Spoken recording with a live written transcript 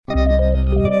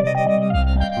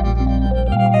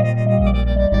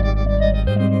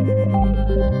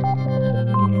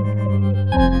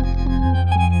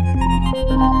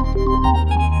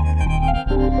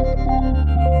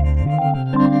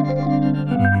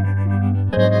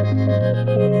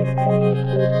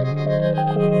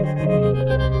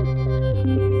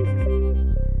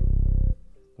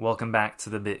Welcome back to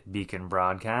the Beacon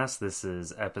broadcast. This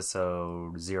is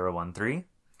episode 013.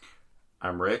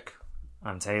 I'm Rick.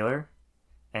 I'm Taylor.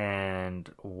 And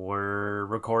we're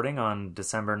recording on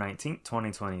December 19th,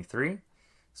 2023.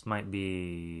 This might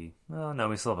be... Well, no,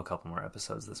 we still have a couple more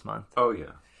episodes this month. Oh,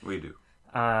 yeah, we do.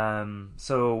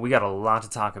 So we got a lot to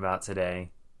talk about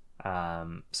today.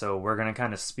 So we're going to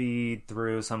kind of speed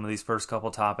through some of these first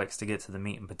couple topics to get to the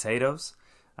meat and potatoes.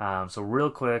 So real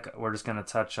quick, we're just going to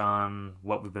touch on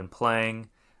what we've been playing.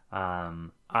 I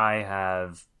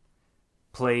have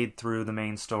played through the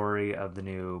main story of the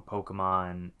new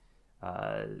Pokemon,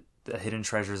 The Hidden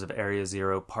Treasures of Area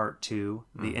Zero Part 2,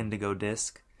 the Indigo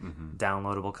Disc,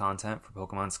 downloadable content for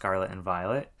Pokemon Scarlet and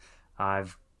Violet.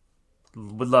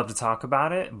 Would love to talk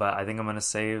about it, but I think I'm going to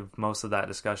save most of that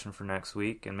discussion for next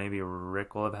week, and maybe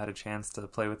Rick will have had a chance to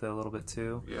play with it a little bit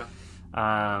too. Yeah.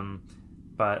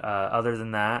 But other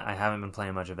than that, I haven't been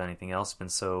playing much of anything else. Been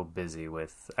so busy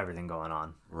with everything going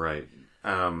on. Right.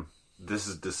 This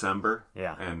is December.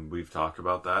 Yeah. And we've talked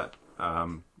about that,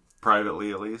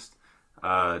 privately at least.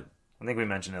 I think we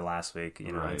mentioned it last week.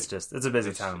 You know, right. it's a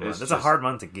busy time of month. It's a hard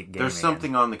month to get gaming. There's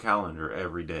something on the calendar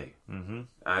every day. Mm-hmm.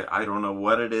 I don't know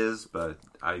what it is, but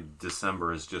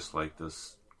December is just like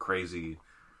this crazy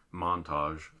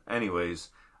montage. Anyways,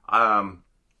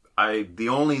 the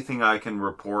only thing I can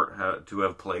report to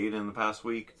have played in the past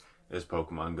week is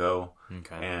Pokemon Go.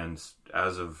 Okay. And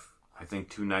as of, I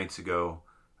think 2 nights ago,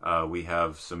 we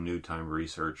have some new time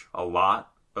research. A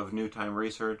lot of new time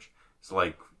research. It's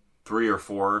like 3 or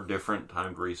 4 different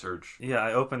timed research. Yeah,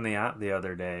 I opened the app the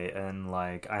other day, and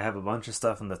like I have a bunch of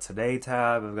stuff in the Today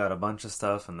tab. I've got a bunch of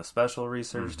stuff in the Special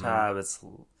Research tab.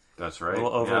 That's right. A little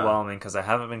overwhelming because I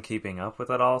haven't been keeping up with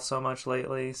it all so much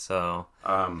lately. So,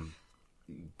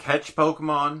 catch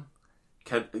Pokemon,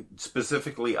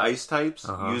 specifically ice types.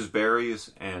 Use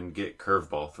berries and get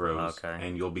curveball throws,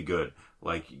 and you'll be good.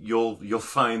 Like you'll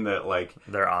find that like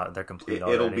they're complete.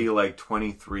 It'll be like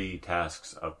 23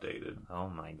 tasks updated. Oh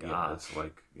my god! Yeah, it's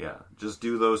like just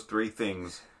do those 3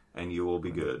 things and you will be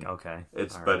good. Okay,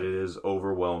 but it is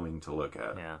overwhelming to look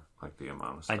at. Yeah, like the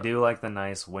amount of stuff. I do like the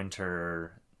nice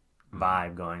winter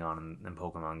vibe going on in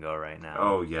Pokemon Go right now.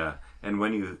 Oh yeah, and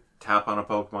when you tap on a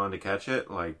Pokemon to catch it,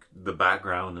 like the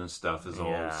background and stuff is all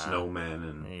snowmen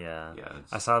and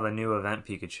I saw the new event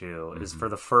Pikachu is for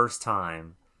the first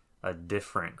time a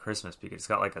different Christmas Pikachu. It's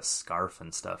got like a scarf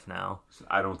and stuff now.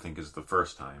 I don't think it's the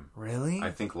first time. Really?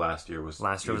 I think last year was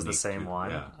the same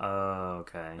one. Yeah. Oh,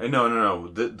 okay. No.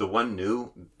 The one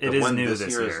new. It is new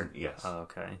this year. Yes. Oh,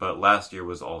 okay. But last year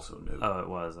was also new. Oh, it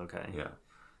was okay. Yeah.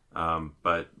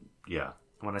 But yeah.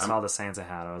 When I saw the Santa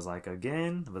hat, I was like,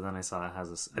 again? But then I saw it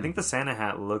has I think the Santa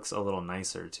hat looks a little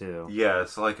nicer, too. Yeah,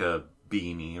 it's like a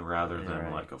beanie rather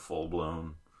than like a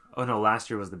full-blown... Oh, no,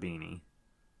 last year was the beanie.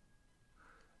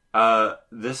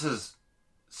 This is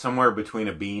somewhere between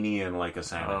a beanie and like a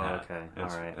Santa hat. Okay. All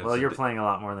right. Well, you're playing a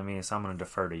lot more than me, so I'm going to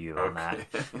defer to you on that.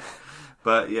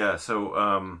 But yeah, so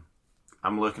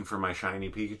I'm looking for my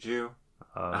shiny Pikachu.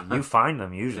 You find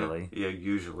them usually. Yeah,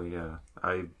 usually, yeah.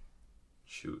 I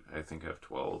think I have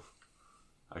 12.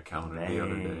 I counted the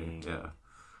other day. Yeah.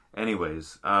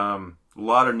 Anyways, a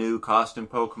lot of new costume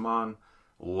Pokemon,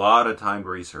 a lot of timed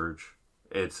research.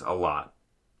 It's a lot.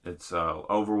 It's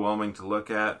overwhelming to look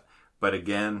at. But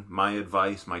again, my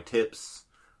advice, my tips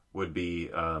would be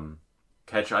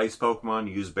catch ice Pokemon,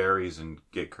 use berries, and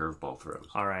get curveball throws.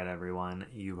 All right, everyone.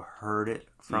 You heard it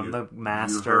from the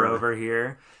master over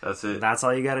here. That's it. That's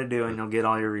all you got to do, and you'll get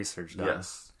all your research done.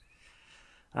 Yes.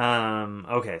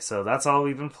 Okay, so that's all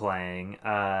we've been playing.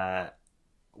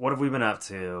 What have we been up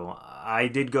to? I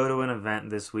did go to an event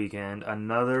this weekend,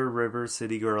 another River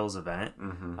City Girls event.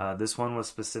 This one was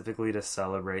specifically to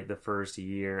celebrate the first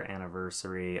year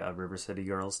anniversary of River City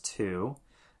Girls 2.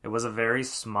 It was a very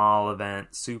small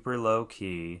event, super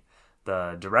low-key.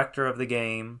 The director of the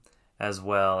game, as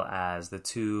well as the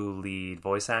 2 lead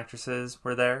voice actresses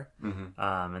were there.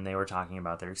 And they were talking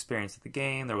about their experience with the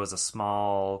game. There was a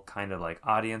small kind of like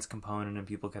audience component and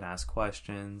people could ask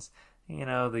questions. You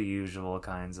know, the usual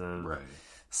kinds of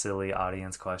silly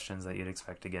audience questions that you'd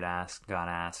expect to got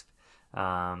asked.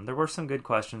 There were some good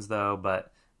questions though,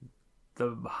 but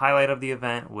the highlight of the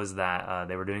event was that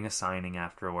they were doing a signing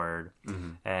afterward.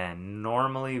 And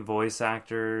normally voice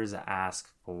actors ask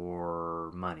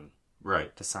for money.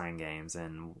 Right. To sign games,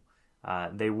 and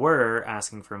they were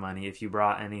asking for money if you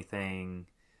brought anything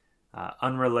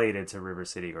unrelated to River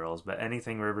City Girls, but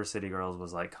anything River City Girls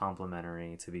was like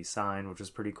complimentary to be signed, which was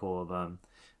pretty cool of them.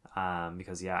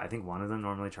 Because I think one of them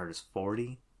normally charges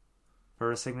 $40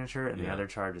 for a signature, and the other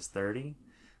charge is 30.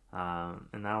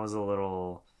 And that was a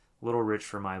little rich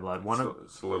for my blood.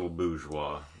 It's a little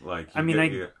bourgeois. Like,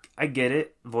 I get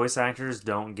it. Voice actors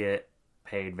don't get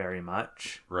paid very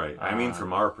much. Right. I mean,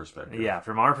 from our perspective. Yeah,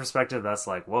 from our perspective, that's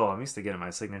like, whoa, I'm used to getting my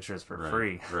signatures for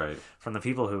free. Right. From the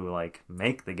people who, like,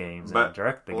 make the games and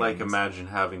direct the games. Like, imagine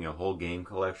having a whole game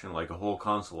collection, like a whole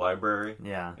console library.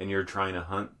 Yeah. And you're trying to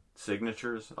hunt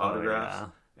signatures,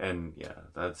 autographs. And,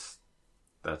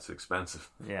 that's expensive.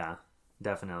 Yeah,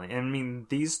 definitely. And, I mean,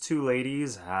 these two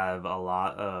ladies have a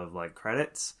lot of, like,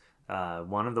 credits.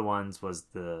 One of the ones was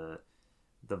the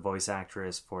voice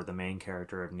actress for the main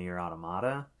character of Nier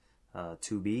Automata,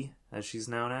 2B, as she's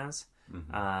known as.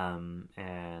 Mm-hmm.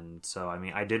 And so, I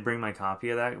mean, I did bring my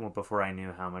copy of that before I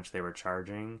knew how much they were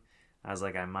charging. I was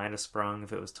like, I might have sprung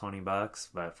if it was $20,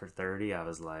 but for 30, I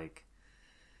was like,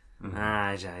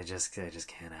 I just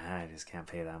can't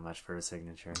pay that much for a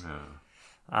signature.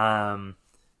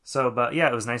 But yeah,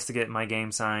 it was nice to get my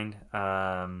game signed.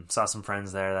 Saw some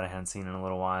friends there that I hadn't seen in a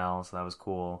little while, so that was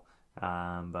cool.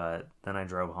 But then I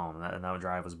drove home, and that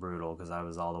drive was brutal because I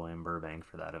was all the way in Burbank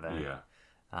for that event. Yeah.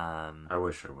 I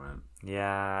wish I went.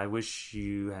 Yeah, I wish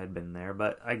you had been there,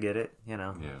 but I get it. You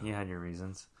know, you had your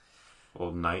reasons.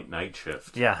 Well, night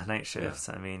shift. Yeah, night shifts.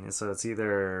 Yeah. I mean, so it's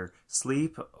either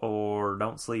sleep or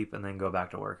don't sleep and then go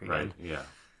back to work again. Right.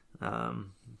 Yeah.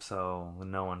 So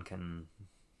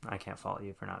I can't fault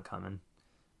you for not coming.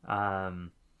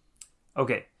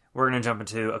 Okay. We're going to jump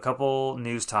into a couple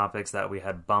news topics that we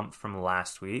had bumped from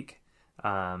last week.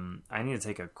 I need to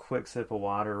take a quick sip of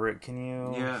water. Rick, can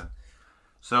you? Yeah.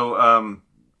 So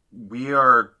we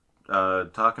are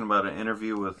talking about an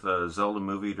interview with Zelda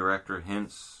movie director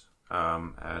hints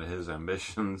at his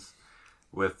ambitions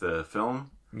with the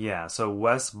film. Yeah, so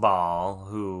Wes Ball,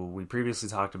 who we previously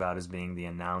talked about as being the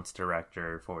announced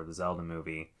director for the Zelda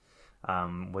movie,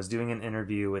 was doing an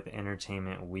interview with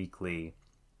Entertainment Weekly.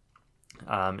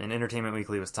 And Entertainment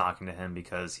Weekly was talking to him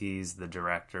because he's the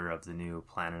director of the new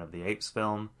Planet of the Apes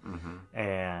film. Mm-hmm.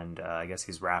 And I guess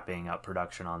he's wrapping up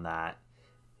production on that.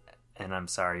 And I'm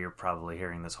sorry, you're probably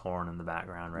hearing this horn in the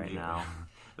background right now.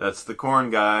 That's the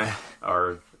corn guy.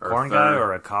 Our corn guy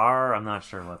or a car? I'm not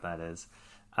sure what that is.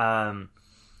 And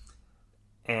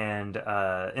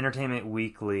Entertainment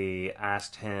Weekly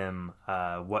asked him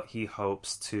what he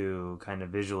hopes to kind of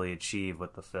visually achieve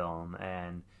with the film.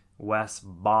 And Wes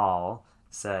Ball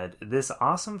said, "This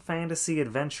awesome fantasy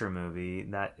adventure movie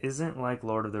that isn't like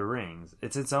Lord of the Rings.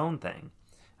 It's its own thing.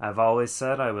 I've always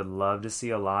said I would love to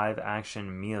see a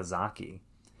live-action Miyazaki.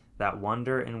 That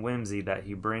wonder and whimsy that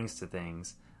he brings to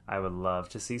things, I would love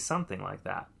to see something like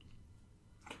that."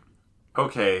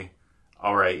 Okay.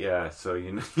 All right, yeah. So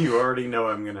you already know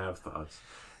I'm going to have thoughts.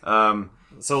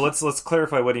 So let's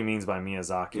clarify what he means by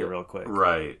Miyazaki real quick.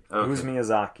 Right. Okay. Who's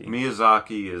Miyazaki?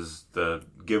 Miyazaki is the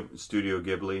Studio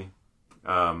Ghibli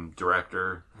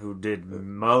director who did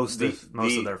most of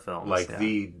their films. Like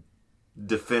the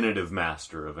definitive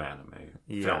master of anime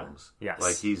films. Yes.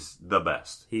 Like he's the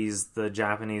best. He's the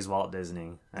Japanese Walt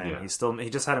Disney. And he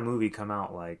just had a movie come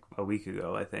out like a week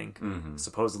ago, I think. Mm-hmm.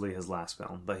 Supposedly his last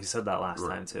film. But he said that last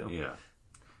time too. Yeah.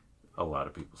 A lot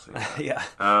of people say that. Yeah.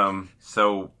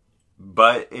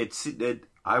 But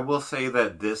I will say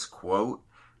that this quote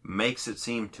makes it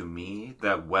seem to me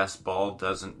that Wes Ball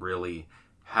doesn't really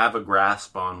have a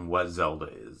grasp on what Zelda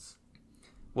is.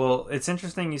 Well, it's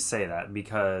interesting you say that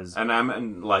because...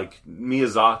 And like,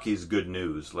 Miyazaki's good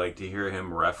news. Like, to hear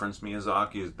him reference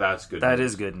Miyazaki, that's good news. That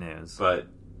is good news. But,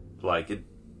 like,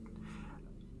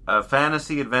 a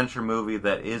fantasy adventure movie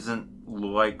that isn't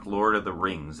like Lord of the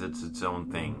Rings. It's its own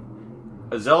thing.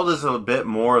 Zelda's a bit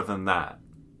more than that.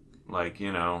 Like,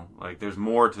 there's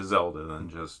more to Zelda than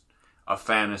just a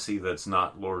fantasy that's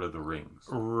not Lord of the Rings.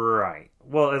 Right.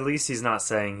 Well, at least he's not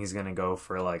saying he's going to go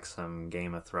for, like, some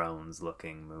Game of Thrones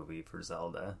looking movie for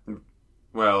Zelda.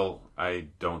 Well, I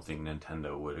don't think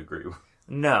Nintendo would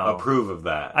approve of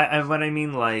that. What I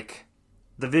mean, like,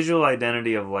 the visual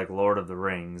identity of, like, Lord of the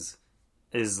Rings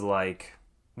is, like,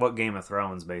 what Game of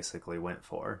Thrones basically went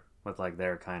for. With, like,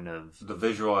 their kind of... The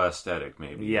visual aesthetic,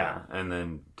 maybe. Yeah. And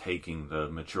then taking the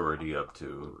maturity up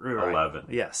to 11.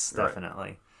 Yes,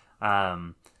 definitely.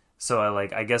 Right. So,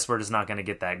 I guess we're just not going to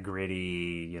get that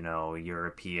gritty,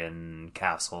 European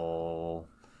castle,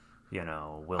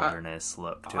 wilderness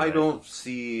look to it. I don't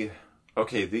see...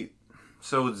 Okay,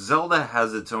 so Zelda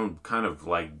has its own kind of,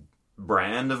 like,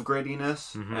 brand of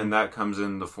grittiness, mm-hmm. and that comes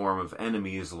in the form of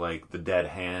enemies like the Dead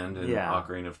Hand and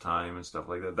Ocarina of Time and stuff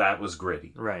like that. That was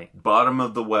gritty. Right. Bottom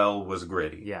of the Well was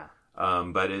gritty. Yeah.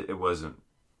 But it wasn't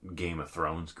Game of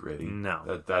Thrones gritty.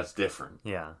 No. That's different.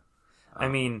 Yeah. I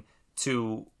mean,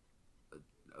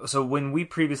 So when we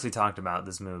previously talked about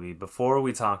this movie, before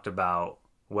we talked about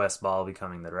Wes Ball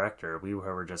becoming the director, we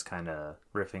were just kind of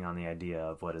riffing on the idea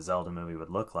of what a Zelda movie would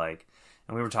look like.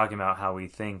 And we were talking about how we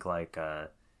think like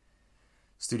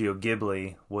Studio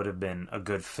Ghibli would have been a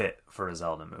good fit for a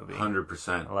Zelda movie.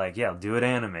 100%. Like, yeah, do it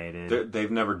animated.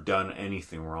 They've never done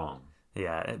anything wrong.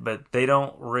 Yeah, but they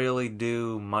don't really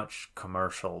do much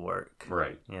commercial work.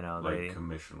 Right. You know, like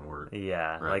commission work.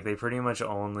 Yeah, right. Like they pretty much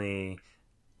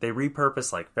they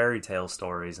repurpose like fairy tale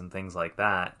stories and things like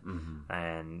that,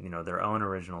 and their own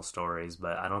original stories.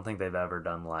 But I don't think they've ever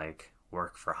done like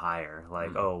work for hire.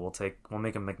 Like, we'll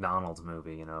make a McDonald's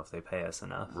movie, if they pay us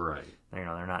enough. Right.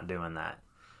 They're not doing that.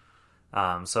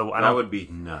 That would be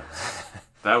nuts.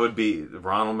 That would be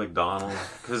Ronald McDonald,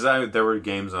 because there were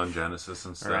games on Genesis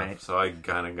and stuff, right. So I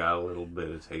kind of got a little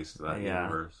bit of taste of that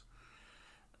universe.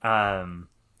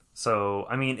 So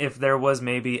I mean, if there was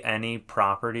maybe any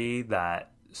property that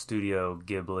Studio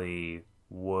Ghibli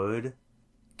would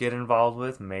get involved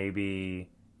with,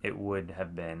 maybe it would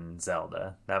have been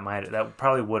Zelda. That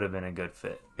probably would have been a good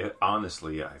fit.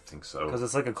 Honestly, yeah, I think so. Because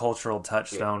it's like a cultural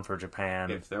touchstone for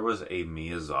Japan. If there was a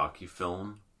Miyazaki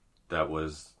film that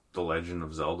was the Legend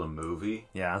of Zelda movie,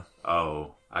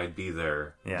 I'd be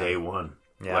there day one.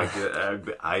 Yeah. Like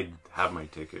I'd have my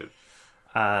ticket.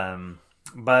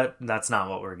 But that's not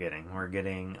what we're getting. We're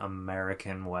getting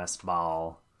American Wes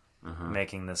Ball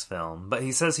making this film. But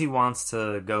he says he wants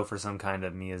to go for some kind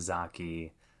of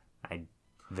Miyazaki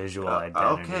visual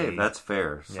identity. Okay, that's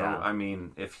fair. So, I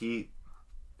mean,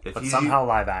 but somehow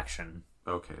live action.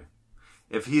 Okay.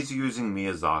 If he's using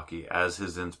Miyazaki as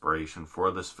his inspiration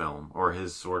for this film, or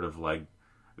his sort of like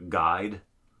guide,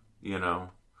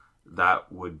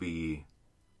 that would be...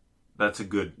 That's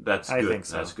good. I think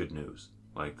so. That's good news.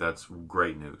 Like, that's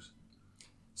great news.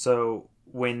 So,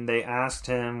 when they asked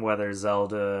him whether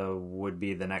Zelda would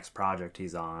be the next project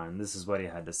he's on, this is what he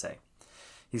had to say.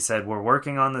 He said, "We're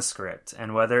working on the script,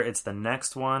 and whether it's the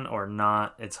next one or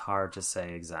not, it's hard to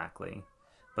say exactly.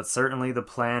 But certainly the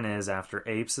plan is, after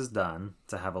Apes is done,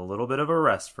 to have a little bit of a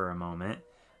rest for a moment,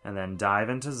 and then dive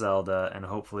into Zelda and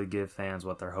hopefully give fans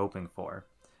what they're hoping for,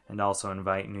 and also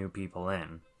invite new people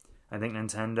in. I think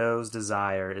Nintendo's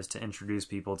desire is to introduce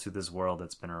people to this world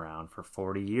that's been around for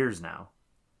 40 years now."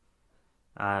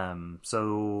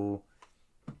 So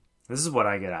this is what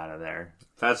I get out of there.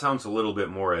 That sounds a little bit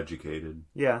more educated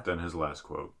than his last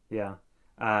quote. Yeah.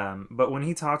 But when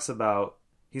he talks about,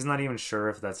 he's not even sure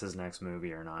if that's his next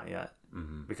movie or not yet,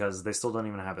 because they still don't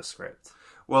even have a script.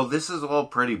 Well, this is all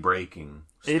pretty breaking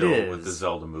still with the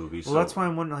Zelda movie. Well, that's why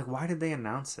I'm wondering, like, why did they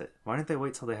announce it? Why didn't they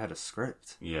wait till they had a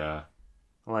script? Yeah.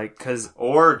 Like, cause...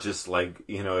 Or just, like,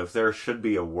 if there should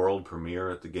be a world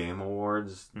premiere at the Game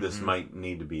Awards, this might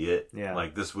need to be it. Yeah.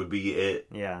 Like, this would be it.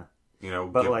 Yeah.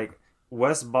 But, like,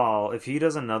 Wes Ball, if he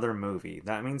does another movie,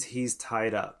 that means he's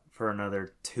tied up for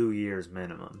another 2 years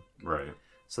minimum. Right.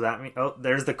 So that means... Oh,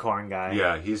 there's the corn guy.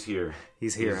 Yeah, he's here.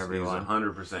 He's here, everyone. He's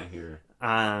 100% here.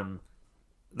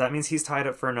 That means he's tied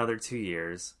up for another 2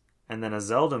 years. And then a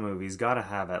Zelda movie's got to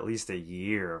have at least a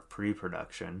year of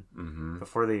pre-production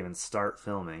before they even start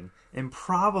filming. And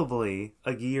probably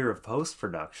a year of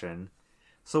post-production.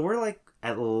 So we're like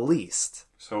at least,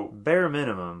 bare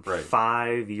minimum,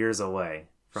 5 years away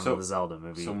from the Zelda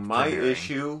movie. So my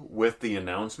issue with the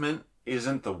announcement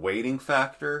isn't the waiting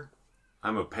factor.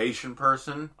 I'm a patient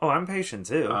person. Oh, I'm patient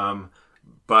too.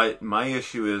 But my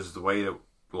issue is the way that,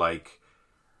 like,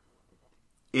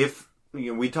 if...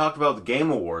 we talked about the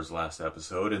Game Awards last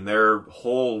episode and their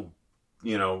whole,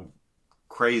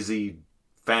 crazy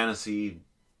fantasy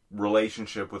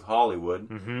relationship with Hollywood.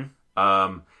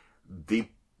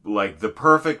 The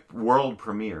perfect world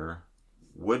premiere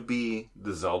would be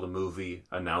the Zelda movie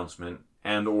announcement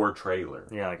and or trailer.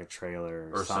 Yeah, like a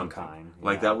trailer or some kind.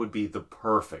 Like, that would be the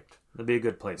perfect... That'd be a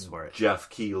good place for it. Jeff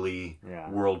Keighley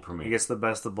world premiere. He gets the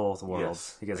best of both worlds.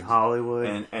 Yes, he gets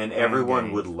Hollywood and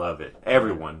everyone would love it.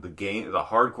 Everyone, the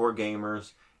hardcore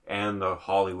gamers and the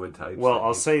Hollywood types. Well,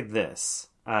 I'll say this: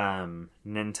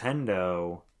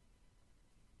 Nintendo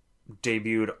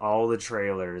debuted all the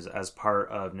trailers as part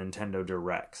of Nintendo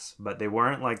Directs, but they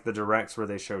weren't like the Directs where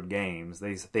they showed games.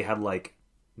 They had like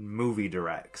movie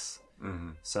Directs.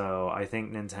 So I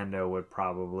think Nintendo would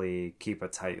probably keep a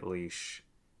tight leash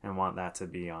and want that to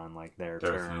be on like their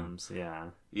terms.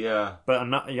 Yeah. But I'm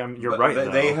not. You're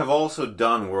right. They have also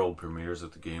done world premieres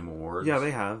at the Game Awards. Yeah, they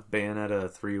have.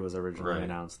 Bayonetta 3 was originally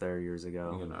announced there years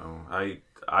ago.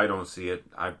 I don't see it.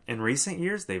 In recent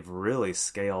years, they've really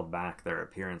scaled back their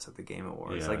appearance at the Game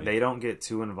Awards. They don't get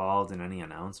too involved in any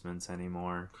announcements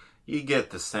anymore. You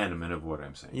get the sentiment of what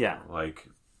I'm saying. Yeah. Like,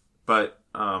 But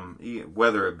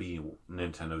whether it be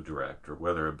Nintendo Direct or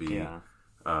whether it be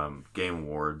Game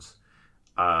Awards,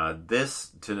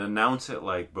 this, to announce it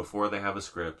like before they have a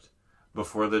script,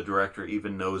 before the director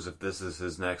even knows if this is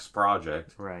his next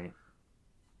project, right?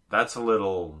 That's a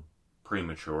little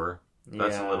premature.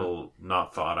 That's a little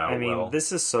not thought out. I mean,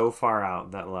 this is so far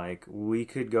out that like we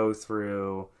could go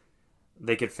through.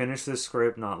 They could finish this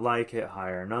script, not like it,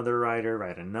 hire another writer,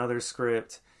 write another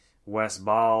script. Wes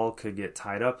Ball could get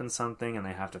tied up in something and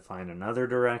they have to find another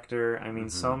director. I mean,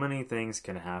 so many things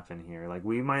can happen here. Like,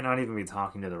 we might not even be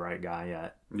talking to the right guy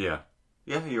yet. Yeah.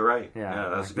 Yeah, you're right. Yeah,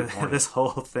 that's like, a good point. This whole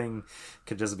thing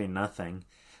could just be nothing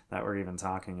that we're even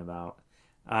talking about.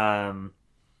 Yeah,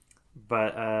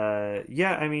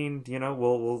 I mean,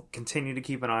 we'll continue to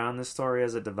keep an eye on this story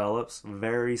as it develops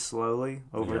very slowly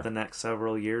over the next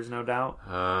several years, no doubt.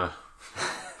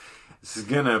 This is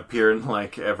going to appear in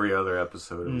like every other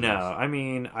episode of this. I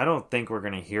mean, I don't think we're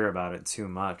going to hear about it too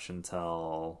much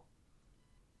until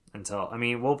I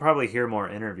mean, we'll probably hear more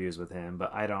interviews with him,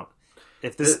 but I don't.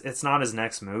 If it's not his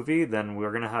next movie, then we're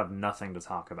going to have nothing to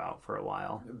talk about for a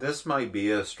while. This might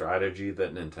be a strategy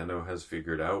that Nintendo has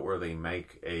figured out where they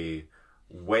make a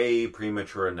way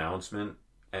premature announcement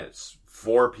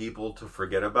for people to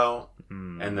forget about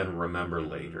and then remember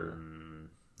later.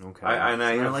 Okay.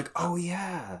 They're like, oh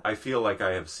yeah. I feel like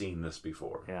I have seen this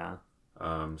before. Yeah.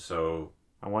 So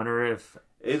I wonder if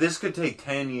this could take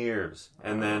 10 years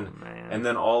and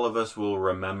then all of us will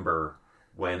remember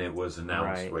when it was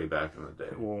announced way back in the day.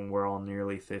 When we're all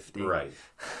nearly 50. Right.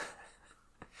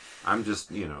 I'm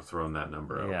just, throwing that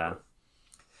number out.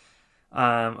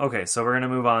 Yeah. Okay, so we're going to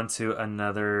move on to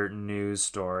another news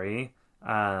story.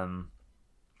 Nintendo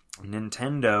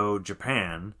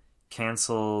Japan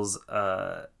cancels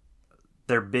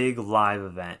their big live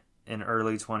event in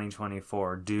early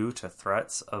 2024 due to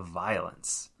threats of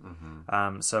violence.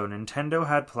 So Nintendo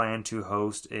had planned to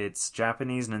host its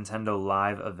Japanese Nintendo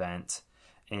Live event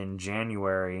in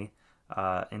January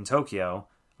in Tokyo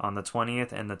on the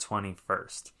 20th and the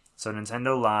 21st. So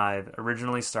Nintendo Live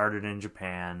originally started in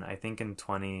Japan, I think in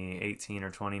 2018 or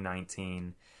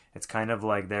 2019. It's kind of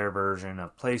like their version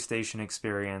of PlayStation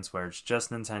Experience where it's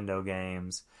just Nintendo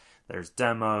games. There's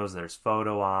demos, there's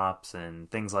photo ops,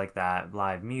 and things like that.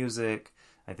 Live music.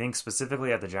 I think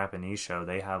specifically at the Japanese show,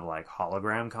 they have like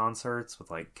hologram concerts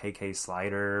with like KK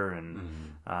Slider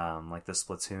and like the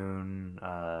Splatoon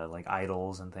like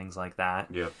idols and things like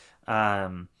that. Yep.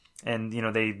 And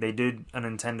they did a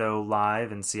Nintendo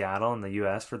Live in Seattle in the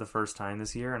U.S. for the first time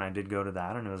this year, and I did go to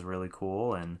that, and it was really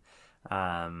cool. And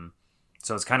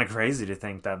so it's kind of crazy to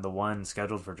think that the one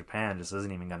scheduled for Japan just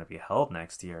isn't even going to be held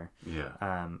next year.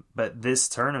 Yeah. But this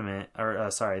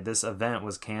this event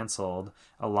was canceled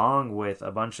along with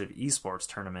a bunch of esports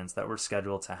tournaments that were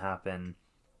scheduled to happen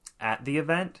at the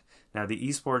event. Now, the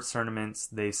esports tournaments,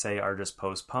 they say, are just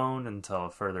postponed until a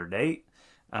further date.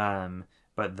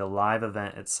 But the live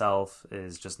event itself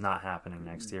is just not happening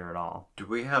next year at all. Do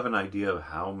we have an idea of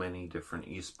how many different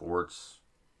esports,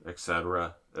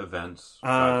 etc. events?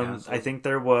 I think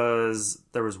there was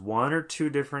one or two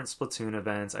different Splatoon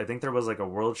events. I think there was like a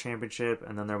world championship,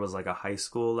 and then there was like a high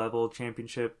school level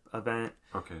championship event.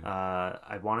 Okay.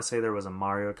 I want to say there was a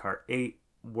Mario Kart 8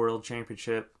 world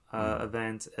championship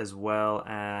event, as well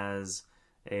as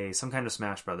some kind of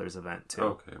Smash Brothers event too.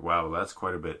 Okay. Wow, that's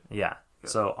quite a bit. Yeah.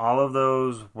 So all of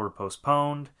those were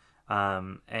postponed,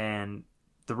 and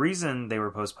the reason they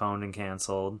were postponed and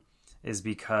canceled is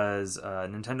because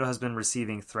Nintendo has been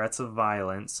receiving threats of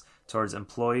violence towards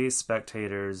employees,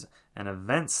 spectators, and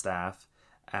event staff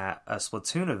at a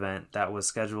Splatoon event that was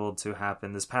scheduled to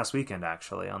happen this past weekend,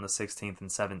 actually, on the 16th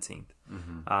and 17th.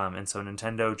 And so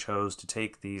Nintendo chose to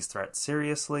take these threats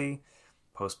seriously,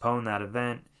 postpone that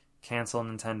event, cancel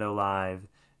Nintendo Live,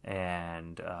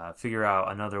 and figure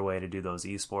out another way to do those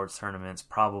esports tournaments,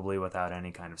 probably without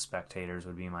any kind of spectators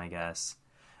would be my guess.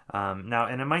 Now,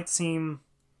 and it might seem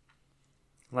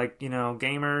like,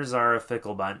 gamers are a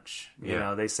fickle bunch. You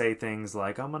know, they say things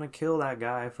like, I'm going to kill that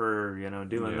guy for,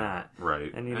 doing that.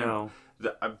 Right. And,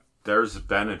 there's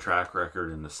been a track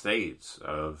record in the States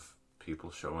of people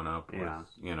showing up with,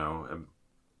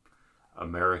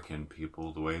 American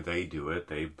people, the way they do it.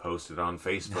 They post it on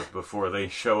Facebook before they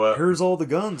show up. Here's all the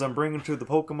guns I'm bringing to the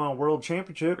Pokemon World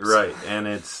Championships. Right. And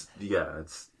it's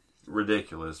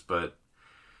ridiculous, but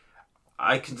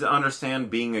I can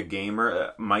understand being a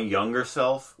gamer. My younger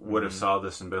self would have saw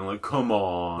this and been like, come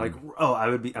on. Like, I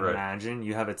would be, imagine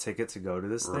you have a ticket to go to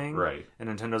this thing. Right. And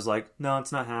Nintendo's like, no,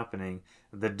 it's not happening.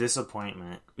 The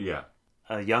disappointment. Yeah.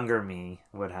 A younger me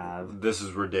would have. This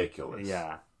is ridiculous.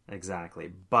 Yeah,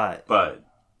 exactly. But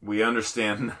we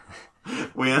understand.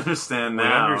 We understand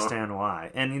now. We understand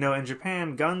why. And, in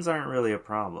Japan, guns aren't really a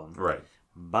problem. Right.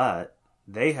 But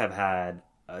they have had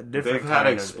a different They've had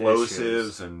kind explosives of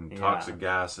issues. and toxic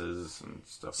gases and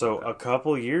stuff So like that. a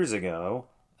couple years ago,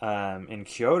 in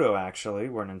Kyoto, actually,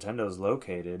 where Nintendo's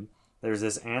located, there's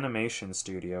this animation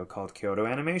studio called Kyoto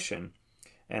Animation.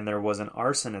 And there was an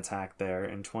arson attack there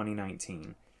in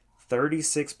 2019.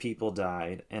 36 people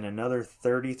died, and another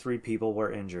 33 people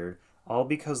were injured, all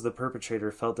because the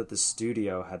perpetrator felt that the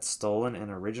studio had stolen an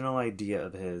original idea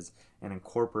of his and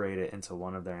incorporated it into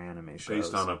one of their anime shows.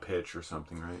 Based on a pitch or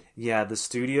something, right? Yeah, the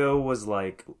studio was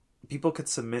like, people could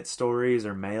submit stories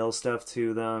or mail stuff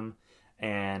to them,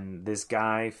 and this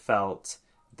guy felt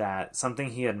that something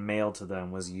he had mailed to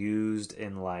them was used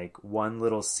in like one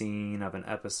little scene of an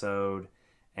episode,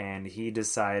 and he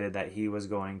decided that he was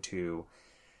going to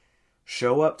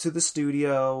show up to the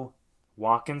studio,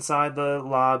 walk inside the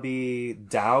lobby,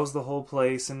 douse the whole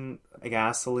place in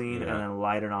gasoline, and then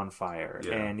light it on fire.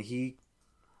 Yeah. And he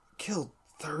killed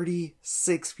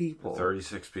 36 people.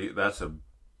 36 people. That's a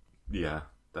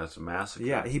massacre.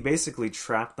 Yeah, he basically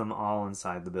trapped them all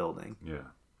inside the building. Yeah.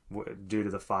 Due to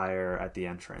the fire at the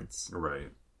entrance.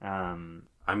 Right. I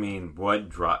mean,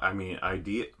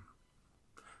 idea...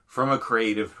 From a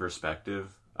creative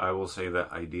perspective, I will say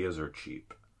that ideas are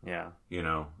cheap. Yeah.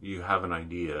 You have an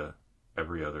idea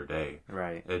every other day.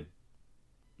 Right.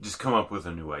 Just come up with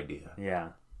a new idea.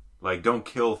 Yeah. Like, don't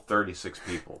kill 36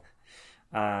 people.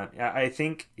 I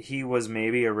think he was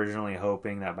maybe originally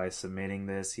hoping that by submitting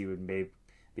this, he would be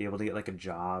able to get like a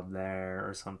job there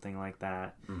or something like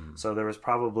that. Mm-hmm. So there was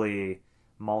probably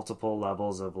multiple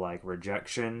levels of like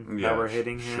rejection that were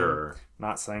hitting him. Sure.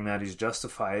 Not saying that he's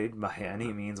justified by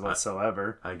any means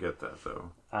whatsoever. I get that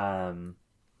though.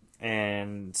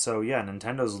 And so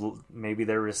Nintendo's, maybe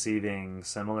they're receiving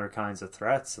similar kinds of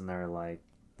threats, and they're like,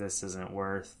 this isn't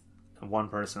worth one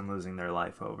person losing their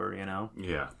life over,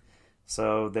 Yeah.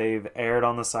 So they've erred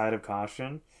on the side of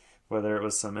caution. Whether it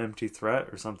was some empty threat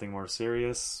or something more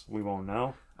serious, we won't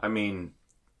know. I mean,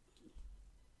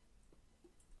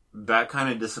 that kind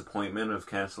of disappointment of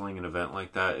canceling an event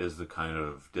like that is the kind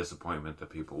of disappointment that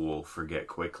people will forget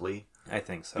quickly. I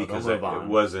think so. Because it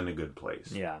was in a good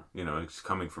place. Yeah. It's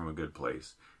coming from a good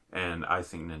place. And I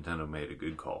think Nintendo made a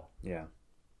good call. Yeah.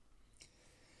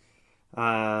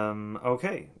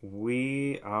 Okay.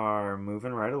 We are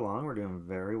moving right along. We're doing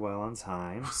very well on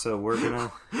time. So we're going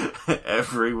to...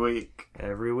 Every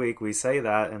week we say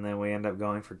that, and then we end up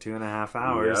going for 2.5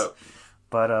 hours. Yep.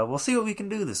 But we'll see what we can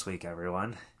do this week,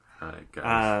 everyone. All right,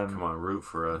 guys. Come on, root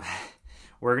for us.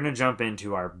 We're going to jump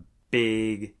into our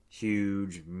big,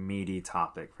 huge, meaty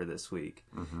topic for this week.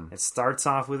 Mm-hmm. It starts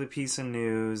off with a piece of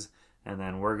news, and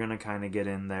then we're going to kind of get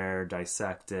in there,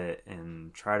 dissect it,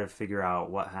 and try to figure out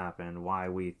what happened, why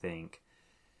we think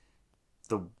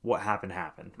what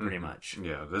happened, pretty much.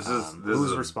 Yeah, this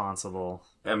who's responsible.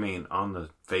 I mean, on the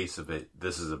face of it,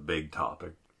 this is a big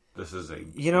topic. This is and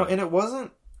it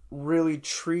wasn't really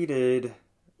treated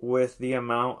with the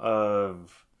amount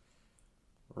of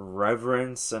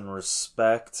reverence and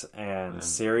respect and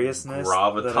seriousness,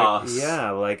 gravitas.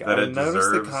 I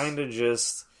noticed it kind of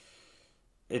just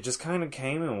kind of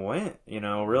came and went,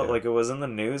 like it was in the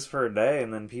news for a day,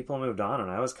 and then people moved on,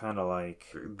 and I was kind of like,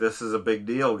 this is a big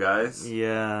deal, guys.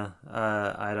 Yeah,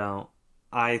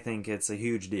 I think it's a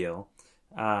huge deal.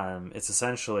 It's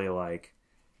essentially like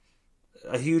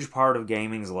a huge part of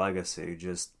gaming's legacy,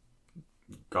 just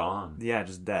gone. Yeah,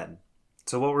 just dead.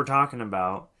 So what we're talking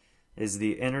about is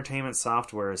the Entertainment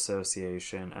Software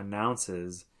Association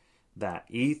announces that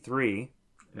E3,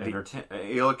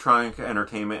 Electronic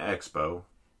Entertainment Expo,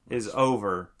 is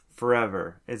over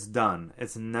forever. It's done.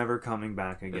 It's never coming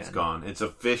back again. It's gone. It's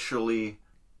officially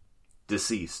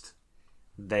deceased.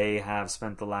 They have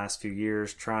spent the last few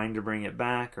years trying to bring it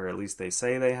back, or at least they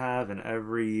say they have, and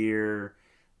every year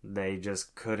they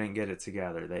just couldn't get it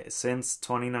together. Since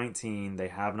 2019, they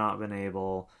have not been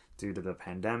able, due to the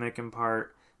pandemic in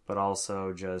part, but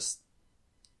also just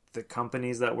the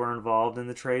companies that were involved in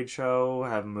the trade show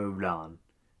have moved on,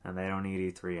 and they don't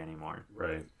need E3 anymore.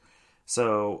 Right.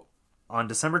 So, on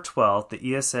December 12th,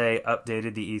 the ESA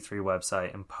updated the E3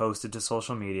 website and posted to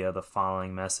social media the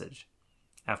following message.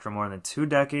 After more than 2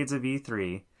 decades of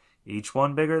E3, each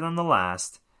one bigger than the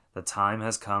last, the time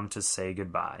has come to say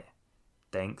goodbye.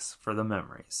 Thanks for the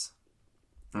memories.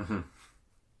 Mm-hmm.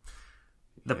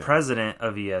 The president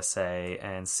of ESA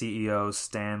and CEO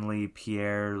Stanley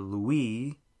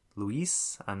Pierre-Louis,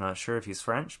 I'm not sure if he's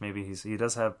French. Maybe he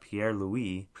does have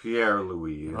Pierre-Louis.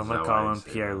 Pierre-Louis. I'm going to call him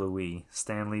Pierre-Louis.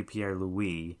 Stanley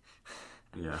Pierre-Louis.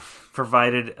 Yeah.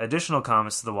 Provided additional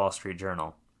comments to the Wall Street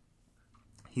Journal.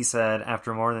 He said,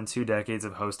 after more than 2 decades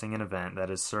of hosting an event that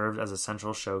has served as a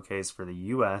central showcase for the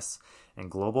U.S. and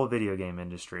global video game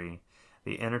industry,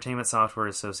 the Entertainment Software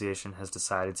Association has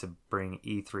decided to bring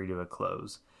E3 to a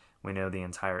close. We know the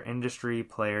entire industry,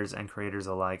 players, and creators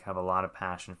alike have a lot of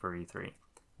passion for E3.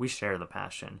 We share the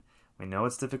passion. We know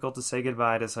it's difficult to say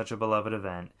goodbye to such a beloved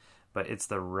event, but it's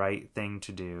the right thing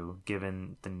to do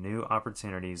given the new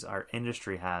opportunities our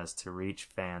industry has to reach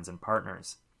fans and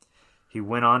partners. He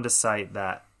went on to cite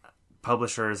that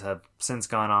publishers have since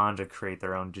gone on to create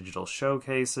their own digital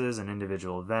showcases and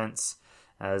individual events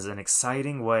as an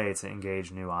exciting way to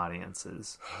engage new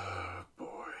audiences. Oh,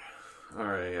 boy. All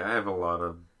right, I have a lot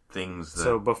of things that...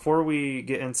 So before we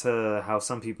get into how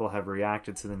some people have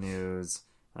reacted to the news,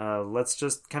 let's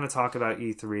just kind of talk about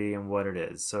E3 and what it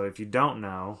is. So if you don't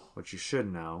know, what you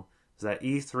should know, is that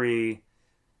E3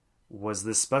 was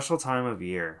this special time of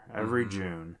year every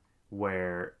June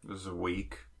where... It was a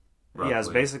week, roughly. Yeah, it's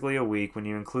basically a week. When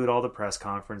you include all the press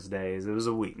conference days, it was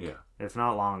a week, if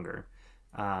not longer,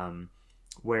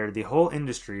 where the whole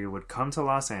industry would come to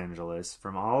Los Angeles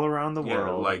from all around the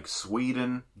world. Like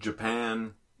Sweden,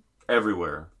 Japan,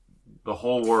 everywhere. The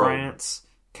whole world. France,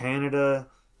 Canada,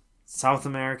 South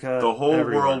America. The whole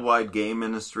everywhere. worldwide game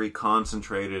industry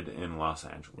concentrated in Los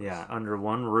Angeles. Yeah, under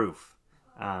one roof.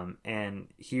 And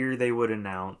here they would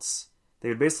announce... They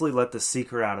would basically let the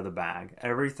secret out of the bag.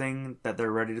 Everything that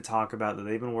they're ready to talk about that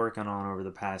they've been working on over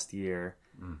the past year,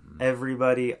 every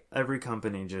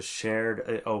company just shared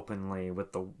it openly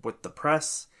with the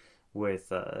press, with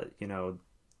the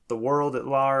world at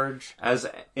large, as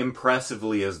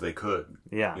impressively as they could.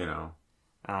 Yeah,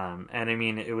 and I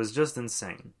mean it was just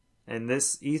insane. And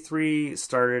this E3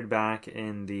 started back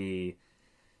in the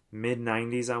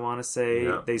mid-90s, I want to say.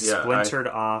 Yeah. They splintered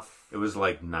off. It was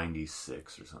like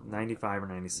 96 or something. 95 or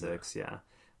 96, yeah.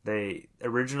 They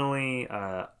originally,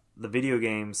 the video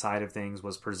game side of things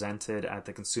was presented at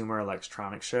the Consumer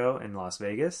Electronics Show in Las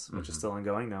Vegas, which is still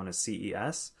ongoing, known as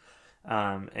CES.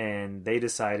 And they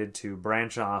decided to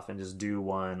branch off and just do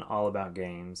one all about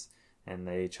games. And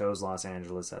they chose Los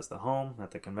Angeles as the home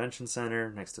at the convention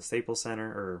center next to Staples Center,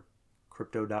 or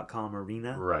Crypto.com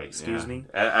Arena. Right. Excuse me.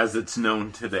 As it's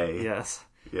known today. Yes.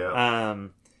 Yeah.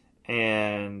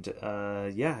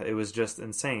 It was just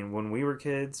insane. When we were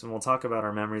kids, and we'll talk about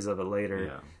our memories of it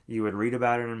later, you would read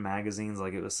about it in magazines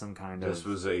like it was some kind of... This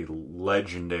was a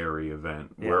legendary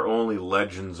event where only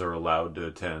legends are allowed to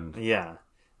attend. Yeah.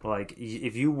 Like,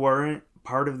 if you weren't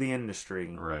part of the industry,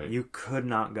 you could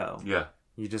not go. Yeah.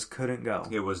 You just couldn't go.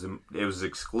 It was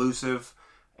exclusive,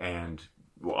 and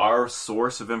our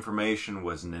source of information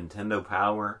was Nintendo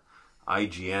Power,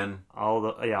 IGN. All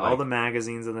the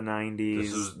magazines of the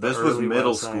 90s. This was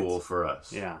middle school for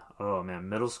us. Yeah. Oh, man.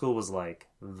 Middle school was like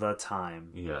the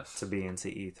time to be into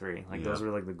E3. Like, those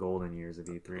were like the golden years of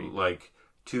E3. Like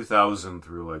 2000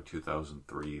 through like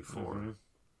 2003, 4.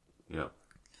 Yep.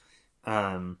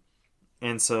 And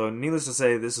so, needless to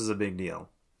say, this is a big deal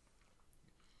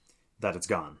that it's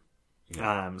gone.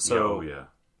 Yeah.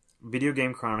 Video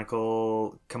Game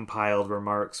Chronicle compiled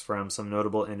remarks from some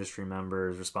notable industry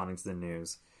members responding to the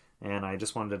news, and I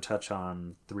just wanted to touch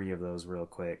on 3 of those real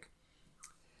quick.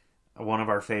 One of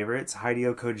our favorites,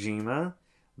 Hideo Kojima,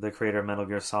 the creator of Metal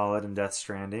Gear Solid and Death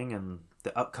Stranding, and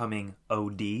the upcoming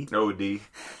OD,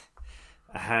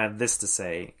 had this to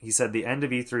say. He said, "The end of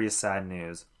E3 is sad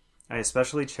news. I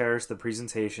especially cherish the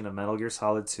presentation of Metal Gear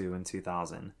Solid 2 in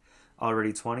 2000.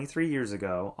 Already 23 years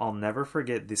ago, I'll never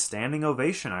forget the standing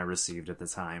ovation I received at the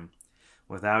time.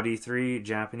 Without E3,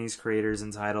 Japanese creators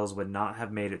and titles would not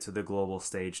have made it to the global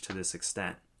stage to this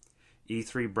extent.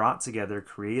 E3 brought together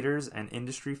creators and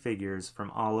industry figures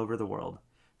from all over the world,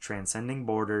 transcending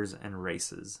borders and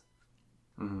races."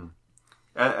 Mm-hmm.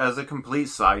 As a complete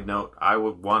side note, I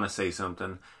would want to say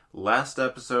something. Last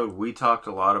episode, we talked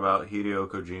a lot about Hideo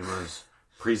Kojima's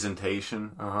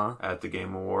presentation at the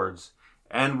Game Awards.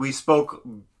 And we spoke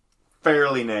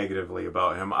fairly negatively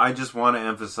about him. I just want to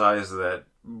emphasize that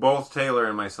both Taylor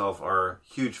and myself are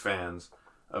huge fans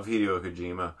of Hideo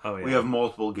Kojima. Oh, yeah. We have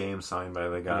multiple games signed by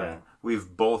the guy. Yeah. We've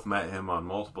both met him on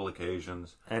multiple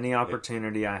occasions. Any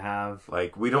opportunity I have.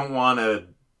 Like, we don't want to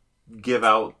give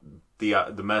out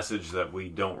the message that we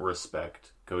don't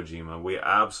respect Kojima. We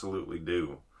absolutely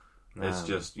do. It's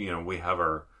just, we have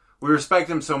our... We respect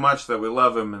him so much that we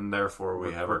love him, and therefore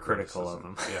we're critical of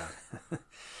him. Yeah.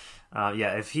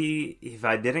 If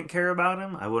I didn't care about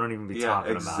him, I wouldn't even be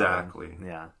talking about him. Exactly.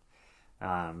 Yeah.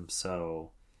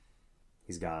 So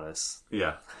he's got us.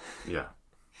 Yeah.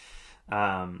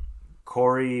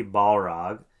 Cory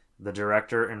Balrog, the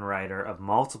director and writer of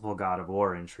multiple God of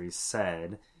War entries,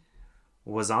 said,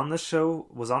 was on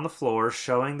the floor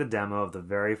showing the demo of the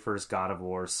very first God of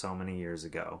War so many years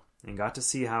ago, and got to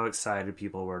see how excited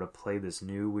people were to play this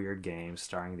new weird game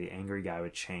starring the angry guy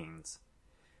with chains.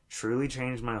 Truly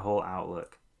changed my whole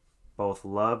outlook. Both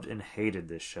loved and hated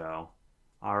this show.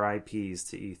 RIPs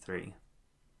to E3.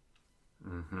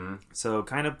 Mm-hmm. So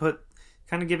kind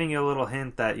of giving you a little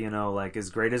hint that, like, as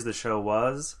great as the show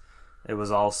was, it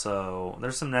was also,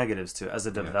 there's some negatives to it. As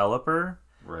a developer,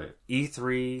 right,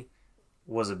 E3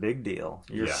 was a big deal.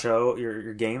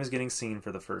 Your game is getting seen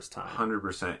for the first time.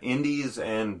 100%. Indies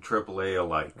and AAA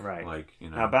alike. Right. Like,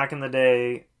 Now, back in the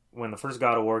day, when the first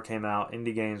God of War came out,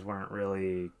 indie games weren't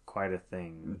really quite a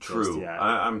thing. True.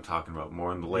 I'm talking about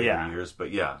more in the later years,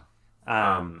 but yeah.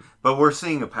 But we're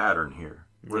seeing a pattern here.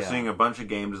 We're seeing a bunch of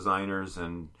game designers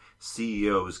and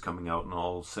CEOs coming out and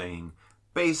all saying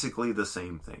basically the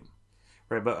same thing.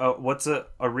 Right, but what's a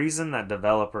reason that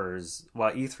developers,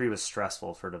 while E3 was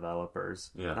stressful for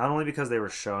developers, not only because they were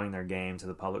showing their game to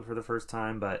the public for the first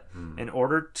time, but in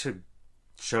order to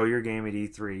show your game at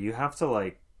E3, you have to,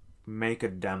 like, make a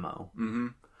demo.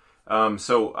 Mm-hmm.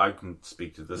 So I can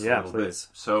speak to this a little bit.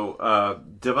 So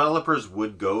developers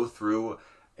would go through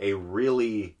a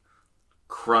really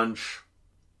crunch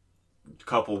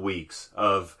couple weeks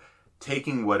of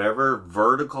taking whatever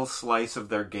vertical slice of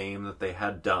their game that they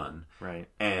had done, right,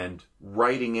 and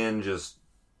writing in just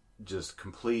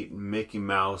complete Mickey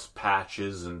Mouse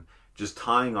patches and just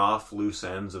tying off loose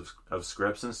ends of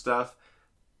scripts and stuff,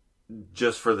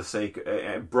 just for the sake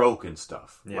broken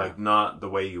stuff, like not the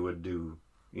way you would do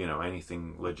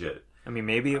anything legit. I mean,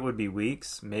 maybe it would be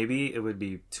weeks, maybe it would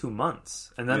be 2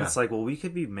 months. And then it's like, well, we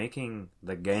could be making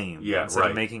the game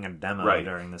instead of making a demo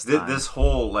during this time. This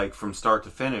whole, like, from start to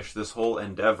finish, this whole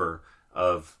endeavor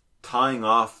of tying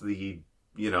off the,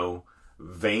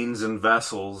 veins and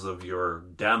vessels of your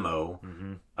demo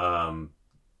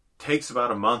takes about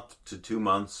a month to 2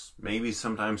 months, maybe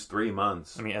sometimes 3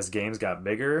 months. I mean, as games got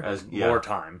bigger, more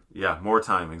time. Yeah, more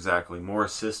time, exactly. More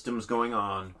systems going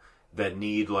on that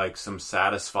need, like, some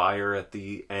satisfier at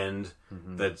the end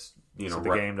that's,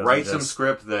 write some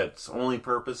script that's only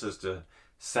purpose is to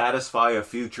satisfy a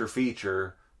future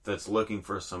feature that's looking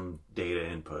for some data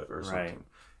input or something.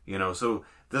 Right. So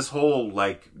this whole,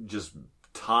 like, just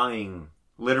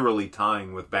literally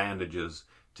tying with bandages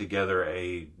together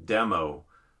a demo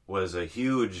was a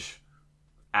huge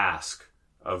ask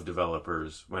of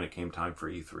developers when it came time for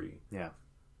E3. Yeah.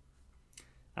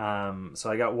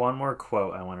 So I got one more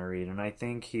quote I want to read, and I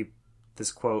think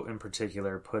this quote in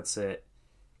particular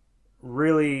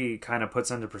really kind of puts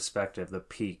into perspective the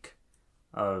peak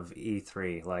of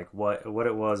E3, like what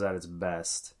it was at its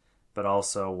best, but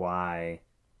also why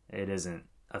it isn't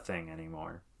a thing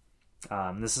anymore.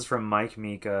 This is from Mike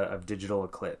Mika of Digital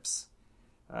Eclipse.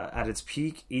 At its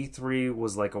peak, E3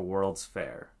 was like a World's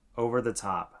Fair, over the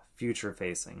top,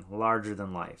 future-facing, larger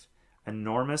than life.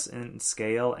 Enormous in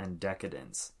scale and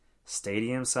decadence.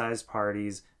 Stadium-sized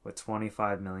parties with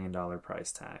 $25 million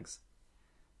price tags.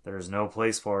 There is no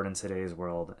place for it in today's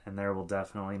world, and there will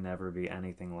definitely never be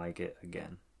anything like it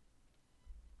again.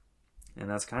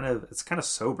 And it's kind of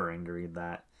sobering to read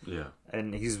that. Yeah.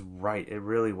 And he's right. It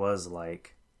really was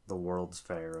like the World's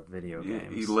Fair of video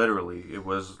games. It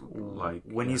was like...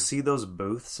 When you see those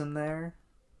booths in there...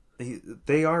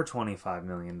 They are $25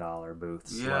 million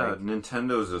booths. Yeah,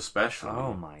 Nintendo's especially.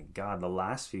 Oh my god, the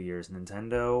last few years,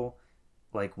 Nintendo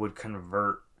would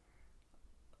convert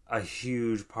a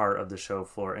huge part of the show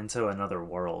floor into another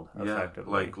world,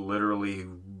 effectively. Like literally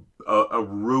a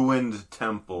ruined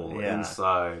temple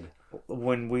inside.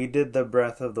 When we did the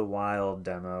Breath of the Wild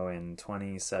demo in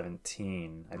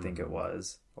 2017, I think it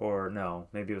was. Or no,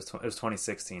 maybe it was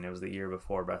 2016. It was the year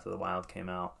before Breath of the Wild came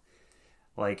out.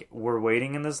 Like, we're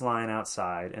waiting in this line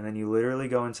outside, and then you literally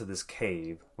go into this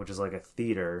cave, which is like a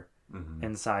theater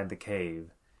inside the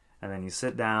cave. And then you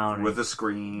sit down. With a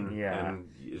screen. Yeah. And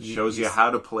it shows you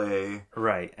how to play.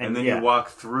 Right. And then you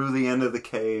walk through the end of the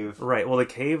cave. Right. Well, the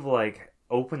cave,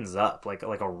 opens up like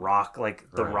a rock,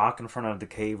 the rock in front of the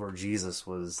cave where Jesus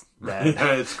was dead.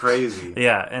 Yeah, it's crazy.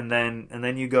 Yeah, and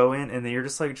then you go in, and then you're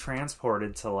just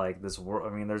transported to this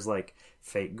world. I mean, there's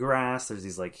fake grass. There's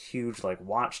these huge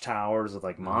watchtowers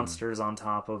with monsters on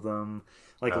top of them,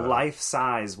 life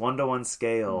size 1-to-1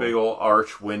 scale. Big old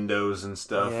arch windows and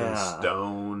stuff in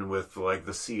stone with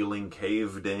the ceiling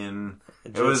caved in.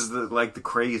 It was the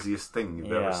craziest thing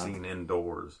you've ever seen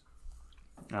indoors.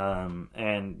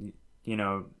 And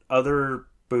other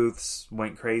booths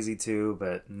went crazy too,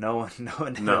 but no one did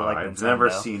I've Nintendo. Never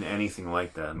seen anything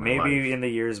like that in my life. Maybe in the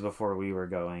years before we were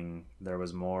going, there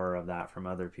was more of that from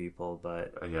other people,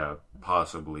 but... Yeah,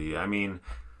 possibly. I mean,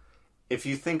 if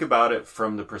you think about it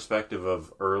from the perspective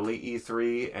of early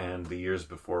E3 and the years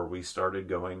before we started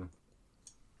going,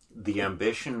 the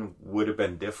ambition would have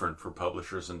been different for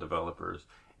publishers and developers.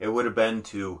 It would have been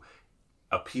to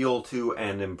appeal to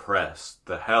and impress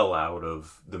the hell out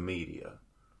of the media.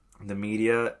 The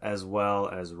media as well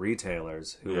as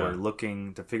retailers who Yeah. are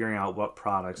looking to figuring out what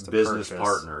products to Business purchase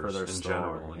partners for their in store.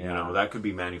 general. Yeah. You know, that could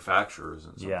be manufacturers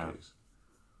in some Yeah. cases.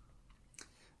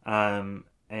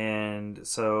 And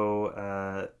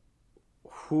so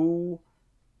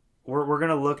we're going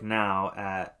to look now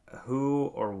at who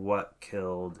or what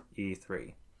killed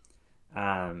E3.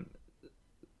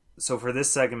 So for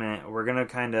this segment, we're going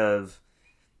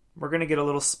to get a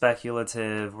little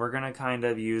speculative. We're going to kind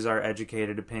of use our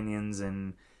educated opinions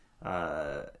and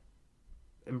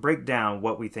break down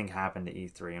what we think happened to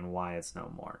E3 and why it's no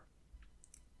more.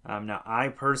 Now, I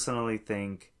personally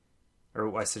think,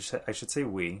 or I should say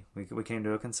we came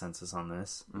to a consensus on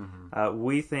this. Mm-hmm.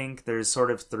 We think there's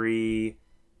sort of three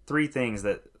things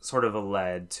that sort of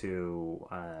led to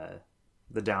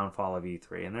the downfall of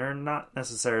E3, and they're not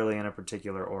necessarily in a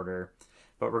particular order,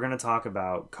 but we're going to talk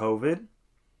about COVID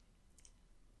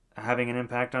having an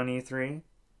impact on E3,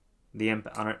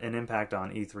 an impact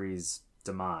on E3's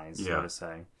demise, so to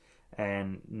say,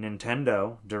 and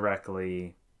Nintendo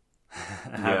directly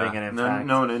having an impact.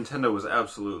 No, Nintendo was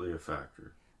absolutely a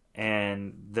factor.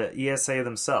 And the ESA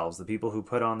themselves, the people who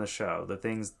put on the show,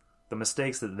 the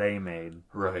mistakes that they made.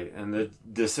 Right, and the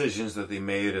decisions that they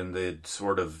made and the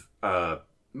sort of, I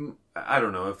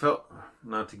don't know, it felt,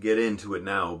 not to get into it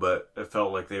now, but it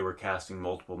felt like they were casting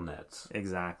multiple nets.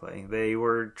 Exactly. They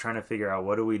were trying to figure out,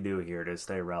 what do we do here to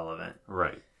stay relevant?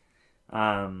 Right.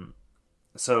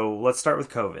 So let's start with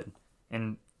COVID.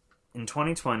 In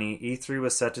 2020, E3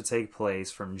 was set to take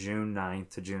place from June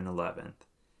 9th to June 11th.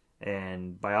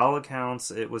 And by all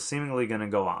accounts, it was seemingly going to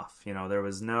go off. You know, there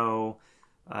was no,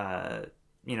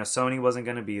 Sony wasn't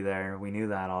going to be there. We knew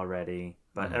that already.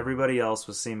 But everybody else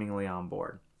was seemingly on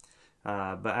board.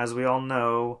 But as we all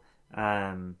know,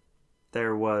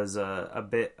 there was a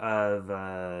bit of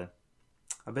a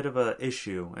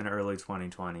issue in early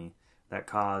 2020 that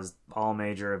caused all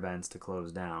major events to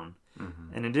close down.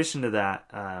 Mm-hmm. In addition to that,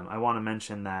 I want to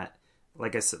mention that,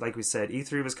 like we said,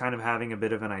 E3 was kind of having a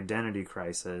bit of an identity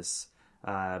crisis,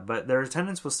 but their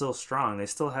attendance was still strong. They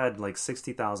still had like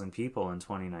 60,000 people in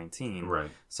 2019.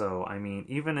 Right. So, I mean,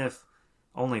 even if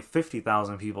only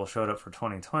 50,000 people showed up for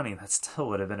 2020, that still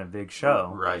would have been a big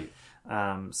show. Right.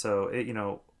 So,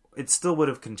 it still would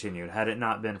have continued had it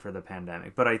not been for the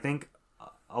pandemic. But I think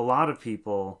a lot of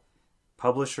people,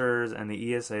 publishers and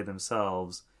the ESA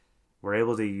themselves, were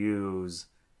able to use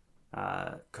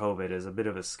COVID as a bit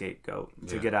of a scapegoat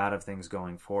to get out of things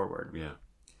going forward. Yeah.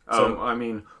 So, I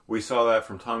mean, we saw that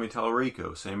from Tommy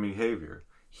Tallarico, same behavior.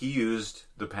 He used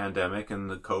the pandemic and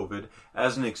the COVID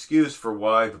as an excuse for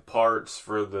why the parts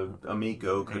for the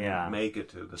Amico couldn't make it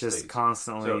to the States. Just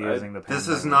constantly using the pandemic. This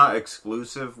is not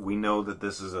exclusive. We know that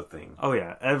this is a thing. Oh,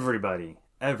 yeah. Everybody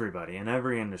in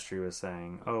every industry was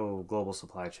saying, oh, global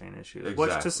supply chain issues. Exactly.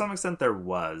 Which to some extent there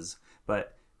was.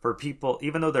 But for people,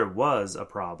 even though there was a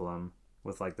problem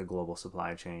with like the global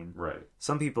supply chain, right?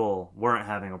 Some people weren't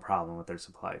having a problem with their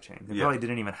supply chain. They probably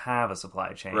didn't even have a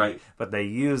supply chain, right? But they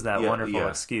used that wonderful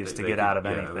excuse to get out of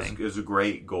anything. It was a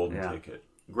great golden ticket.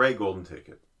 Great golden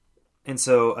ticket. And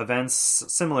so events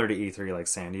similar to E3, like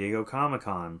San Diego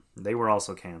Comic-Con, they were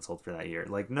also canceled for that year.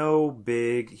 Like no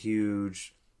big,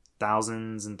 huge,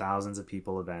 thousands and thousands of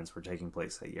people events were taking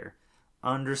place that year.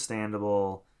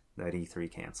 Understandable that E3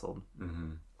 canceled.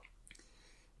 Mm-hmm.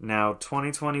 Now,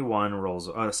 2021 rolls...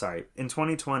 Oh, sorry. In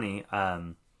 2020,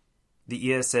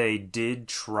 the ESA did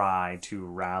try to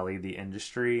rally the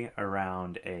industry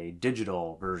around a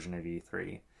digital version of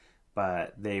E3.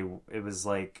 But it was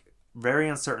like very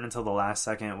uncertain until the last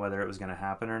second whether it was going to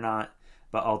happen or not.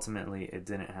 But ultimately, it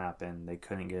didn't happen. They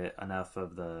couldn't get enough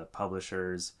of the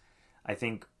publishers. I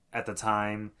think at the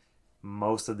time,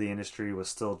 most of the industry was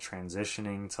still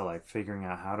transitioning to like figuring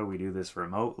out how do we do this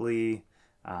remotely.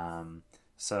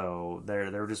 So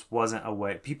there just wasn't a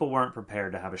way. People weren't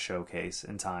prepared to have a showcase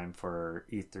in time for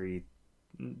E3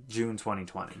 June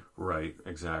 2020. Right,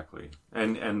 exactly.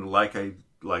 And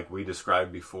like we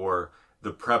described before,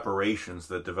 the preparations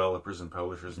that developers and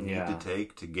publishers need to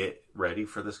take to get ready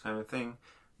for this kind of thing,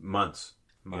 months.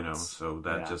 You know, so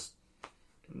that just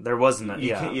there wasn't.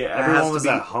 Everyone was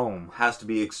at home. Has to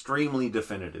be extremely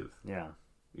definitive. Yeah,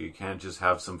 you can't just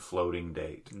have some floating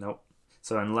date. Nope.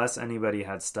 So unless anybody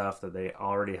had stuff that they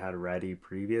already had ready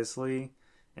previously,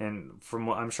 and from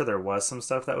what I'm sure there was some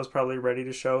stuff that was probably ready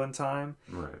to show in time,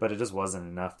 right? But it just wasn't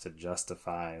enough to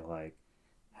justify like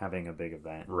having a big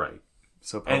event, right?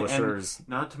 So publishers... And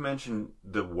not to mention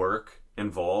the work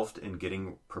involved in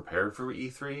getting prepared for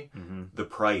E3, the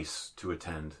price to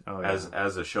attend as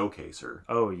a showcaser.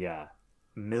 Oh, yeah.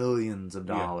 Millions of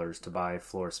dollars to buy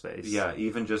floor space. Yeah,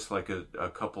 even just like a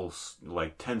couple,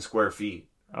 like 10 square feet.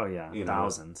 Oh, yeah.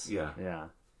 Thousands. Yeah. Yeah.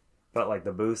 But like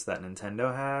the booths that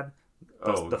Nintendo had,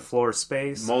 Oh, the floor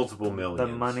space, multiple millions. the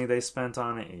money they spent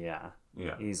on it, yeah,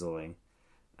 easily.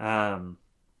 So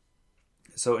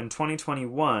in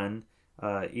 2021,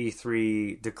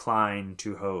 E3 declined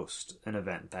to host an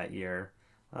event that year,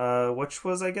 which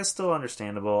was, I guess, still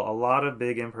understandable. A lot of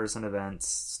big in-person events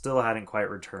still hadn't quite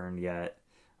returned yet.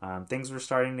 Things were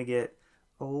starting to get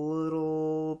a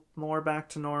little more back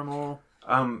to normal.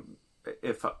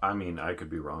 I could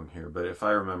be wrong here, but if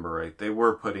I remember right, they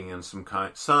were putting in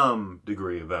some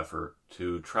degree of effort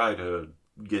to try to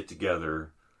get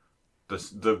together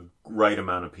the right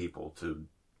amount of people to,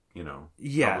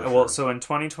 Yeah, well, so in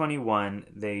 2021,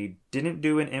 they didn't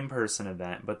do an in-person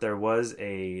event, but there was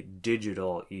a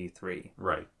digital E3.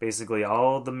 Right. Basically,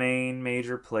 all the main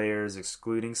major players,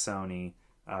 excluding Sony,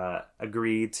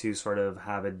 agreed to sort of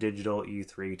have a digital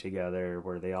E3 together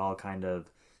where they all kind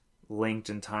of linked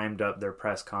and timed up their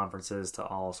press conferences to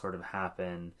all sort of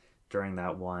happen during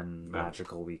that one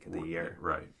magical week of the year.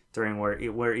 Right. During where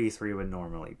E3 would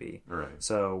normally be. Right.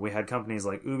 So we had companies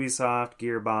like Ubisoft,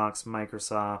 Gearbox,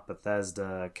 Microsoft,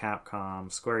 Bethesda,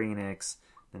 Capcom, Square Enix,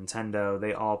 Nintendo.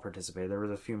 They all participated. There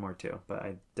was a few more too, but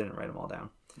I didn't write them all down.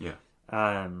 Yeah.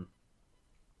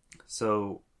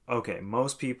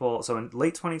 Most people... So in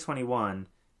late 2021...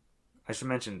 I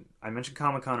mentioned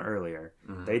Comic-Con earlier.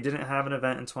 Mm-hmm. They didn't have an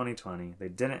event in 2020. They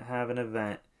didn't have an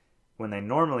event when they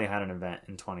normally had an event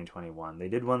in 2021. They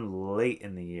did one late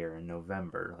in the year in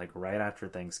November, like right after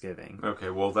Thanksgiving. Okay,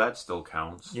 well that still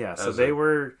counts. Yeah, so they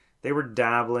were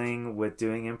dabbling with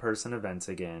doing in-person events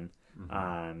again.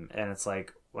 Mm-hmm. And it's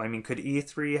like, could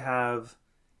E3 have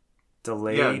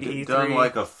delayed E3? Done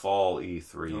like a fall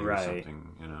E3 or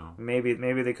something, Maybe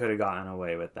they could have gotten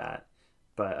away with that.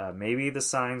 But maybe the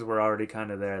signs were already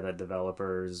kind of there that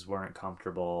developers weren't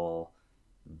comfortable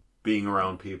being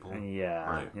around people. Yeah.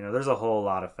 Right. There's a whole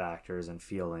lot of factors and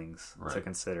feelings to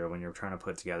consider when you're trying to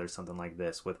put together something like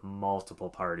this with multiple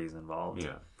parties involved.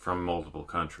 Yeah, from multiple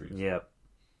countries. Yep.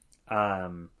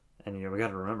 And we got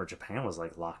to remember Japan was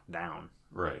like locked down.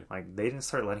 Right. Like they didn't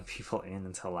start letting people in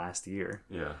until last year.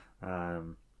 Yeah.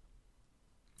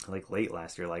 Like late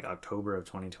last year, like October of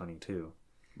 2022.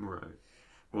 Right.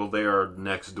 Well, they are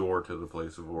next door to the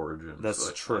place of origin.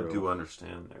 That's true. I do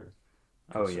understand there.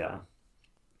 Oh, yeah.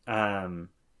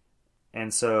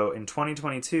 And so in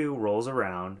 2022 rolls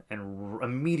around, and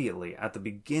immediately at the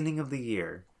beginning of the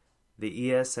year,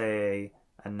 the ESA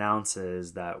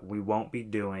announces that we won't be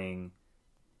doing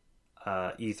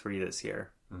E3 this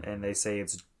year. Mm-hmm. And they say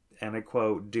it's, and I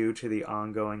quote, due to the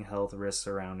ongoing health risks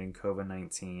surrounding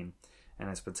COVID-19 and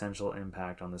its potential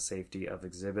impact on the safety of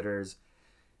exhibitors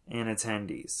and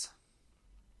attendees.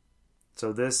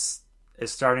 So this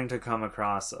is starting to come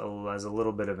across as a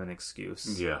little bit of an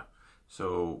excuse. Yeah.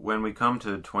 So when we come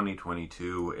to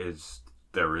 2022,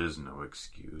 there is no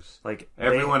excuse. Like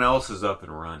everyone else is up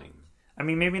and running.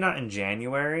 Maybe not in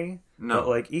January. No. But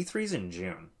like E3's in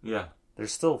June. Yeah.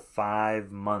 There's still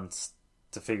 5 months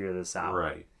to figure this out.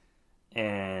 Right.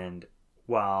 And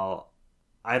while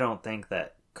I don't think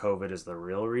that COVID is the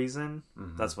real reason,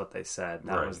 that's what they said.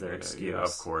 That was their excuse. Yeah,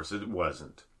 of course. It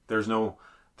wasn't. There's no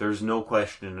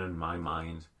question in my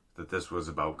mind that this was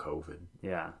about COVID.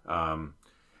 Yeah.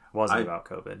 Wasn't about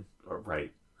COVID.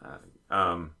 Right.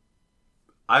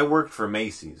 I worked for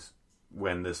Macy's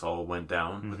when this all went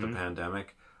down with the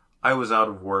pandemic. I was out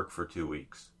of work for 2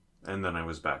 weeks, and then I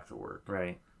was back to work.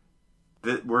 Right.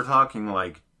 We're talking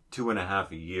like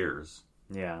 2.5 years.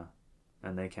 Yeah.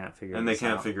 And they can't figure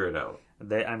it out.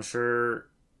 I'm sure,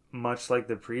 much like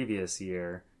the previous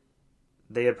year,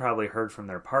 they had probably heard from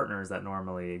their partners that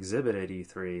normally exhibited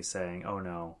E3 saying, oh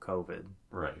no, COVID.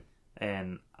 Right.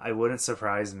 And it wouldn't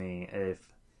surprise me if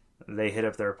they hit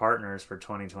up their partners for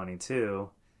 2022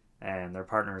 and their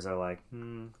partners are like,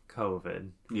 COVID.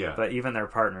 Yeah. But even their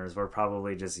partners were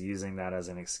probably just using that as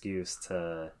an excuse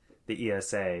to the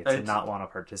ESA to not want to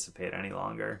participate any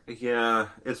longer. Yeah,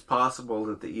 it's possible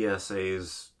that the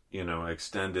ESA's,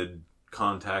 extended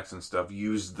contacts and stuff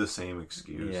used the same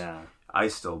excuse. Yeah. I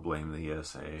still blame the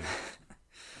ESA.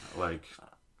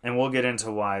 And we'll get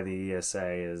into why the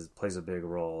ESA plays a big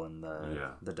role in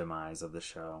the demise of the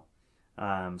show.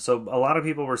 So a lot of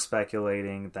people were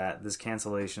speculating that this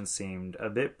cancellation seemed a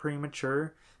bit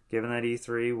premature, given that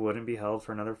E3 wouldn't be held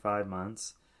for another 5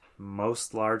 months.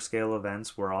 Most large-scale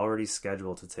events were already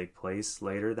scheduled to take place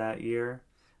later that year.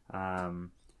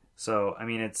 So, I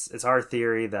mean, it's our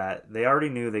theory that they already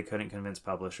knew they couldn't convince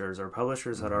publishers, or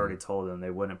publishers had already told them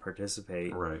they wouldn't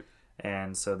participate. Right.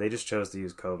 And so they just chose to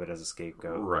use COVID as a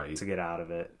scapegoat to get out of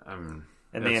it. And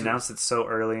they announced it so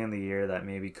early in the year that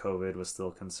maybe COVID was still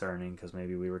concerning because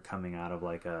maybe we were coming out of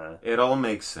like a... It all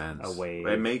makes sense. A wave.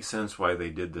 It makes sense why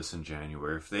they did this in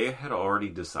January. If they had already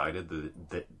decided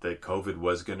that COVID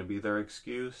was going to be their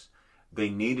excuse,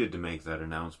 they needed to make that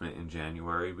announcement in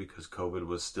January because COVID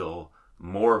was still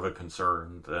more of a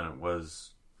concern than it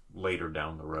was later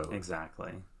down the road.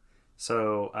 Exactly.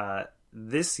 So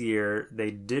this year,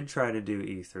 they did try to do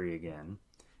E3 again.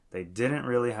 They didn't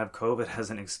really have COVID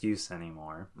as an excuse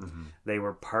anymore. Mm-hmm. They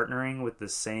were partnering with the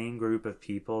same group of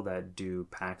people that do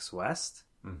PAX West.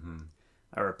 Mm-hmm.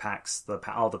 Or PAX,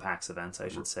 all the PAX events, I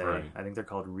should say. Right. I think they're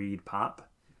called ReedPop.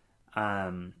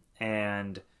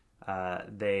 And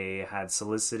they had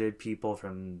solicited people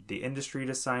from the industry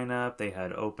to sign up. They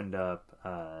had opened up,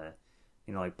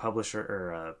 like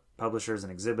publishers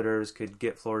and exhibitors could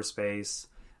get floor space.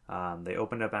 They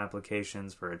opened up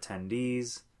applications for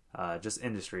attendees, just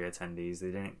industry attendees.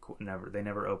 They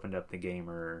never opened up the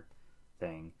gamer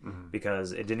thing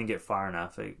because it didn't get far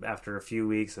enough. After a few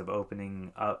weeks of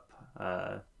opening up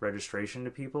registration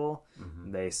to people,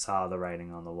 they saw the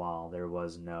writing on the wall. There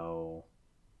wasn't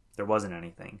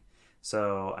anything.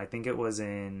 So I think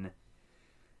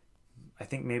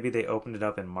maybe they opened it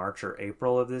up in March or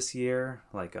April of this year,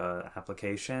 like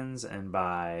applications, and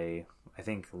by I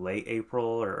think late April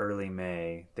or early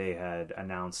May, they had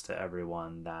announced to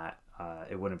everyone that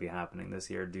it wouldn't be happening this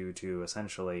year due to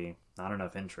essentially not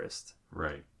enough interest.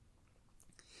 Right.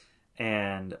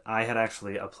 And I had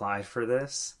actually applied for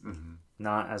this,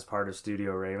 not as part of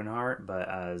Studio Ravenheart, but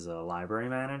as a library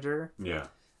manager. Yeah.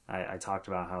 I talked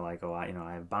about how I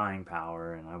have buying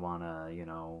power and I want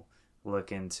to,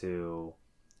 look into.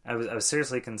 I was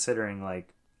seriously considering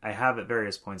I have at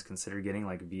various points considered getting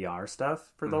VR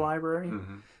stuff for the library,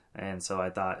 and so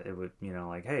I thought it would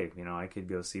hey I could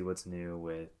go see what's new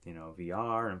with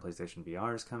VR and PlayStation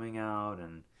VR is coming out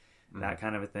and that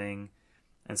kind of a thing,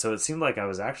 and so it seemed like I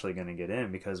was actually going to get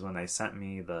in because when they sent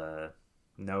me the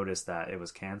notice that it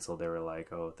was canceled, they were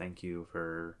like, oh, thank you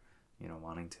for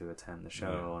wanting to attend the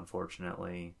show.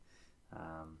 Unfortunately,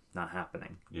 not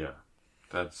happening. Yeah,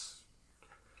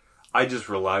 I just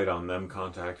relied on them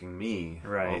contacting me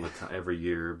all the time, every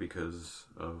year because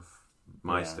of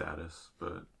my status.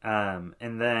 But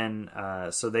and then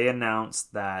so they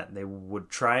announced that they would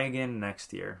try again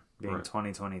next year, being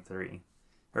 2023,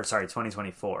 or sorry,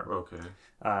 2024. Okay.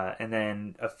 And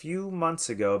then a few months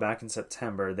ago, back in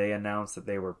September, they announced that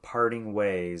they were parting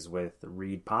ways with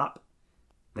ReedPop,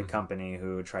 the company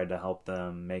who tried to help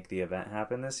them make the event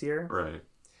happen this year. Right.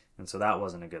 And so that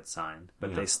wasn't a good sign.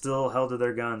 But they still held to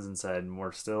their guns and said,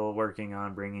 we're still working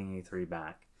on bringing E3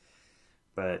 back.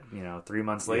 But, 3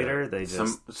 months later, they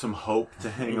just... Some hope to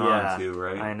hang on to,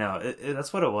 right? I know.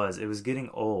 That's what it was. It was getting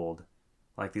old.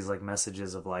 These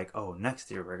messages of oh,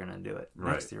 next year we're going to do it.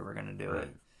 Next year we're going to do it.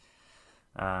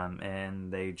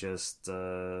 And they just...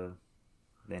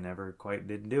 they never quite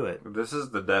did do it. This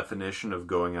is the definition of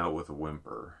going out with a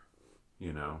whimper,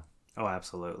 Oh,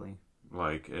 absolutely.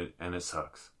 And it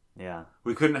sucks. Yeah.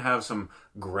 We couldn't have some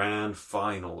grand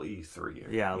final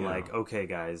E3. Yeah, okay,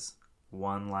 guys,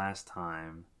 one last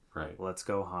time. Right. Let's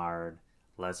go hard.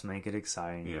 Let's make it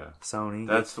exciting. Yeah. Sony,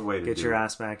 that's the way to get your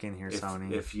ass back in here,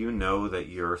 Sony. If you know that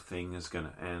your thing is going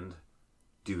to end,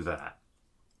 do that.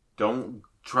 Don't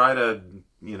try to,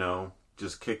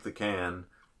 just kick the can.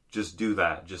 Just do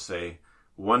that. Just say,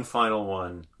 one final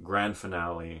one, grand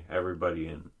finale, everybody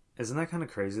in. Isn't that kind of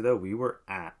crazy, though? We were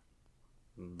at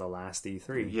the last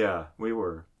E3. Yeah, we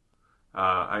were.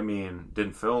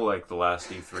 Didn't feel like the last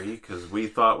E3 because we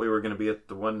thought we were going to be at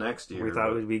the one next year. We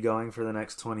thought we'd be going for the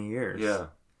next 20 years. Yeah.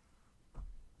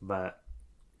 But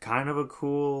kind of a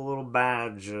cool little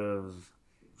badge of...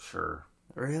 Sure.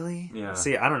 Really? Yeah.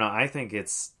 See, I don't know. I think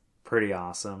it's pretty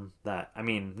awesome that...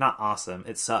 not awesome.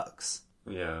 It sucks.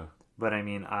 Yeah. But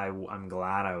I'm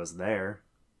glad I was there.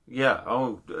 Yeah.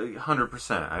 Oh,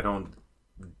 100%. I don't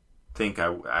think I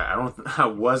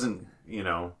wasn't,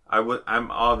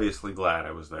 I'm obviously glad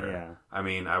I was there. Yeah.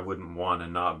 I wouldn't want to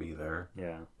not be there.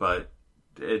 Yeah. But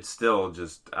it's still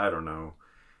just, I don't know.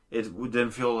 It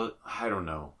didn't feel, I don't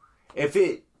know. If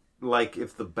the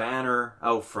banner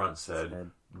out front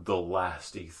said the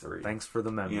last E3. Thanks for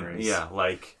the memories.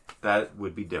 That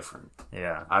would be different.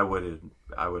 Yeah. I would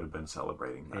have been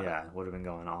celebrating that. Yeah, would have been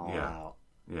going all out.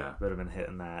 Yeah. Would have been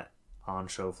hitting that on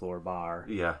show floor bar.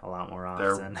 Yeah. A lot more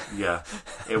often. Yeah.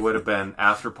 It would have been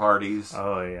after parties.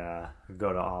 Oh, yeah.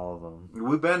 Go to all of them.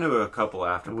 We've been to a couple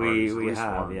after parties. We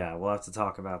have, one. yeah. We'll have to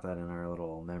talk about that in our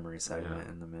little memory segment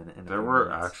in a minute. There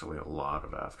were actually a lot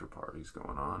of after parties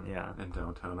going on in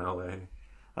downtown LA.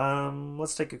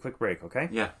 Let's take a quick break, okay?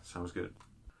 Yeah, sounds good.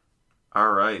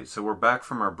 All right, so we're back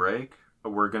from our break.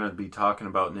 We're going to be talking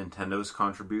about Nintendo's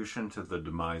contribution to the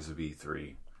demise of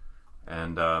E3.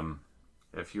 And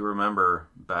if you remember,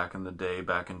 back in the day,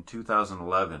 back in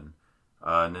 2011,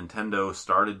 Nintendo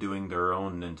started doing their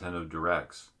own Nintendo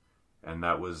Directs. And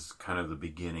that was kind of the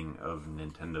beginning of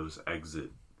Nintendo's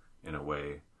exit, in a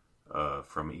way,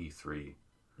 from E3.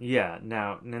 Yeah,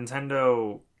 now,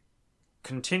 Nintendo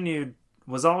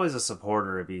was always a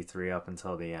supporter of E3 up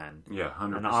until the end. Yeah,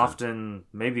 100%. And often,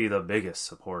 maybe the biggest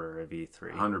supporter of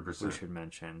E3. 100%. We should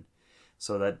mention.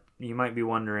 So that you might be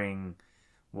wondering,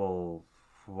 well,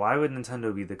 why would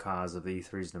Nintendo be the cause of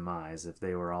E3's demise if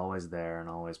they were always there and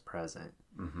always present?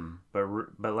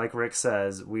 Mm-hmm. But like Rick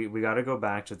says, we got to go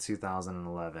back to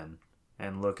 2011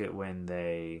 and look at when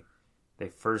they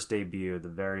first debuted the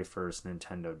very first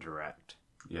Nintendo Direct.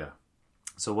 Yeah.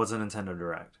 So what's a Nintendo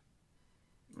Direct?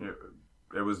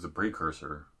 It was the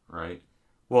precursor, right?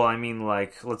 Well, I mean,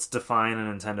 like, let's define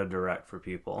a Nintendo Direct for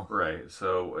people. Right.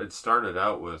 So it started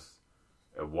out with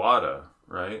Iwata,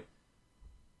 right?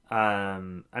 I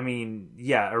mean,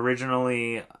 yeah,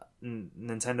 originally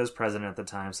Nintendo's president at the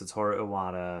time, Satoru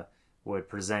Iwata, would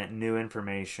present new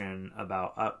information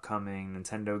about upcoming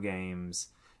Nintendo games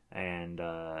and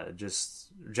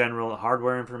just general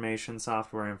hardware information,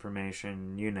 software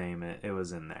information, you name it, it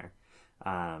was in there.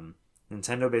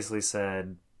 Nintendo basically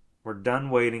said, we're done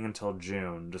waiting until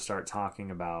June to start talking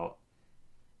about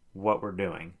what we're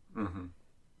doing. Mm-hmm.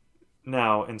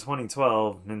 Now, in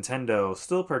 2012, Nintendo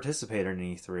still participated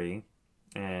in E3,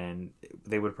 and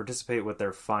they would participate with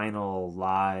their final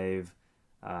live,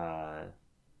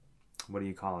 what do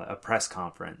you call it, a press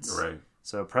conference. Right.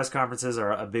 So press conferences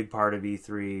are a big part of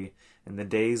E3. In the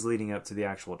days leading up to the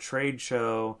actual trade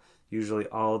show, usually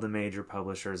all the major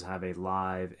publishers have a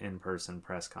live in-person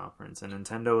press conference, and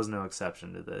Nintendo was no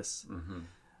exception to this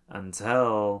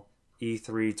until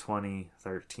E3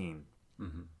 2013.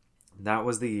 Mm-hmm. That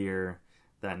was the year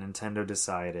that Nintendo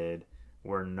decided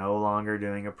we're no longer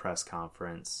doing a press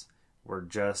conference. We're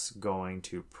just going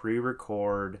to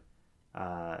pre-record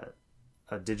a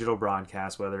digital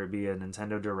broadcast, whether it be a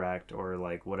Nintendo Direct or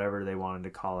like whatever they wanted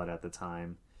to call it at the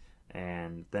time.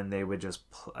 And then they would just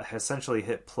essentially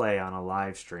hit play on a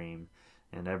live stream,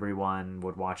 and everyone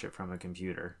would watch it from a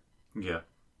computer. Yeah.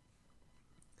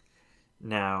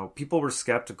 Now, people were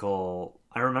skeptical.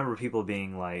 I remember people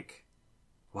being like,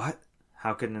 what?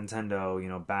 How could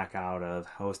Nintendo, back out of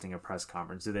hosting a press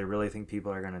conference? Do they really think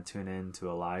people are going to tune in to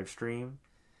a live stream?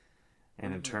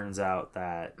 And it turns out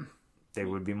that they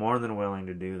would be more than willing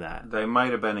to do that. They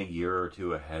might have been a year or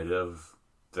two ahead of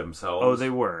themselves. Oh, they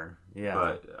were. Yeah.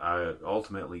 But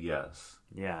ultimately, yes.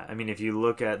 Yeah. I mean, if you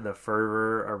look at the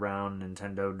fervor around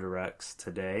Nintendo Directs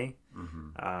today,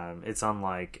 it's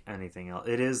unlike anything else.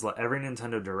 It is like every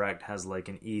Nintendo Direct has like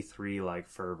an E3 like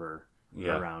fervor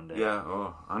around it. Yeah,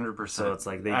 100%. So it's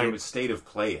like State of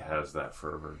Play has that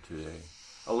fervor today.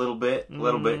 A little bit.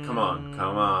 Come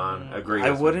on. Agree.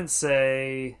 I wouldn't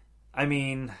say. I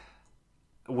mean,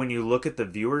 when you look at the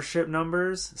viewership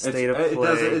numbers, State of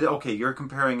Play. Okay, you're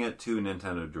comparing it to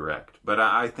Nintendo Direct, but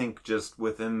I think just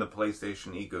within the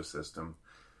PlayStation ecosystem,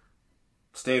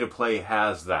 State of Play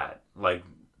has that. Like,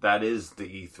 that is the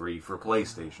E3 for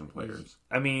PlayStation players.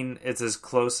 I mean, it's as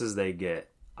close as they get.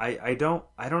 I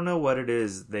don't know what it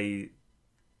is. It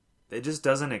just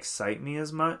doesn't excite me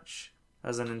as much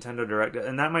as a Nintendo Direct,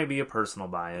 and that might be a personal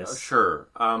bias. Sure.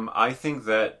 I think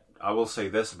that I will say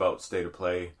this about State of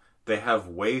Play. They have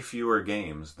way fewer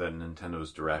games than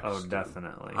Nintendo's Directs. Oh,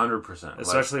 definitely. 100%.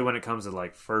 Especially when it comes to,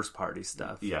 like, first-party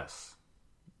stuff. Yes.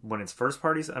 When it's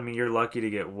first-party, I mean, you're lucky to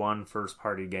get one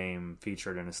first-party game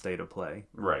featured in a State of Play.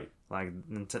 Right. Like,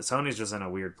 Sony's just in a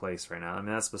weird place right now. I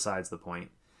mean, that's besides the point.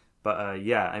 But,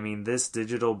 yeah, I mean, this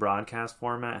digital broadcast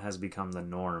format has become the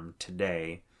norm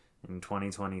today in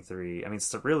 2023. I mean,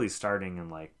 it's really starting in,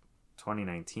 like,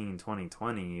 2019,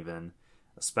 2020 even.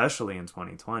 Especially in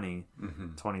 2020,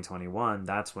 2021,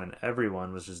 that's when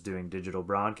everyone was just doing digital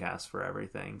broadcasts for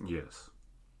everything. Yes.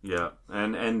 Yeah.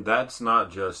 And that's not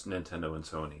just Nintendo and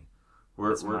Sony.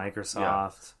 It's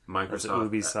Microsoft. Yeah. Microsoft.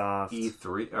 Ubisoft.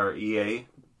 E3 or EA,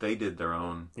 they did their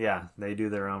own. Yeah, they do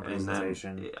their own presentation.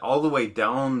 And then all the way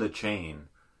down the chain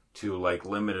to like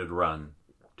Limited Run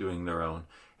doing their own.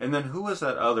 And then who was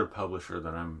that other publisher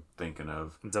that I'm thinking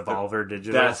of? Devolver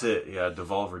Digital. That's it. Yeah,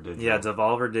 Devolver Digital. Yeah,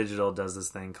 Devolver Digital does this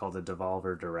thing called the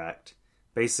Devolver Direct,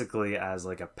 basically as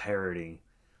like a parody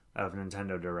of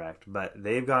Nintendo Direct. But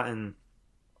they've gotten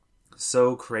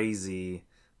so crazy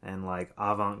and like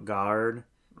avant-garde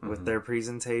with their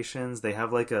presentations. They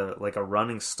have like a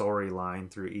running storyline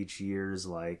through each year's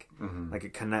like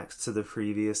it connects to the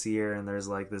previous year, and there's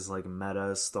like this like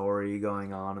meta story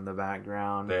going on in the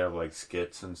background. They have like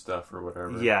skits and stuff or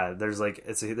whatever. Yeah, there's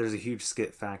a huge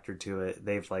skit factor to it.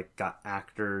 They've like got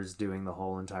actors doing the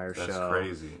whole entire show. That's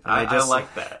crazy. I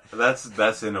like that.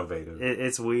 That's innovative.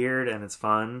 It's weird and it's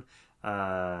fun.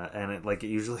 And it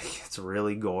usually gets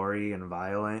really gory and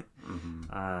violent.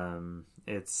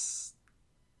 It's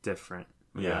different.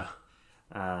 Yeah.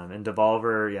 And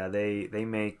Devolver,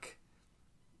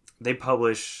 they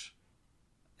publish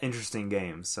interesting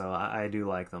games, so I do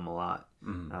like them a lot.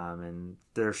 And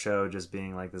their show just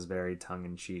being like this very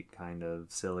tongue-in-cheek kind of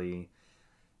silly,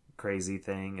 crazy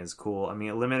thing is cool. I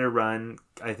mean, Limited Run,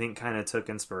 I think, kind of took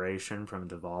inspiration from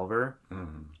Devolver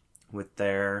with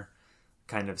their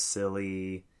kind of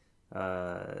silly.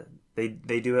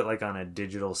 They do it like on a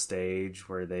digital stage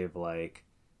where they've like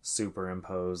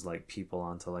superimpose like people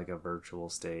onto like a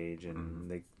virtual stage, and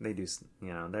they do,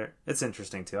 it's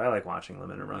interesting too. I like watching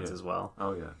Limited Runs as well.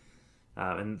 Oh yeah.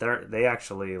 And they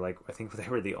actually, like, I think they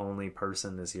were the only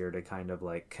person this year to kind of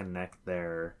like connect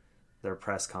their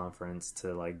press conference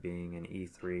to like being an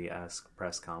E3-esque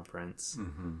press conference.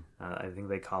 I think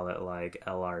they call it like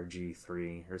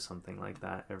LRG3 or something like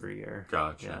that every year.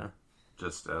 Gotcha. Yeah.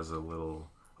 Just as a little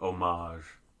homage.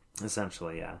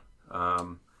 Essentially, yeah.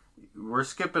 We're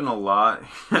skipping a lot.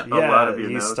 A lot of your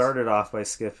you notes. Started off by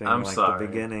skipping sorry. the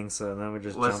beginning, so then we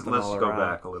just jumping let's all go around.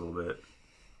 back a little bit.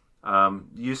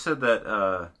 You said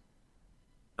that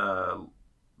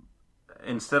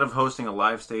instead of hosting a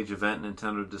live stage event,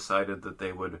 Nintendo decided that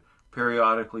they would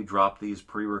periodically drop these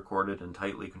pre-recorded and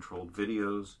tightly controlled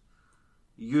videos,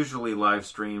 usually live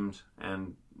streamed,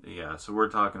 and so we're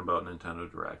talking about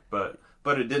Nintendo Direct, but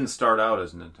it didn't start out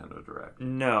as Nintendo Direct.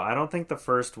 No, I don't think the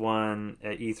first one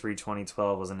at E3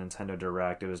 2012 was a Nintendo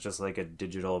Direct. It was just like a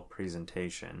digital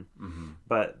presentation.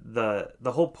 But the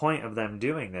whole point of them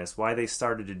doing this, why they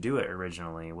started to do it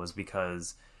originally, was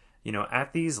because,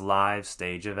 at these live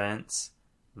stage events,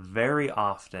 very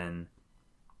often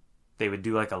they would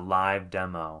do like a live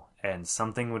demo and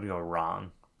something would go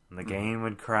wrong. And the game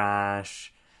would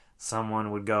crash. Someone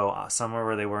would go somewhere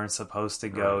where they weren't supposed to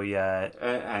go yet.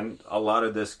 And a lot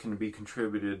of this can be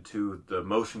contributed to the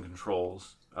motion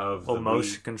controls of the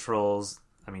motion controls.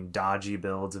 I mean, dodgy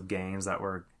builds of games that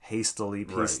were hastily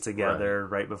pieced together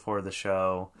right before the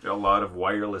show. A lot of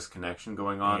wireless connection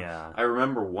going on. Yeah. I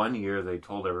remember one year they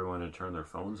told everyone to turn their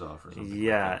phones off or something.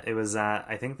 Yeah, it was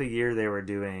I think the year they were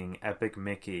doing Epic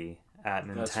Mickey at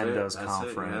Nintendo's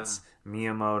conference.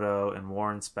 Miyamoto and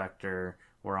Warren Spector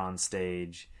were on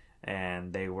stage,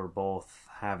 and they were both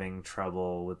having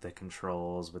trouble with the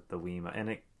controls with the Wiimote,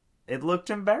 and it looked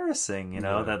embarrassing,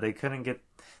 that they couldn't get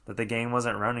that the game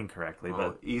wasn't running correctly.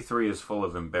 Well, but E3 is full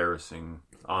of embarrassing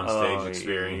on-stage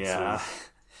experiences.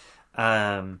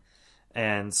 Yeah.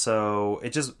 And so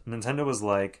Nintendo was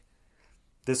like,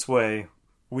 this way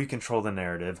we control the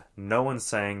narrative. No one's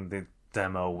saying the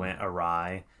demo went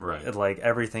awry. Right. Like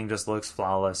everything just looks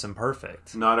flawless and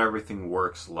perfect. Not everything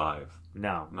works live.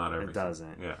 No, not everything. It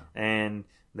doesn't. Yeah. And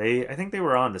I think they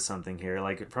were onto something here,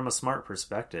 like from a smart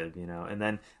perspective, and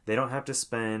then they don't have to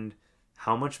spend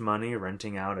how much money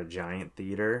renting out a giant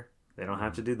theater. They don't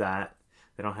have to do that.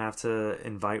 They don't have to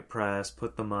invite press,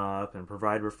 put them up, and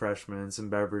provide refreshments and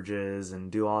beverages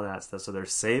and do all that stuff. So they're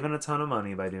saving a ton of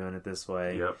money by doing it this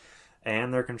way. Yep.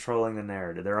 And they're controlling the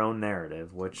narrative, their own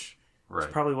narrative, which is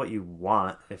probably what you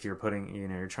want if you're putting,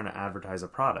 you're trying to advertise a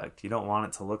product. You don't want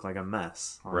it to look like a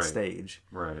mess on stage.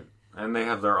 Right. And they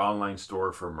have their online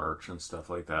store for merch and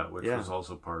stuff like that, which was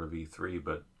also part of E3,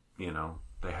 but,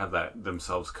 they have that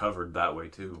themselves covered that way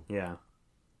too. Yeah.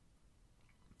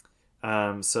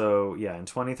 So, in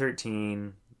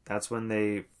 2013, that's when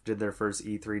they did their first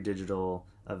E3 digital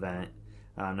event.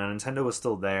 Now, Nintendo was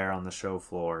still there on the show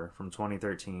floor from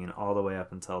 2013 all the way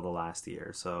up until the last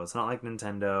year. So, it's not like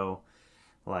Nintendo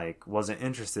wasn't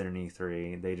interested in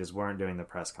E3. They just weren't doing the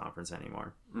press conference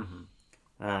anymore.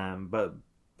 But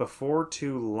before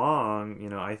too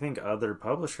long, I think other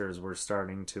publishers were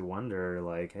starting to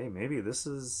wonder, hey, maybe this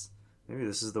is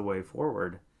the way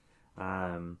forward.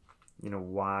 Why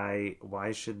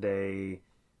should they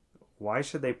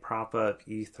prop up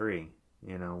E3?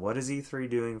 What is E3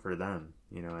 doing for them?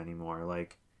 Anymore?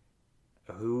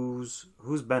 Who's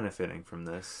benefiting from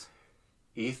this?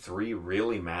 E3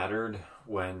 really mattered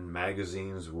when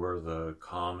magazines were the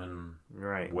common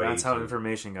way. That's how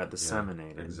information got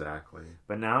disseminated. Yeah, exactly.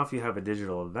 But now if you have a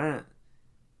digital event,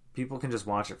 people can just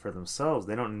watch it for themselves.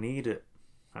 They don't need it.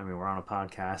 I mean, we're on a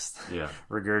podcast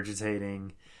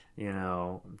regurgitating,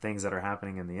 things that are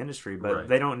happening in the industry, but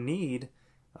they don't need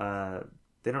the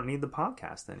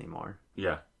podcast anymore.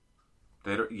 Yeah.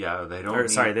 They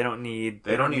don't need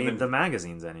the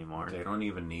magazines anymore. They don't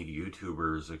even need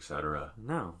YouTubers, etc.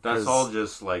 No. That's all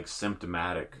just like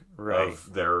symptomatic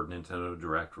of their Nintendo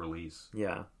Direct release.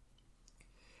 Yeah.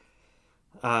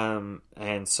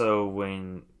 And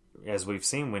so as we've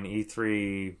seen, when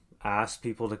E3 asked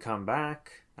people to come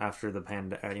back after the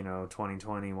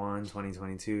 2021,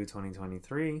 2022,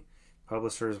 2023,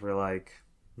 publishers were like,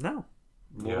 no,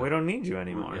 we don't need you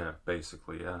anymore. Yeah,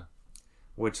 basically, yeah.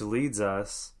 Which leads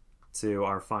us to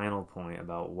our final point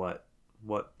about what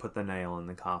put the nail in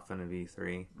the coffin of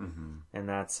E3, and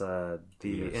that's the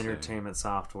ESA. Entertainment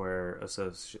Software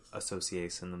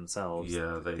Association themselves.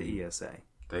 Yeah, the ESA.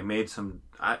 They made some.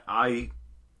 I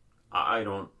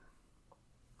don't.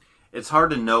 It's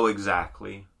hard to know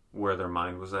exactly where their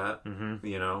mind was at,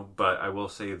 But I will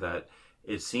say that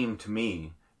it seemed to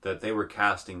me that they were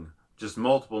casting just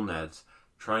multiple nets,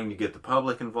 trying to get the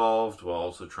public involved while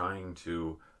also trying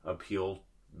to appeal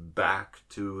back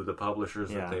to the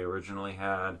publishers that they originally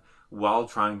had, while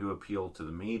trying to appeal to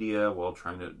the media, while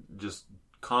trying to just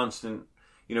constant,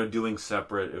 doing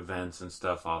separate events and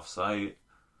stuff off-site.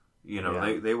 They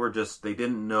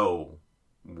didn't know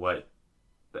what...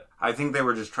 I think they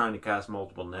were just trying to cast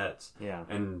multiple nets. Yeah.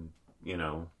 And,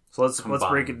 So let's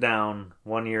break it down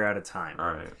 1 year at a time.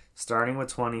 All right. Starting with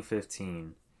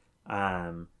 2015,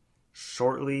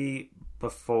 shortly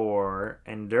before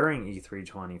and during E3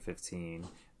 2015,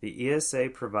 the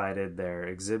ESA provided their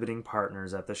exhibiting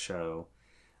partners at the show.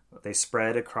 They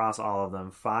spread across all of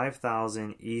them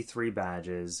 5,000 E3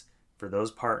 badges for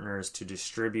those partners to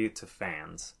distribute to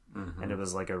fans. And it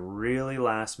was like a really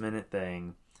last minute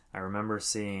thing. I remember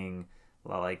seeing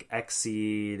like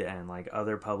Xseed and like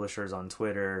other publishers on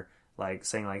Twitter like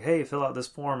saying like, hey, fill out this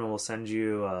form and we'll send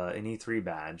you an E3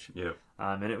 badge. Yep.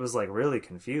 And it was like really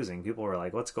confusing. People were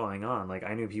like, what's going on? Like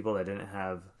I knew people that didn't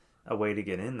have a way to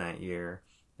get in that year,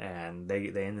 and they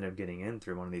ended up getting in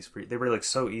through one of these they were like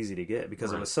so easy to get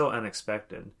because it was so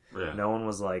unexpected. Yeah. No one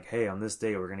was like, hey, on this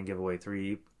day we're going to give away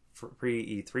 3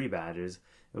 free E3 badges.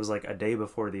 It was like a day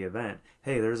before the event.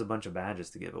 Hey, there's a bunch of badges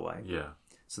to give away. Yeah.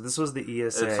 So this was the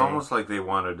ESA. It's almost like they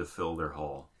wanted to fill their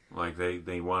hall. Like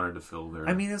they wanted to fill their...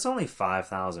 I mean, it's only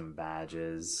 5,000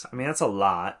 badges. I mean, that's a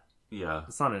lot. Yeah.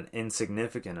 It's not an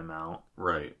insignificant amount.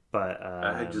 Right. But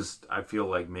I feel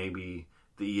like maybe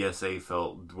the ESA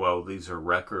felt, well, these are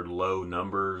record low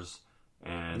numbers,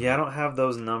 and... Yeah, I don't have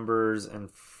those numbers in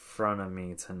front of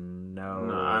me to know.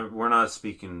 No, we're not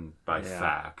speaking by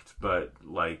fact, but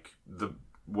like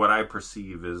what I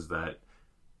perceive is that,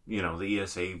 the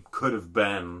ESA could have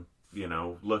been,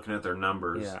 looking at their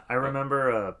numbers. Yeah, I remember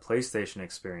a PlayStation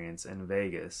experience in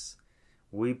Vegas.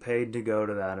 We paid to go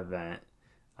to that event.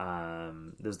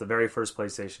 It was the very first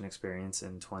PlayStation experience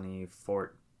in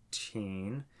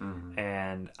 2014,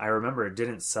 and I remember it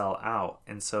didn't sell out.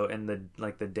 And so in the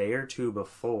day or two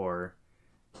before,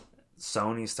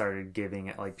 Sony started giving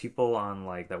it, like people on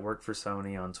that worked for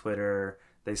Sony on Twitter,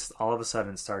 they all of a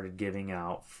sudden started giving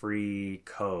out free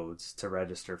codes to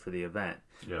register for the event.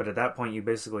 Yep. But at that point, you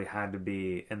basically had to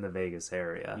be in the Vegas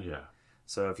area. Yeah.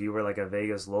 So if you were like a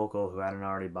Vegas local who hadn't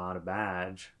already bought a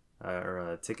badge or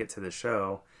a ticket to the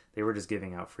show, they were just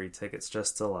giving out free tickets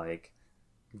just to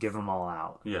give them all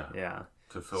out. Yeah. Yeah.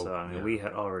 To fill. So I mean, we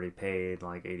had already paid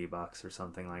 $80 or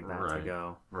something like that to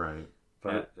go. Right.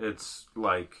 But it's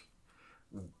like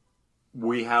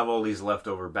we have all these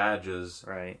leftover badges.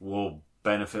 Right. We'll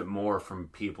benefit more from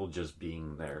people just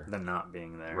being there than not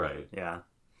being there. Right. Yeah.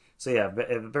 So yeah,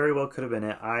 it very well could have been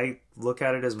it. I look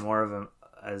at it as more of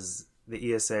as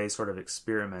the ESA sort of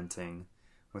experimenting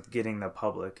with getting the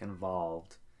public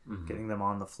involved, getting them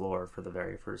on the floor for the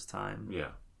very first time.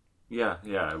 Yeah. Yeah,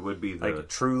 it would be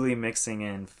truly mixing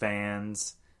in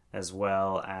fans as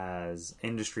well as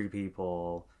industry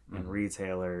people and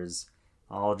retailers,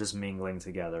 all just mingling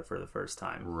together for the first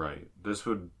time. Right. This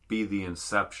would be the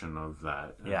inception of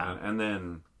that. Yeah. And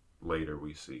then later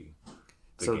we see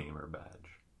the gamer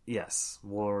badge. Yes,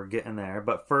 we're getting there.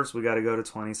 But first we got to go to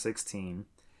 2016.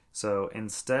 So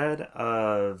instead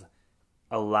of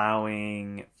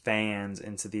allowing fans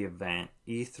into the event,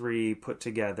 E3 put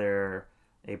together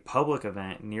a public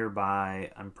event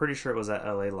nearby. I'm pretty sure it was at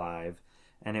LA Live.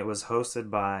 And it was hosted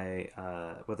by,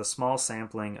 with a small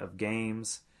sampling of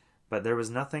games, but there was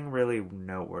nothing really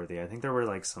noteworthy. I think there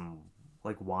were some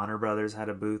like Warner Brothers had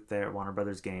a booth there, Warner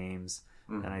Brothers Games,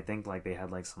 Mm-hmm. and I think like they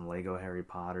had like some Lego Harry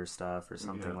Potter stuff or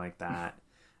something like that.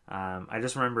 I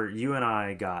just remember you and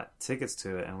I got tickets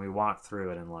to it, and we walked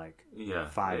through it in like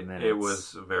 5 minutes. It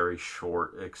was a very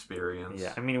short experience.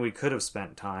 Yeah, I mean, we could have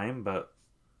spent time, but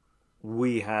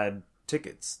we had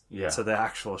tickets to the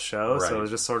actual show, so it was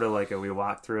just sort of like we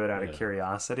walked through it out of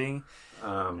curiosity.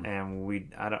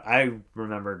 And I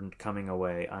remember coming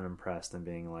away unimpressed and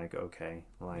being like, okay,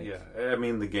 like I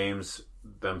mean, the games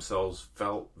themselves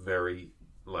felt very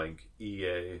like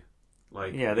EA.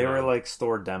 Like, they were like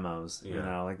store demos, you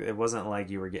know, like it wasn't like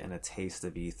you were getting a taste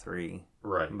of E3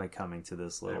 by coming to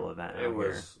this little event. It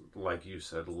was like you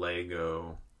said,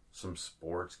 Lego, some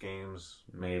sports games,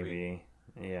 maybe.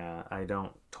 Yeah, I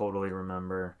don't totally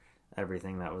remember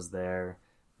everything that was there,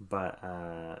 but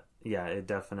it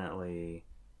definitely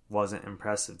wasn't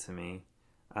impressive to me.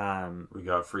 We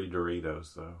got free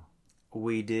Doritos though.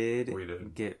 We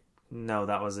did get. No,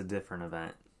 that was a different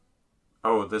event.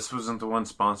 Oh, this wasn't the one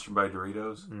sponsored by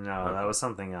Doritos? No, that was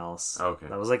something else. Okay.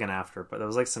 That was like an after, but that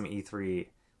was like some E3,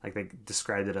 like they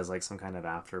described it as like some kind of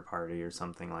after party or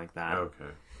something like that.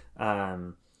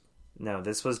 Okay. No,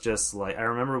 this was just like, I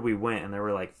remember we went and there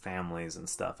were like families and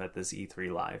stuff at this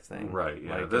E3 live thing. Right,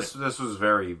 yeah. Like, this was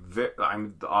very, I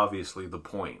mean, obviously the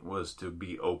point was to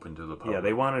be open to the public. Yeah,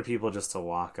 they wanted people just to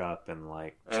walk up and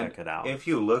like check it out. If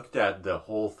you looked at the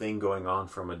whole thing going on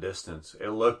from a distance, it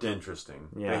looked interesting.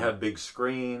 Yeah. They had big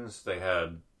screens, they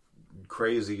had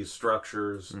crazy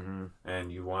structures,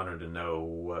 and you wanted to know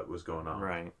what was going on.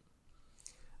 Right.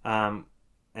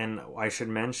 And I should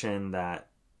mention that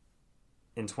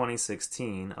in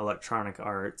 2016, Electronic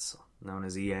Arts, known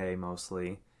as EA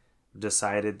mostly,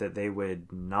 decided that they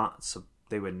would not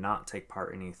take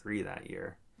part in E3 that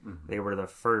year. Mm-hmm. They were the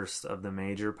first of the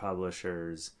major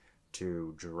publishers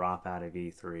to drop out of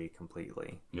E3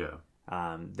 completely. Yeah.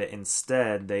 That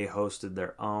instead they hosted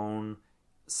their own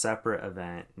separate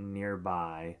event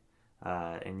nearby,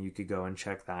 and you could go and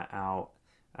check that out.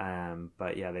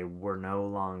 But yeah, they were no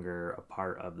longer a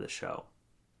part of the show.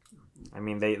 I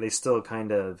mean, they still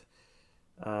kind of,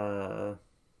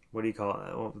 what do you call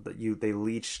it? Well, they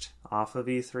leached off of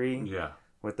E3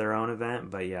 with their own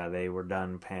event, but yeah, they were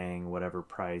done paying whatever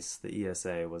price the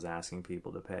ESA was asking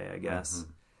people to pay, I guess.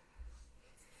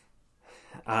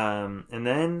 Mm-hmm. And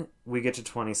then we get to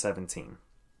 2017.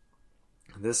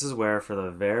 This is where, for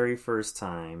the very first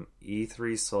time,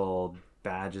 E3 sold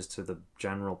badges to the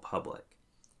general public.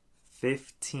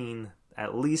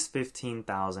 At least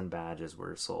 15,000 badges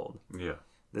were sold. Yeah.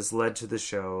 This led to the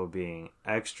show being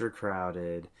extra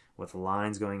crowded with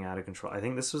lines going out of control. I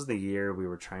think this was the year we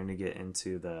were trying to get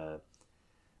into the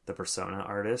Persona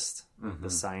artist, the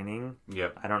signing.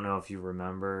 Yep. I don't know if you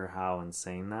remember how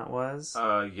insane that was.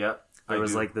 Yep. There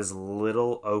was like this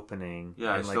little opening in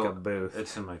a booth.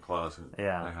 It's in my closet.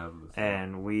 Yeah. I have the thing.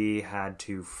 And we had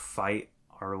to fight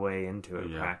our way into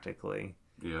it practically.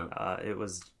 Yeah. It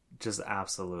was just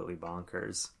absolutely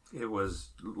bonkers. It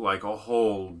was like a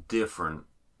whole different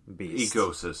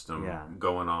ecosystem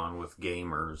going on with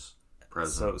gamers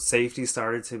present. So safety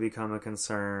started to become a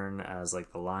concern as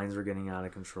like the lines were getting out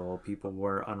of control. People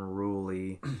were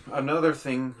unruly. Another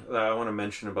thing that I want to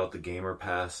mention about the Gamer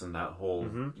Pass and that whole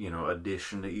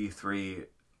addition to E3,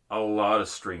 a lot of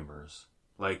streamers.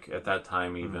 Like at that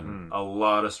time even, a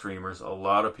lot of streamers, a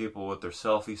lot of people with their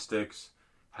selfie sticks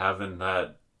having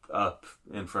that up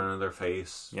in front of their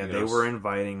face. Yeah, they were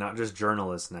inviting not just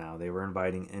journalists now, they were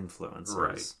inviting influencers.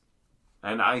 Right.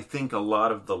 And I think a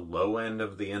lot of the low end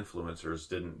of the influencers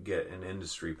didn't get an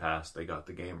industry pass, they got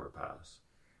the Gamer Pass.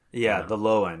 Yeah, the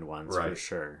low end ones for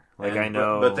sure. Like I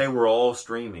know but they were all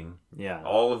streaming. Yeah.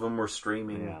 All of them were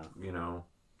streaming,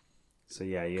 So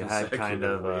yeah, you had kind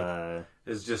of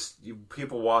it's just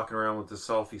people walking around with the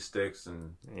selfie sticks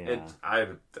and I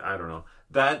don't know.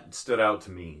 That stood out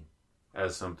to me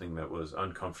as something that was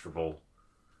uncomfortable,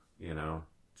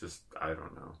 just, I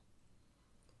don't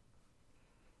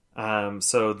know.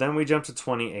 So then we jump to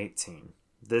 2018.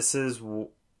 This is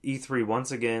E3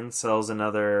 once again sells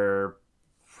another,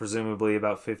 presumably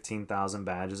about 15,000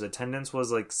 badges. Attendance was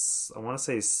like, I want to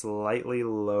say slightly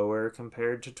lower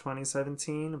compared to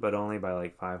 2017, but only by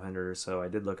like 500 or so. I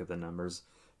did look at the numbers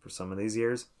for some of these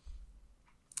years.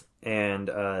 And,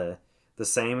 the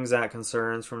same exact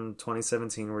concerns from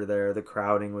 2017 were there. The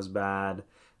crowding was bad.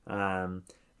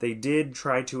 They did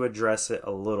try to address it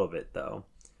a little bit, though.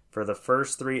 For the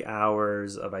first 3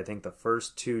 hours of, I think, the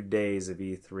first 2 days of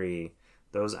E3,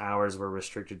 those hours were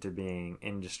restricted to being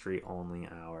industry-only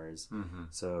hours. Mm-hmm.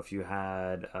 So if you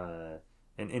had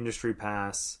an industry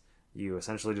pass, you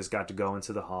essentially just got to go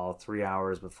into the hall 3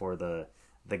 hours before the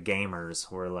the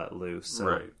gamers were let loose. So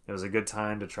right. It was a good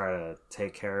time to try to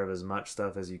take care of as much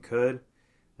stuff as you could,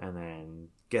 and then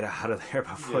get out of there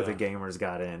before the gamers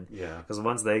got in. Yeah. Because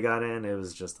once they got in, it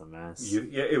was just a mess.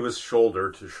 It was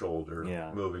shoulder to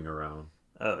shoulder, moving around.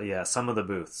 Yeah, some of the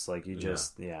booths, like you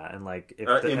just, and like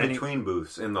if between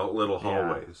booths in the little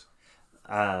hallways.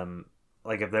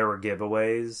 Like if there were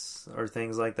giveaways or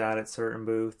things like that at certain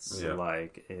booths,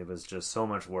 like it was just so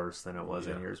much worse than it was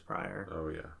in years prior. Oh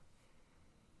yeah.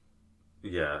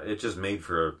 Yeah, it just made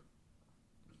for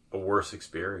a worse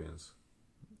experience.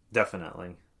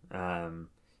 Definitely.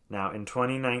 Now in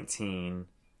 2019,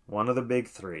 one of the big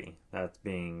three, that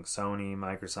being Sony,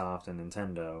 Microsoft, and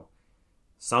Nintendo,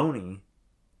 Sony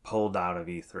pulled out of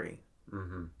E3.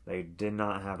 Mm-hmm. They did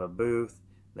not have a booth.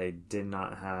 They did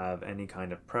not have any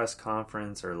kind of press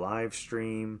conference or live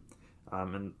stream.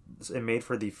 And it made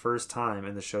for the first time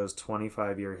in the show's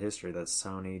 25-year history that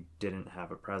Sony didn't have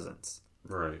a presence.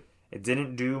 Right. It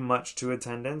didn't do much to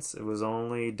attendance. It was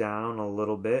only down a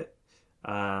little bit.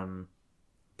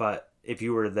 But if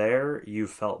you were there, you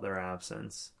felt their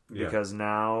absence. Yeah. Because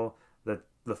now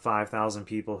the 5,000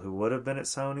 people who would have been at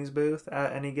Sony's booth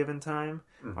at any given time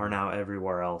are now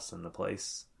everywhere else in the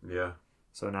place. Yeah.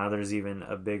 So now there's even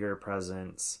a bigger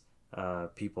presence,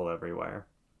 people everywhere.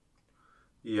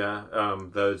 Yeah,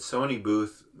 the Sony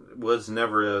booth was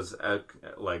never as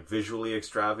visually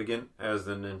extravagant as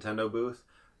the Nintendo booth,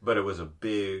 but it was a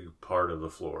big part of the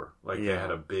floor. They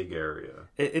had a big area.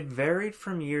 It varied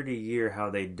from year to year how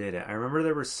they did it. I remember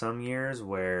there were some years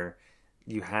where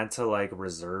you had to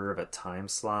reserve a time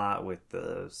slot with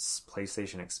the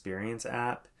PlayStation Experience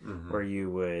app, where you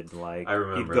would I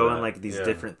remember you'd go that. in these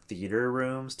different theater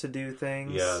rooms to do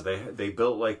things. Yeah, they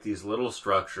built these little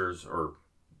structures or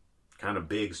kind of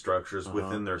big structures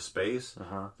within their space.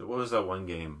 What was that one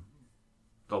game?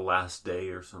 The Last Day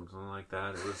or something like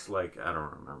that. It was I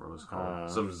don't remember what it was called.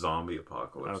 Some zombie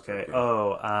apocalypse. Okay.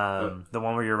 The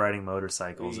one where you're riding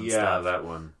motorcycles and stuff. Yeah, that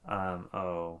one.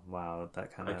 Oh, wow.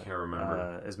 That kind of... I can't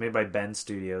remember. It was made by Ben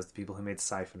Studios, the people who made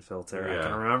Siphon Filter. Yeah. I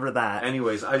can remember that.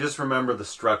 Anyways, I just remember the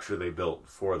structure they built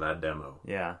for that demo.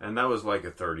 Yeah. And that was a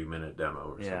 30-minute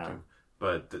demo or something.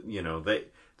 But,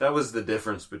 that was the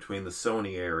difference between the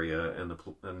Sony area and the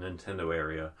Nintendo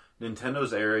area.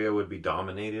 Nintendo's area would be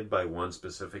dominated by one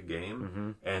specific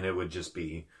game, and it would just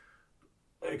be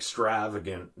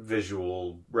extravagant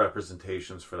visual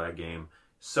representations for that game.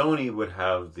 Sony would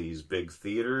have these big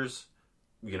theaters,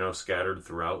 scattered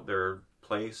throughout their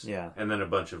place, and then a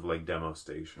bunch of demo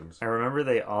stations. I remember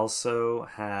they also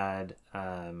had,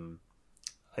 I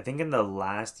think in the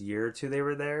last year or two they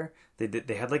were there,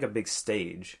 they had a big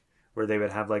stage where they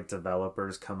would have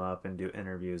developers come up and do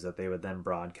interviews that they would then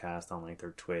broadcast on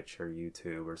their Twitch or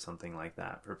YouTube or something like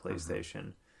that for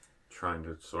PlayStation. Trying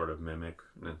to sort of mimic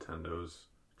Nintendo's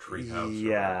Treehouse.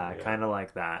 Yeah, kind of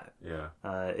like that. Yeah.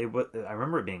 I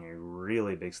remember it being a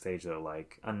really big stage though,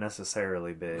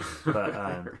 unnecessarily big. But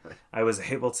I was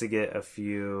able to get a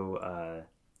few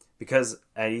because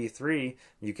at E3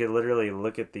 you could literally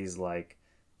look at these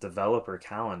developer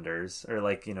calendars or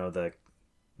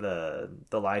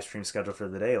the live stream schedule for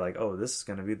the day, this is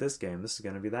going to be this game, this is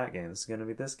going to be that game, this is going to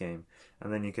be this game,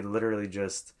 and then you could literally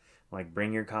just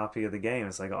bring your copy of the game.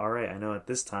 It's all right, I know at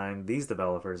this time these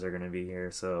developers are going to be here,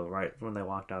 so right when they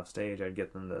walked off stage I'd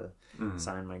get them to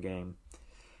sign my game.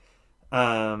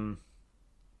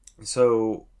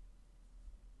 So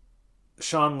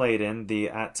Sean Layden, the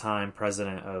at time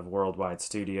president of Worldwide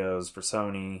Studios for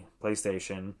Sony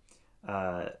PlayStation,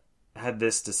 had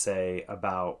this to say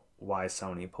about why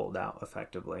Sony pulled out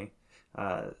effectively.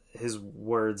 His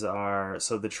words are,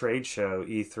 so the trade show,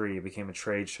 E3, became a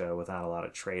trade show without a lot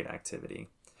of trade activity.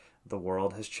 The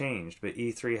world has changed, but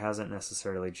E3 hasn't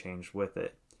necessarily changed with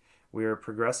it. We are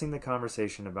progressing the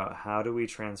conversation about how do we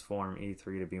transform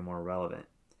E3 to be more relevant.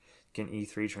 Can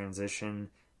E3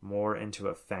 transition more into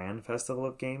a fan festival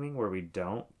of gaming where we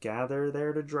don't gather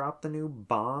there to drop the new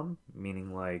bomb, meaning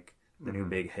the new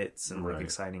big hits and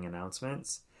exciting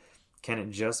announcements? Can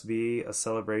it just be a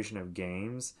celebration of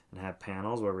games and have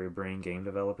panels where we bring game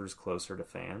developers closer to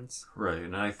fans? Right,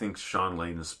 and I think Sean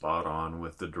Layden is spot on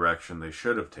with the direction they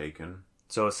should have taken.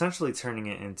 So essentially turning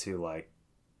it into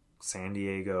San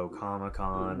Diego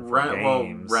Comic-Con for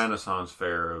games. Well, Renaissance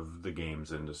Fair of the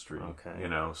games industry. Okay.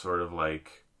 Sort of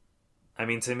I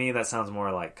mean, to me, that sounds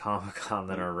more like Comic-Con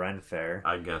than a Ren Fair.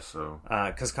 I guess so.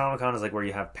 Because Comic-Con is where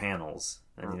you have panels.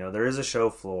 And, there is a show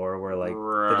floor where,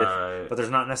 but there's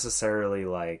not necessarily,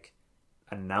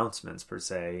 announcements, per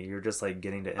se. You're just,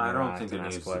 getting to interact and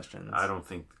ask questions. I don't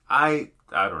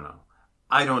know.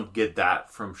 I don't get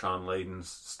that from Sean Layden's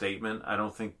statement. I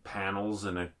don't think panels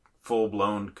in a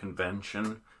full-blown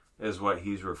convention is what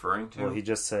he's referring to. Well, he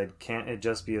just said, can't it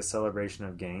just be a celebration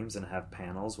of games and have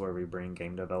panels where we bring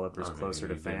game developers closer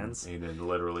to fans? He didn't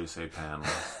literally say panels.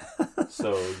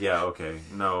 So, yeah, okay.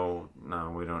 No,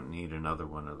 we don't need another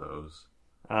one of those.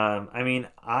 I mean,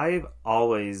 I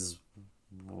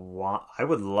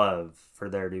would love for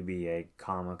there to be a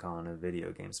Comic-Con of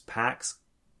video games. PAX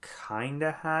kind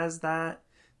of has that.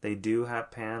 They do have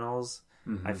panels.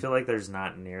 Mm-hmm. I feel like there's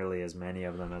not nearly as many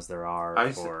of them as there are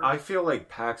I feel like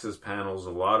PAX's panels,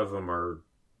 a lot of them are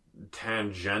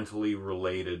tangentially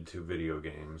related to video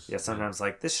games. Yeah, sometimes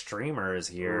like this streamer is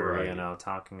here, right.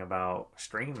 Talking about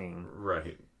streaming.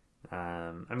 Right.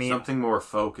 I mean, something more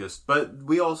focused. But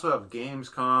we also have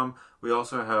Gamescom. We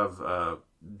also have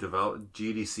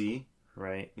GDC.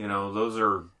 Right. Those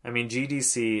are... I mean,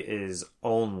 GDC is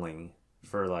only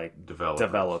for like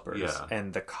developers. Yeah.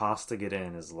 And the cost to get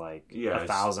in is like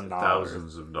 $1,000.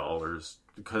 Thousands of dollars.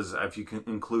 Because if you can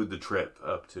include the trip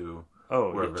up to...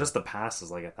 Oh, just the pass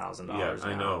is like $1,000. Yeah,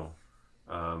 I know.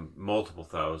 Multiple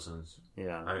thousands.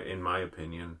 Yeah. In my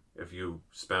opinion, if you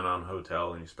spend on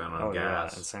hotel and you spend on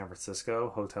gas. Yeah. In San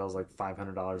Francisco, hotel's like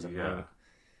 $500 a night.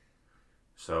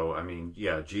 So, I mean,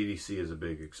 yeah, GDC is a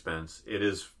big expense. It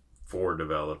is for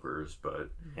developers,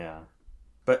 but... Yeah.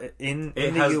 But in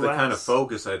it the has US, the kind of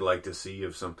focus I'd like to see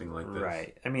of something like this.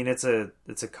 Right. I mean, it's a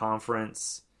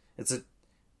conference. It's a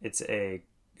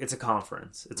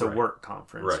conference. It's a work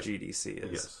conference. Right. GDC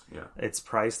is. Yes. Yeah. It's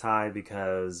priced high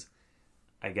because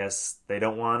I guess they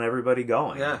don't want everybody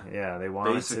going. Yeah. Yeah. They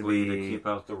want basically it to keep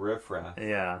out the riffraff.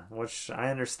 Yeah, which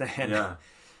I understand. Yeah.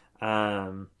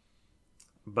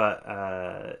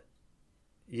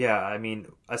 Yeah, I mean,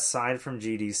 aside from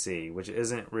GDC, which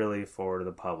isn't really for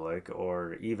the public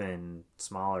or even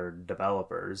smaller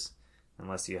developers,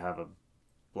 unless you have a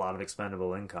lot of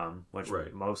expendable income, which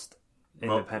most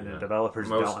independent developers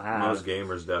don't have. Most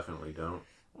gamers definitely don't.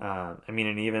 I mean,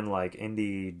 and even like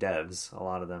indie devs, a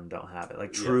lot of them don't have it.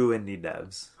 Like true indie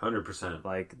devs. 100%.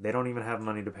 Like, they don't even have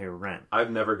money to pay rent.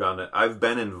 I've never gone to... I've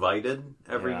been invited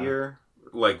every year,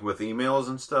 like with emails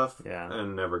and stuff,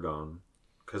 and never gone.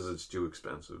 Because it's too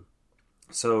expensive.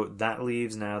 So that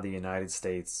leaves now the United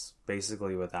States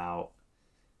basically without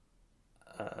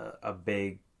a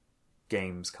big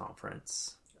games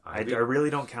conference. I really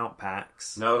don't count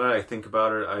PAX. Now that I think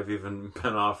about it, I've even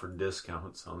been offered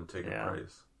discounts on the ticket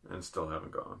price and still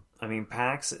haven't gone. I mean,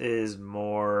 PAX is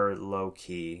more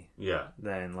low-key. Yeah.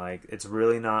 Than, like, it's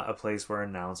really not a place where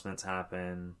announcements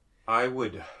happen. I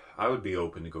would be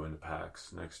open to going to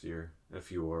PAX next year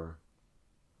if you were...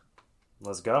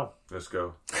 Let's go. Let's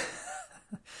go.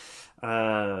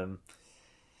 All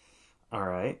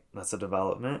right. That's a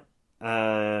development.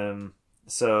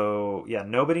 So, yeah,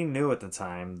 nobody knew at the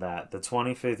time that the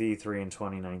 25th E3 in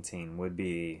 2019 would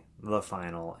be the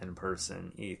final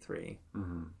in-person E3.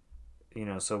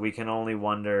 Mm-hmm. So we can only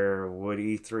wonder, would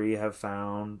E3 have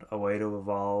found a way to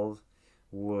evolve?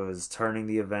 Was turning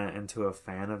the event into a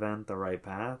fan event the right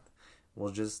path?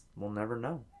 We'll never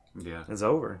know. Yeah. It's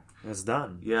over. It's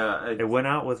done. Yeah. It went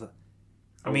out with...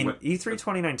 E3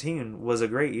 2019 was a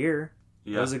great year.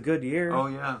 Yeah. It was a good year. Oh,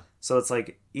 yeah. So it's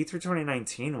like, E3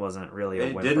 2019 wasn't really a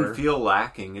whimper. It didn't feel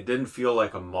lacking. It didn't feel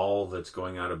like a mall that's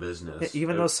going out of business.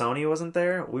 Even though Sony wasn't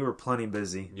there, we were plenty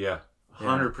busy. Yeah.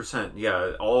 100%.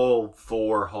 Yeah. All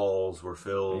 4 halls were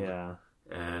filled. Yeah.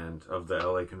 And of the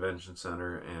LA Convention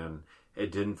Center, and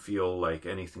it didn't feel like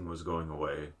anything was going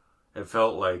away. It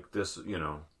felt like this,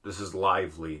 this is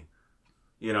lively.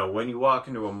 When you walk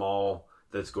into a mall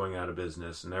that's going out of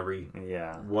business and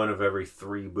one of every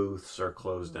 3 booths are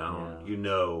closed down,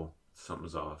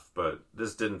 something's off. But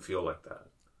this didn't feel like that.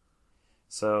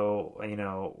 So,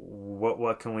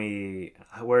 what can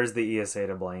where's the ESA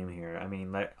to blame here? I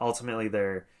mean, ultimately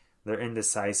their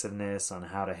indecisiveness on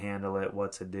how to handle it,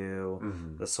 what to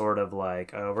do, the sort of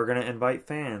like, we're going to invite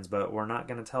fans, but we're not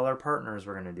going to tell our partners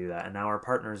we're going to do that. And now our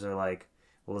partners are like,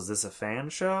 well, is this a fan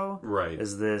show? Right.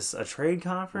 Is this a trade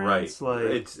conference? Right.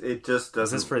 Like, it just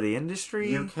doesn't... Is this for the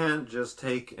industry? You can't just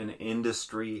take an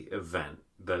industry event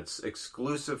that's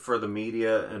exclusive for the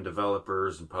media and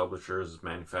developers and publishers,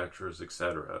 manufacturers,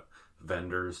 etc.,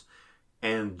 vendors,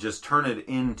 and just turn it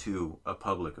into a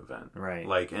public event. Right.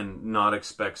 Like, and not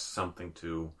expect something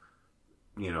to,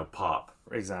 pop.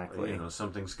 Exactly.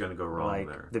 Something's going to go wrong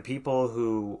there. The people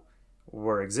who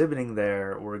were exhibiting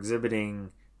there were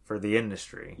exhibiting for the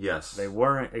industry. Yes. They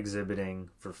weren't exhibiting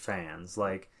for fans.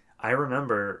 Like, I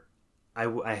remember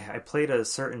I played a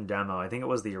certain demo. I think it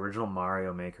was the original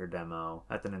Mario Maker demo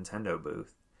at the Nintendo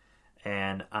booth.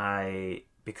 And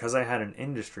because I had an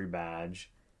industry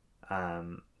badge,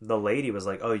 the lady was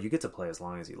like, oh, you get to play as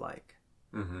long as you like.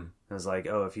 Mm-hmm. It was like,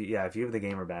 oh, if you have the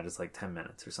gamer badge, it's like 10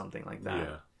 minutes or something like that.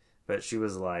 Yeah. But she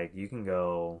was like, you can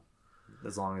go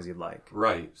as long as you'd like.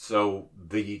 Right. So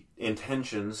the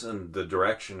intentions and the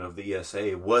direction of the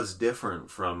ESA was different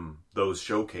from those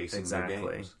showcasing the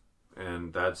games.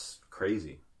 And that's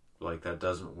crazy. Like, that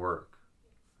doesn't work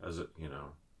as it,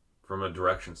 from a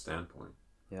direction standpoint.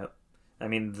 Yep. I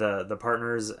mean, the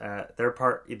partners at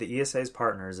the ESA's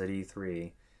partners at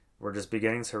E3 were just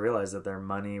beginning to realize that their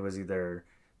money was either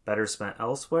better spent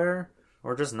elsewhere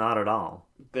or just not at all.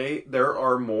 There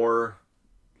are more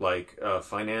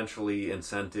financially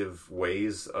incentive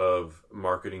ways of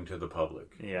marketing to the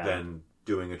public than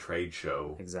doing a trade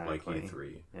show like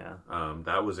E3. Yeah.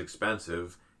 That was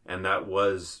expensive, and that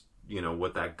was,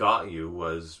 what that got you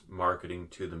was marketing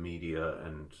to the media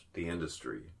and the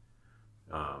industry.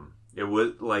 It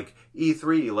was like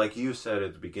E3, like you said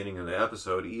at the beginning of the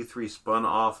episode, E3 spun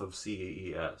off of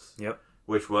CES. Yep.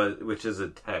 Which is a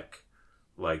tech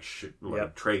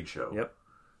trade show. Yep.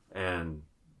 And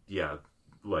yeah,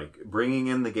 bringing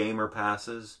in the gamer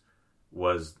passes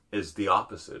is the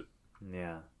opposite.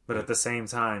 Yeah. But at the same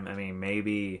time, I mean,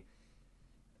 maybe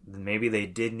they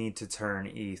did need to turn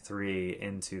E3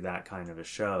 into that kind of a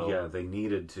show. Yeah, they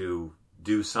needed to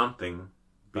do something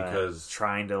because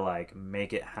trying to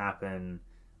make it happen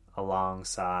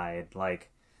alongside,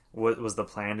 what was the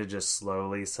plan, to just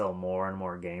slowly sell more and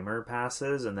more gamer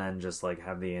passes and then just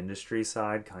have the industry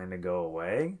side kind of go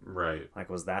away? Right.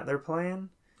 Was that their plan?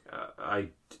 I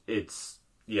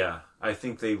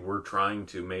think they were trying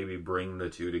to maybe bring the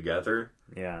two together.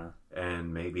 Yeah.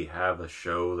 And maybe have a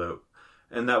show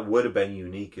that would have been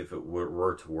unique if it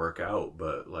were to work out,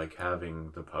 but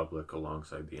having the public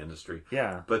alongside the industry.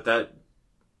 Yeah. But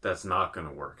that's not going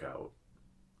to work out.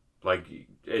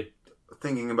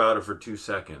 Thinking about it for 2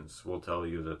 seconds will tell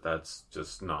you that that's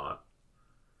just not.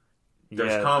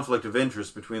 There's conflict of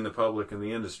interest between the public and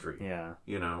the industry. Yeah.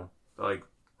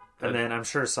 And then I'm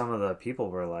sure some of the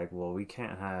people were like, well, we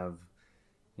can't have,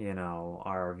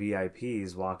 our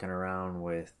VIPs walking around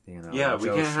with, Yeah, we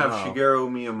can't have Shigeru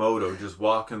Miyamoto just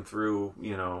walking through,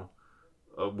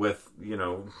 with,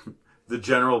 the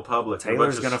general public.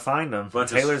 Taylor's going to find him.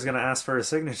 Taylor's going to ask for a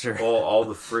signature. All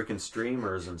the freaking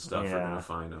streamers and stuff are going to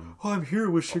find him. Oh, I'm here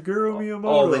with Shigeru Miyamoto.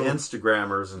 All the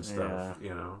Instagrammers and stuff,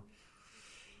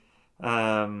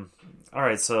 All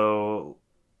right, so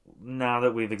now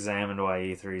that we've examined why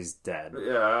E3's dead.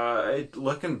 Yeah,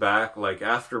 looking back,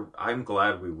 I'm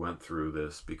glad we went through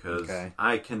this because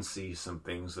I can see some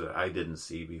things that I didn't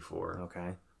see before.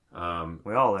 Okay.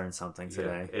 We all learned something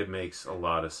today. Yeah, it makes a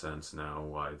lot of sense now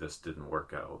why this didn't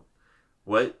work out.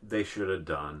 What they should have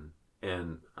done,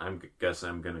 and I guess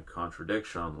I'm going to contradict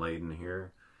Sean Layden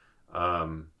here,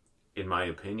 in my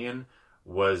opinion,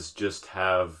 was just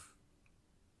have...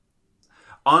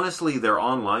 Honestly, their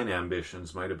online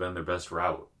ambitions might have been their best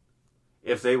route.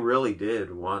 If they really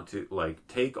did want to,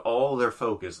 take all their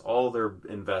focus, all their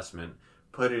investment,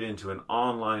 put it into an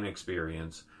online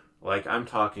experience... I'm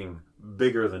talking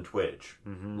bigger than Twitch.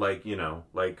 Mm-hmm.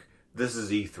 This is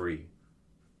E3.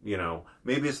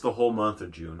 Maybe it's the whole month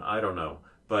of June. I don't know.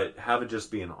 But have it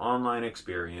just be an online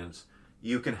experience.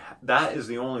 That is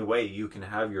the only way you can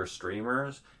have your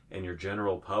streamers and your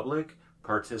general public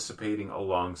participating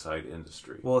alongside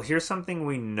industry. Well, here's something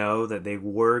we know that they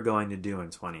were going to do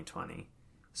in 2020.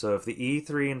 So if the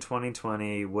E3 in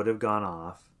 2020 would have gone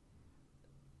off,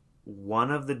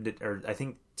 I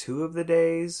think 2 of the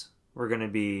days were going to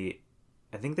be,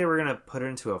 I think they were going to put it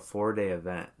into a 4-day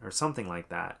event or something like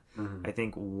that. Mm-hmm. I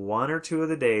think 1 or 2 of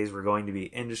the days were going to be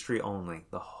industry only,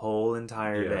 the whole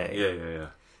entire day. Yeah.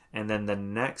 And then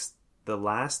the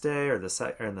last day or the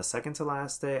second to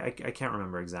last day, I can't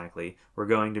remember exactly, were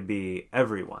going to be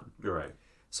everyone. You're right.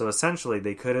 So essentially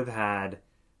they could have had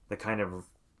the kind of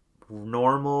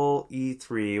normal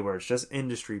E3 where it's just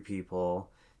industry people,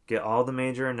 get all the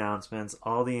major announcements,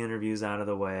 all the interviews out of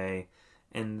the way,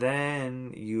 and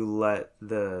then you let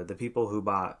the people who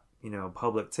bought,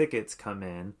 public tickets come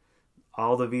in.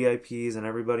 All the VIPs and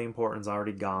everybody important's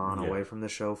already gone away from the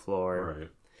show floor. Right.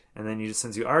 And then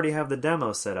since you already have the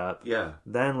demo set up,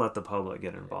 then let the public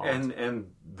get involved.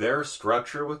 And their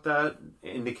structure with that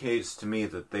indicates to me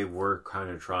that they were kind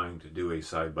of trying to do a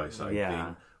side-by-side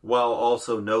thing while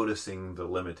also noticing the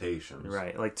limitations.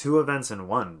 Right, 2 events in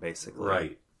one, basically.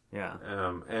 Right. Yeah.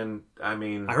 And I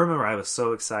mean... I remember I was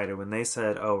so excited when they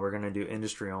said, oh, we're going to do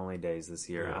industry-only days this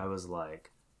year. Yeah. I was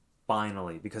like,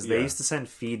 finally, because they used to send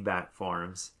feedback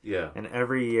forms. Yeah. And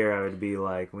every year I would be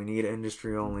like, we need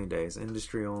industry-only days,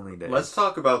 industry-only days. Let's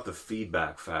talk about the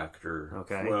feedback factor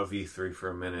of E3 for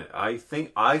a minute. I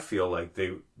feel like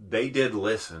they did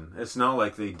listen. It's not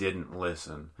like they didn't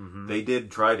listen. Mm-hmm. They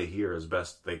did try to hear as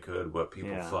best they could what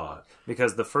people thought.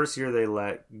 Because the first year they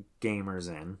let gamers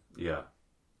in. Yeah.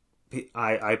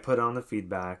 I put on the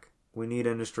feedback, we need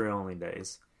industry-only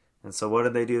days. And so what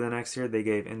did they do the next year? They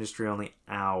gave industry-only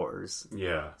hours.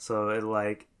 Yeah. So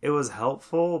it was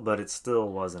helpful, but it still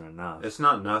wasn't enough. It's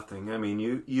not nothing. I mean,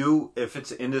 you if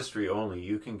it's industry-only,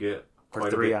 you can get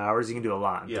for 3 hours, you can do a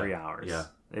lot in 3 hours. Yeah.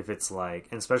 If it's like,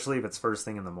 especially if it's first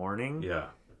thing in the morning. Yeah.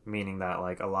 Meaning that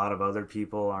like a lot of other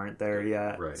people aren't there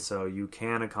yet. Right. So you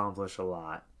can accomplish a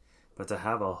lot. But to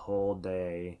have a whole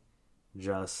day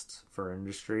just for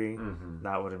industry,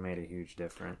 that would have made a huge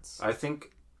difference. I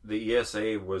think the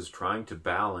ESA was trying to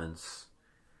balance,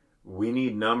 we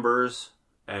need numbers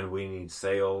and we need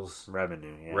sales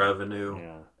revenue,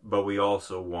 but we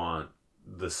also want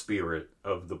the spirit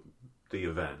of the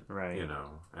event, right? You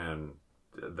know, and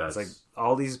that's it's like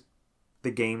all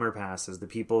the gamer passes, the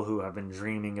people who have been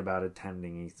dreaming about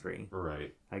attending E3,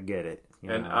 right? I get it,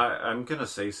 and I'm gonna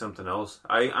say something else.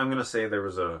 I'm gonna say there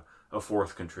was a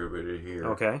fourth contributor here,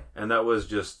 okay, and that was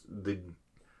just the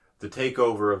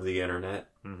takeover of the internet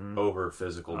over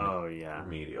physical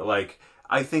media. Like,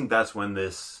 I think that's when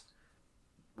this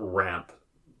ramp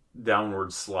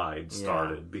downward slide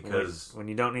started, because when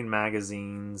you don't need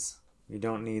magazines, you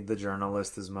don't need the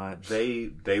journalist as much.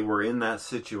 They were in that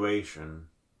situation,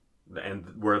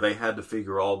 and where they had to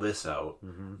figure all this out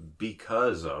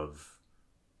because of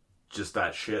just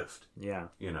that shift. Yeah,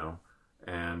 you know,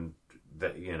 and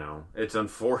that, you know, it's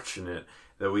unfortunate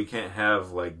that we can't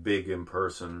have like big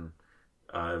in-person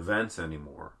events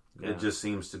anymore. Yeah. It just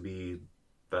seems to be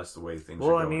that's the way things are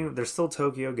going. Well, I mean, there's still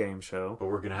Tokyo Game Show. But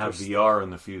we're going to have VR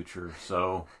in the future,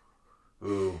 so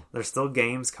ooh. There's still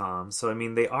Gamescom. So, I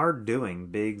mean, they are doing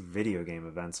big video game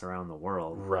events around the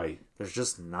world. Right. There's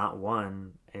just not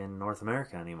one in North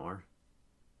America anymore.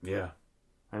 Yeah.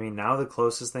 I mean, now the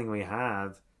closest thing we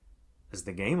have is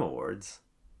the Game Awards.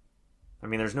 I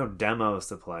mean, there's no demos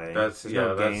to play. There's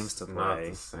no games to play. Not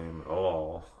the same at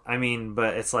all. I mean,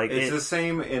 but it's like it's the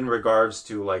same in regards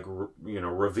to like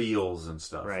reveals and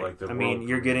stuff. Right. Like I mean,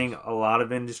 you're getting a lot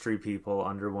of industry people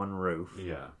under one roof.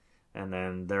 Yeah. And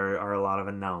then there are a lot of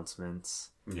announcements.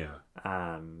 Yeah.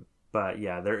 But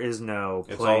yeah, there is no.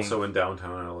 It's also in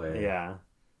downtown LA. Yeah.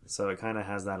 So it kind of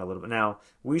has that a little bit. Now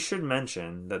we should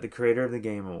mention that the creator of the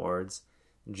Game Awards,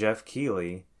 Jeff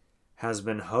Keighley, has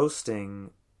been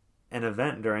hosting an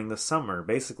event during the summer,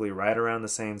 basically right around the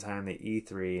same time that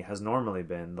E3 has normally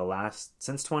been,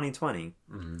 since 2020,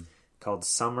 called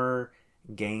Summer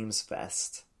Games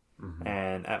Fest.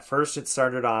 And at first it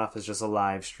started off as just a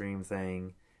live stream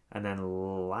thing, and then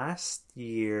last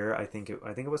year, I think it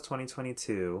was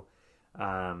 2022,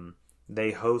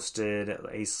 they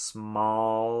hosted a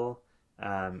small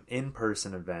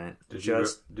in-person event. Did you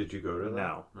go to that?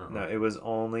 No, no, it was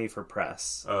only for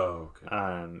press. Oh,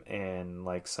 okay. And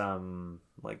like some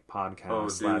like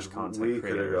podcast / content we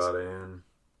creators. Could have got in.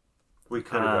 We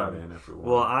could have got in if we wanted.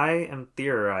 Well, I am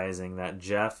theorizing that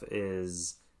Jeff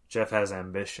has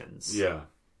ambitions. Yeah.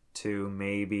 To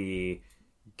maybe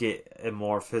get a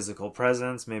more physical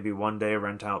presence. Maybe one day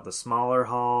rent out the smaller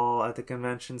hall at the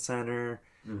convention center.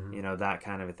 You know, that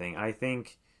kind of a thing. I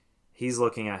think he's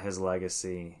looking at his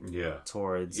legacy. Yeah.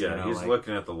 Towards he's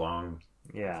looking at the long.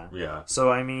 Yeah. Yeah.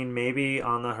 So I mean, maybe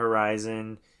on the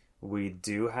horizon we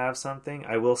do have something.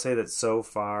 I will say that so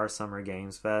far Summer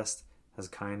Games Fest has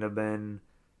kind of been,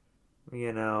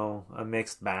 a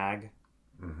mixed bag.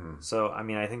 So I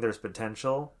mean, I think there's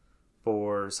potential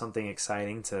for something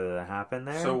exciting to happen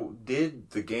there. So did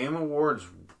the Game Awards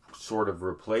sort of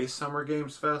replace Summer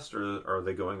Games Fest, or are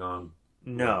they going on?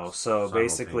 No, so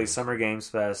basically Summer Games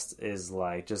Fest is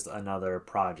like just another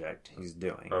project he's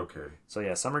doing. Okay. So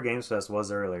yeah, Summer Games Fest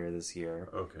was earlier this year.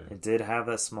 Okay. It did have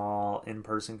a small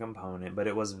in-person component, but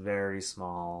it was very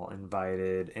small,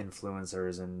 invited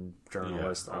influencers and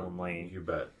journalists only. You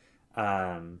bet.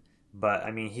 But I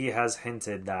mean, he has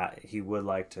hinted that he would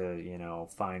like to,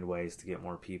 find ways to get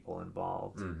more people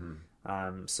involved.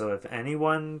 So if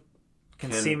anyone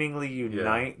can seemingly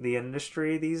unite the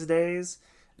industry these days,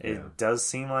 it does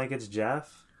seem like it's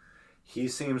Jeff. He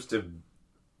seems to,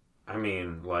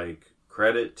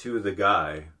 credit to the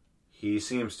guy. He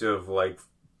seems to have,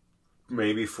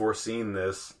 maybe foreseen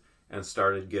this and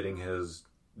started getting his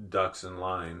ducks in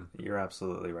line. You're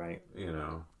absolutely right.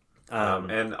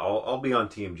 And I'll be on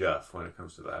Team Jeff when it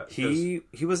comes to that.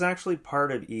 He was actually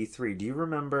part of E3. Do you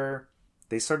remember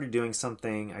they started doing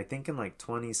something, I think in like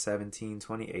 2017,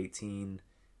 2018,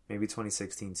 maybe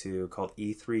 2016 too, called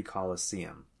E3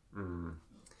 Coliseum. Mm.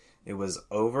 It was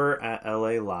over at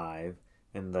LA Live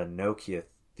in the Nokia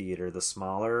Theater, the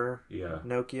smaller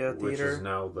Nokia Theater. Which is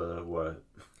now the what?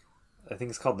 I think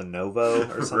it's called the Novo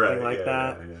or something like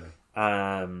that.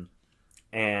 Yeah.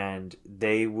 And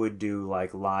they would do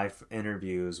like live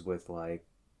interviews with like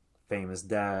famous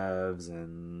devs,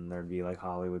 and there'd be like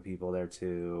Hollywood people there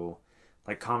too,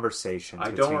 like conversations.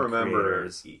 I don't remember.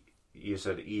 Creators. You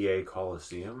said EA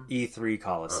Coliseum? E3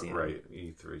 Coliseum. Right,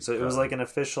 E3. So it was like an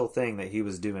official thing that he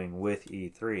was doing with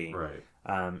E3. Right.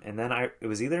 And then it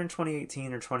was either in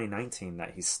 2018 or 2019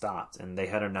 that he stopped, and they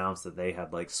had announced that they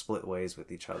had like split ways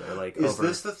with each other. Like, is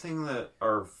this the thing that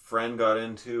our friend got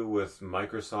into with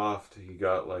Microsoft? He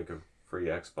got like a free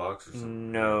Xbox or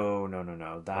something? No.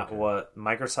 What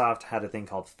Microsoft had a thing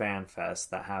called FanFest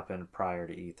that happened prior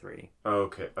to E3.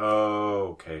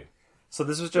 Okay. So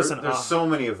this was just there's so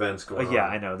many events going on. Yeah,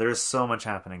 I know. There's so much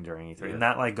happening during E3. Yeah. And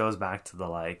that like goes back to the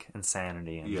like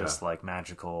insanity and just like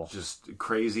magical, just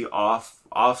crazy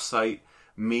off-site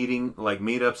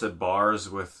meetups at bars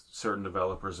with certain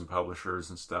developers and publishers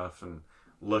and stuff, and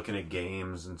looking at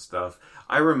games and stuff.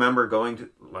 I remember going to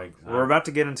we're about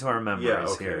to get into our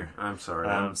memories here. I'm sorry.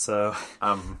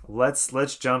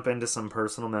 Let's jump into some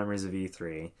personal memories of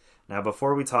E3. Now,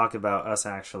 before we talk about us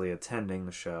actually attending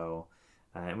the show,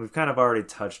 and we've kind of already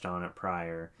touched on it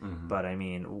prior, but I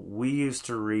mean, we used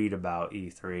to read about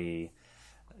E3,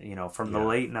 from the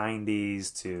late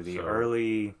 90s to the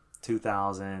early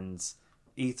 2000s.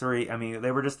 E3, I mean,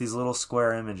 they were just these little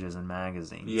square images in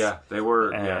magazines. Yeah, they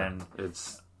were. And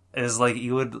it's like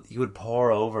you would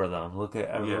pore over them, look at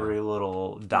every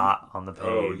little dot on the page.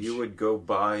 Oh, you would go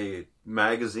buy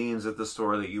magazines at the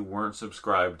store that you weren't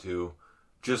subscribed to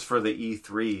just for the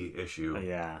E3 issue.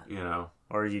 Yeah.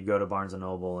 Or you'd go to Barnes &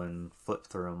 Noble and flip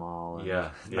through them all.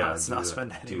 And not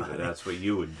spend any money. That's what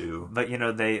you would do. But,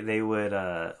 they would...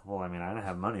 I didn't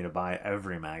have money to buy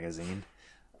every magazine.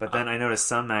 But then I noticed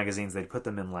some magazines, they'd put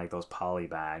them in, like, those poly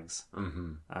bags.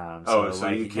 Mm-hmm. So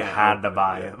you had to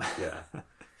buy them.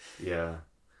 Yeah.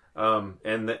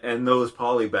 And those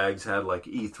poly bags had, like,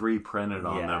 E3 printed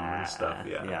on them and stuff.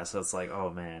 Yeah, so it's like, oh,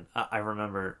 man. I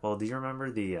remember... Well, do you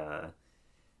remember the...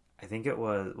 I think it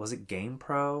was it Game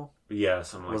Pro? Yeah,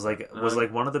 something like that. It was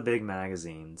like one of the big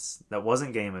magazines that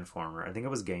wasn't Game Informer. I think it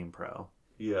was Game Pro.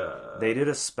 Yeah. They did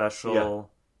a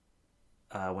special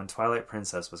when Twilight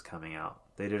Princess was coming out.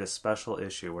 They did a special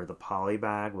issue where the poly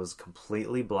bag was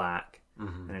completely black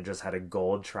and it just had a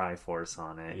gold Triforce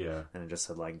on it. Yeah. And it just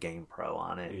said like Game Pro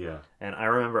on it. Yeah. And I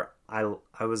remember I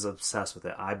was obsessed with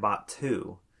it. I bought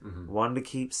two. One to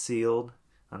keep sealed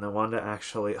and then one to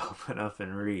actually open up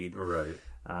and read. Right.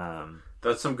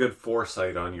 That's some good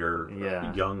foresight on your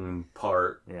young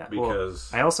part. Yeah.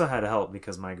 Because I also had help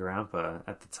because my grandpa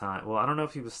at the time, I don't know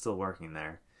if he was still working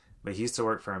there, but he used to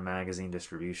work for a magazine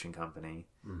distribution company.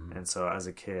 And so as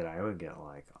a kid, I would get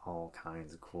like all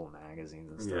kinds of cool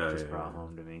magazines and stuff brought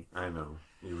home to me. I know.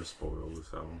 You were spoiled,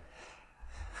 so.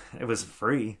 It was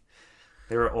free.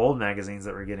 They were old magazines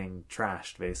that were getting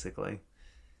trashed, basically.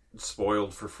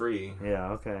 Spoiled for free.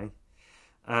 Yeah, okay.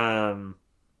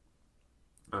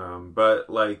 But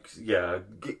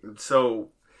so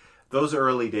those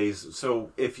early days,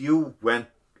 so if you went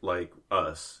like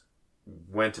us,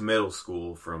 went to middle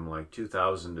school from like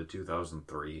 2000 to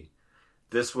 2003,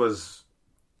 this was,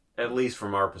 at least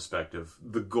from our perspective,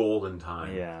 the golden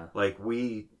time. Yeah. Like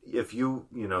if you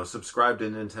subscribed to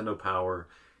Nintendo Power,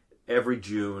 every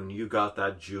June you got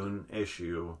that June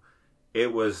issue.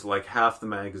 It was like half the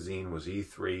magazine was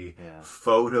E3,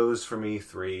 photos from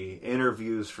E3,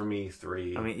 interviews from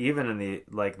E3. I mean, even in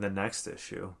the next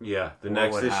issue. Yeah, the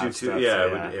next issue too.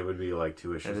 It would be like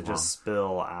 2 issues long. It would just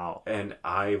spill out. And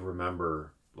I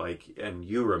remember, and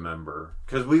you remember,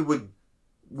 because we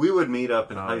would meet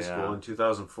up in high school in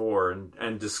 2004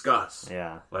 and discuss.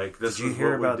 Yeah. Like this. Did you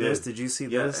hear about this? Did you see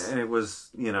this? And it was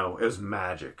it was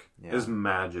magic. Yeah. It was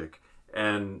magic,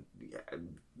 and.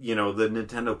 The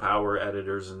Nintendo Power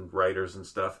editors and writers and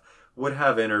stuff would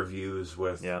have interviews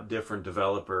with different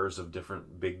developers of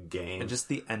different big games. And just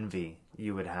the envy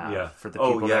you would have for the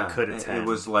people that could attend. It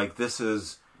was like, this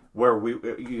is where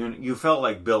you felt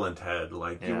like Bill and Ted.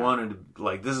 Like, you wanted to,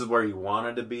 like, this is where you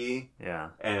wanted to be. Yeah.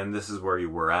 And this is where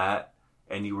you were at.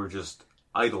 And you were just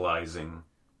idolizing.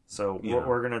 So what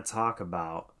we're going to talk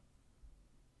about,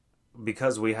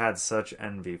 because we had such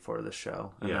envy for the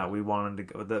show, and that we wanted to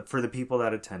go, for the people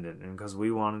that attended, and because we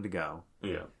wanted to go,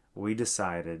 we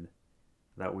decided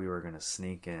that we were going to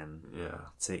sneak in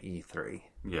to E3.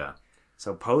 Yeah.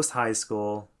 So post high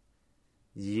school,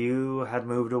 you had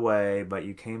moved away, but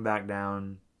you came back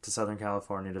down to Southern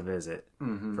California to visit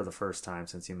for the first time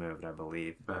since you moved, I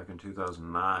believe. Back in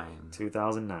 2009.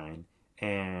 2009.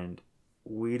 And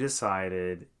we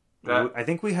decided... I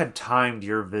think we had timed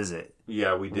your visit.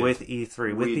 Yeah, we did. With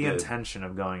E3, with the intention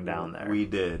of going down there. We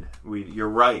did. You're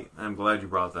right. I'm glad you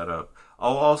brought that up.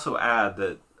 I'll also add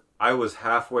that I was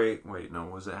halfway... Wait, no,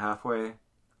 was it halfway?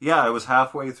 Yeah, I was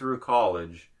halfway through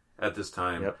college at this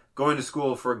time, going to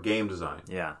school for game design.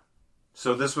 Yeah.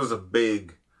 So this was a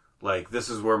big, this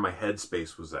is where my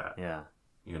headspace was at. Yeah.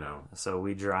 You know. So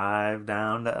we drive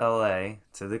down to LA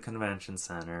to the convention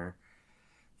center,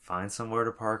 find somewhere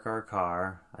to park our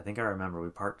car. I think I remember we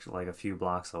parked a few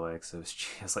blocks away because it was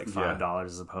just like $5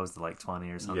 as opposed to like 20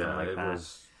 or something like that.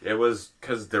 It was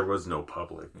because there was no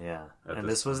public. Yeah. And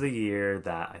this was the year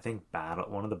that I think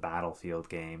one of the Battlefield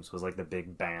games was like the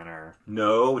big banner.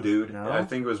 No, dude. No? I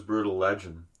think it was Brutal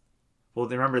Legend. Well,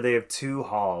 remember they have two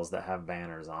halls that have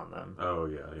banners on them. Oh,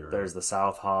 yeah, you're right. There's the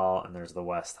South Hall and there's the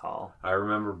West Hall. I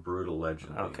remember Brutal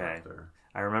Legend being up there.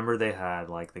 I remember they had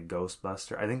the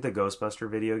Ghostbuster. I think the Ghostbuster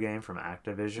video game from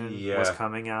Activision was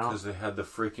coming out. Because they had the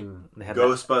freaking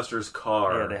Ghostbusters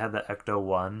car. Yeah, they had the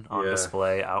Ecto-1 on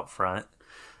display out front.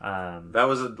 That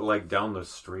was down the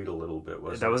street a little bit,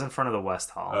 wasn't it? That was in front of the West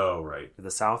Hall. Oh, right.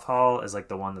 The South Hall is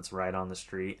the one that's right on the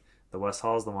street. The West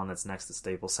Hall is the one that's next to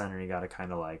Staples Center. You got to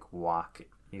kind of walk.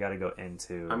 You got to go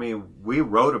into... I mean, we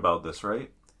wrote about this, right?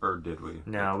 Or did we?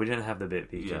 No, we didn't have the Bit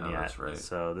Beacon yet. That's right.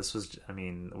 So this was,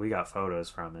 we got photos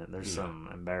from it. There's some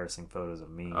embarrassing photos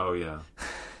of me. Oh, yeah.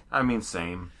 I mean,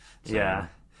 same. Yeah.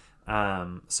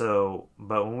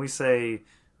 But when we say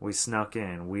we snuck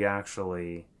in, we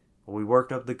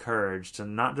worked up the courage to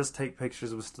not just take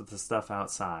pictures with the stuff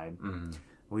outside. Mm-hmm.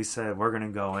 We said, we're going to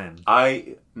go in.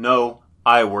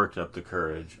 I worked up the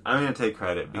courage. I'm going to take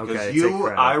credit because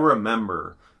I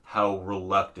remember how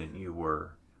reluctant you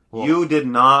were. Well, you did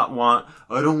not want.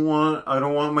 I don't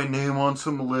want my name on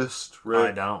some list.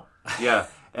 Right? I don't. Yeah,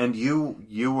 and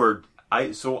you were.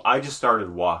 So I just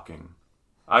started walking.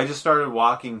 I just started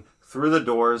walking through the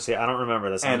doors. See, I don't remember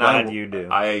this. I'm glad you do.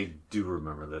 I do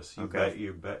remember this.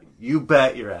 You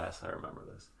bet your ass I remember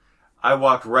this. I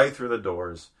walked right through the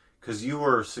doors because you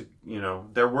were,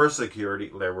 there were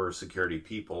security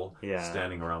people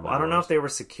standing around. I don't know if they were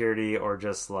security or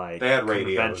just they had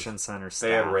radios. Convention center staff.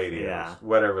 They had radios,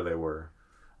 whatever they were.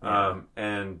 Yeah.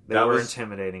 And they were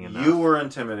intimidating enough. You were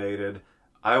intimidated.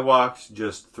 I walked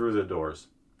just through the doors,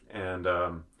 and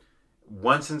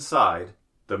once inside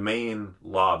the main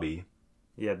lobby.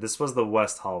 Yeah, this was the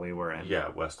West Hall we were in. Yeah,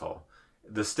 West Hall.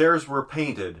 The stairs were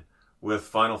painted with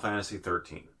Final Fantasy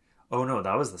 13. Oh, no,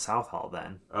 that was the South Hall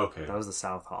then. Okay. That was the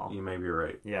South Hall. You may be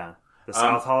right. Yeah. The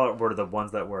South Hall were the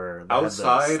ones that were...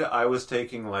 Outside, I was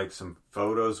taking, some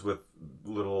photos with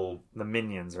little... The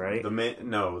minions, right?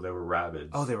 No, they were Rabbids.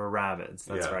 Oh, they were Rabbids.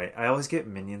 That's right. I always get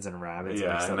minions and Rabbids.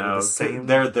 Yeah, I know. They're the same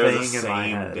they're thing the same in my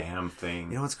head. damn thing.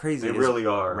 You know what's crazy? They really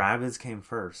are. Rabbids came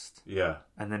first. Yeah.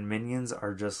 And then minions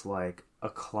are just a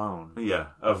clone. Yeah,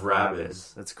 of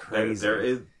Rabbids. That's crazy. There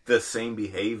is the same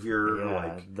behavior.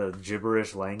 Yeah, the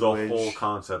gibberish language. The whole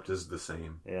concept is the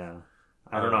same. Yeah.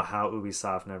 I don't know how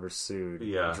Ubisoft never sued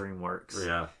DreamWorks.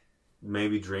 Yeah.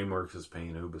 Maybe DreamWorks is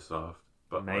paying Ubisoft.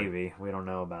 But maybe. We don't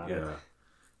know about it. Yeah.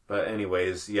 But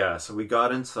anyways, so we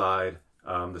got inside.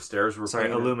 The stairs were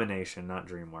painted. Illumination, not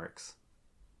DreamWorks.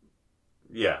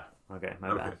 Yeah. Okay,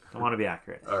 my bad. I want to be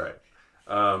accurate. All right.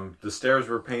 The stairs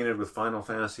were painted with Final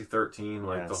Fantasy 13,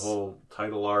 the whole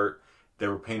title art. They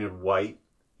were painted white,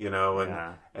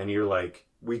 and you're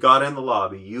we got in the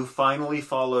lobby. You finally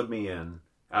followed me in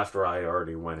after I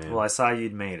already went in. Well, I saw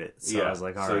you'd made it, so I was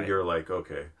like, all right. So you're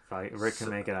okay. If Rick can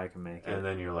make it, I can make it. And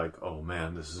then you're like, oh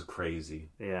man, this is crazy.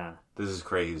 Yeah. This is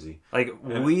crazy.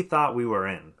 We thought we were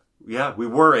in. Yeah, we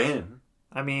were in.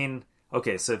 I mean,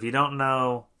 okay, so if you don't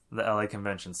know the LA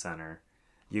Convention Center,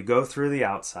 you go through the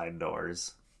outside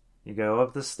doors, you go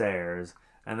up the stairs,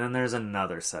 and then there's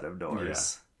another set of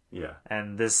doors. Yeah.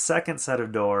 And this second set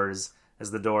of doors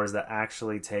is the doors that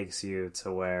actually takes you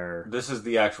to where... This is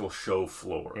the actual show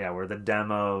floor. Yeah, where the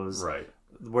demos... Right.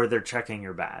 Where they're checking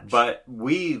your badge. But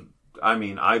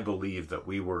I believe that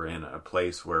we were in a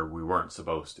place where we weren't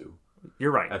supposed to.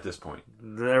 You're right. At this point.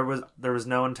 There was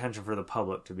no intention for the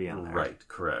public to be in there. Right,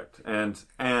 correct. And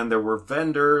there were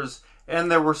vendors,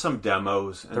 and there were some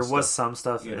demos. And there was some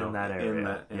stuff in that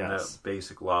area. In that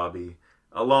basic lobby.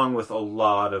 Along with a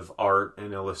lot of art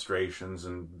and illustrations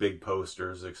and big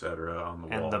posters, etc. on the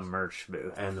walls. And the merch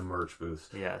booth. And the merch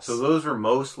booth. Yes. So those were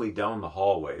mostly down the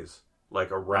hallways,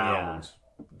 around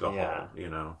the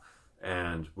hall,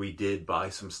 And we did buy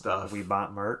some stuff. We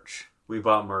bought merch. We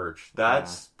bought merch.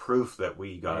 That's proof that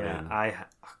we got in.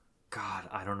 God,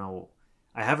 I don't know.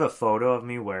 I have a photo of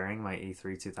me wearing my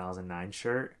E3 2009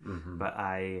 shirt, but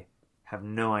I have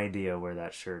no idea where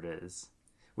that shirt is.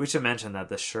 We should mention that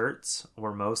the shirts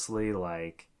were mostly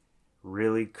like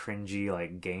really cringy,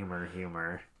 like gamer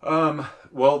humor.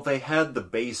 Well, they had the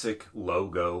basic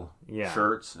logo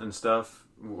shirts and stuff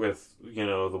with,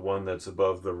 the one that's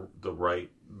above the right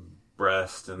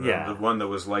breast and the one that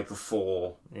was like the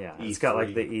full E3. It's got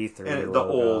like the E3 and the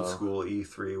old school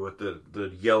E3 with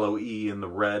the yellow E and the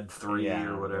red 3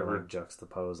 or whatever. Like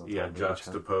juxtaposed.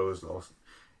 Juxtaposed also.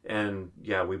 And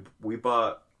we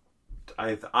bought,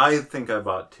 I think I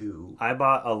bought 2. I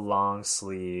bought a long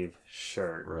sleeve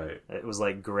shirt. Right. It was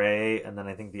like gray, and then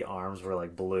I think the arms were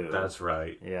like blue. That's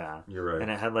right. Yeah. You're right. And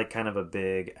it had like kind of a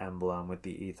big emblem with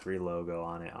the E3 logo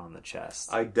on it on the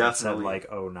chest. I definitely... It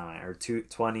said like 09, or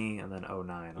 20 and then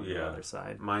 09 on the other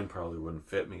side. Mine probably wouldn't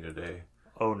fit me today.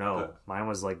 Oh no, mine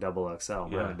was like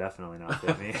XXL. Mine would definitely not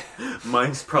fit me.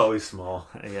 Mine's probably small.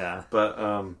 Yeah. But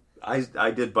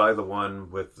I did buy the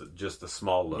one with just the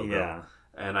small logo. Yeah.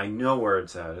 And I know where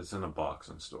it's at. It's in a box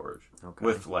in storage. Okay.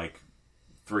 With like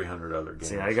 300 other games.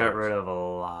 See, I got rid of a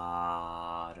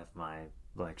lot of my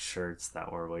like shirts that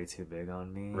were way too big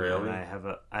on me. Really? And I have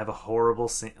a horrible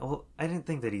scene. Well, I didn't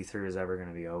think that E3 was ever going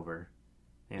to be over.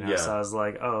 So I was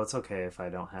like, oh, it's okay if I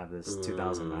don't have this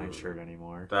 2009 shirt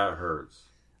anymore. That hurts.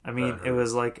 I mean, it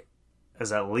was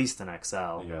at least an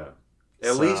XL. Yeah.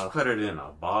 At least put it in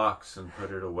a box and put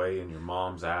it away in your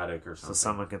mom's attic or something. So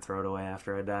someone can throw it away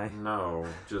after I die? No,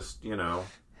 just,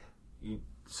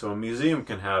 so a museum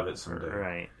can have it someday.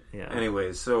 Right, yeah.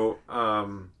 Anyways, so,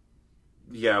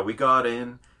 we got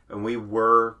in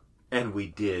and we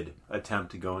did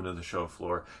attempt to go into the show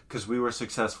floor because we were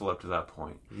successful up to that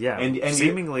point. Yeah, and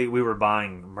seemingly we were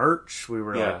buying merch. We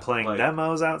were playing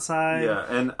demos outside. Yeah,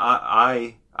 and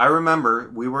I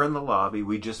remember we were in the lobby.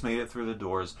 We just made it through the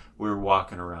doors. We were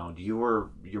walking around.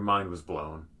 Your mind was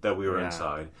blown that we were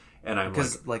inside. And I'm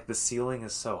because like the ceiling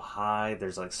is so high.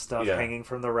 There's like stuff hanging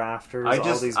from the rafters.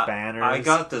 All these banners. I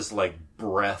got this like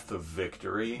breath of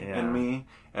victory in me,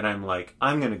 and I'm like,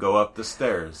 I'm gonna go up the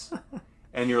stairs.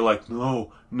 And you're like,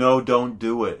 no, don't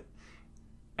do it.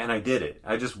 And I did it.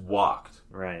 I just walked.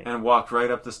 Right. And walked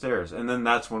right up the stairs. And then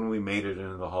that's when we made it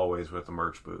into the hallways with the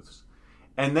merch booths.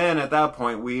 And then at that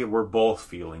point, we were both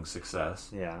feeling success.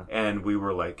 Yeah. And we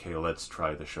were like, okay, let's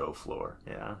try the show floor.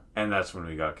 Yeah. And that's when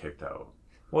we got kicked out.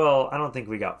 Well, I don't think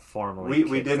we got formally kicked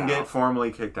out. We didn't get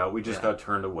formally kicked out. We just got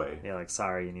turned away. Yeah, like,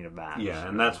 sorry, you need a badge. Yeah,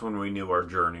 and that's when we knew our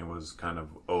journey was kind of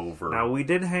over. Now, we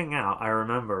did hang out. I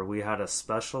remember we had a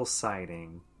special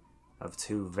sighting of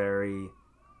 2 very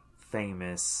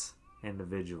famous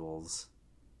individuals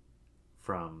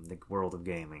from the world of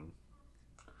gaming.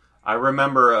 I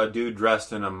remember a dude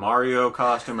dressed in a Mario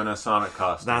costume and a Sonic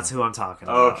costume. That's who I'm talking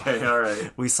about. Okay, all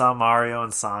right. We saw Mario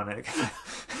and Sonic.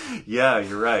 Yeah,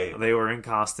 you're right. They were in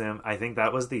costume. I think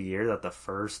that was the year that the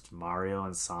first Mario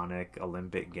and Sonic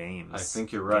Olympic Games. I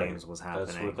think you're right. Games was happening.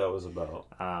 That's what that was about.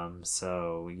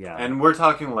 So yeah, and we're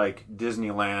talking like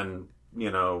Disneyland,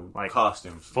 like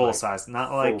costumes, full size,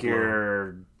 not like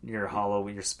your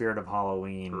Halloween, your Spirit of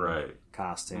Halloween, right?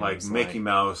 Costume, like Mickey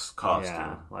Mouse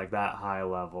costume, like that high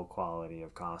level quality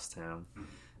of costume.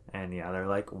 And they're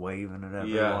like waving at everyone.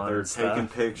 Yeah, they're taking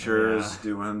pictures,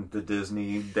 doing the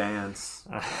Disney dance.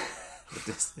 The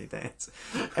Disney dance.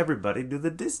 Everybody do the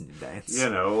Disney dance.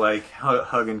 Like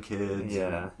hugging kids.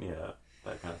 Yeah.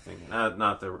 That kind of thing.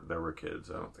 Not there were kids.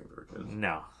 I don't think there were kids.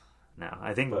 No.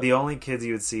 I think the only kids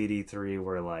you would see at E3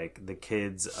 were like the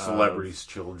kids of celebrities'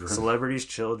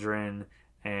 children,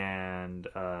 and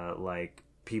like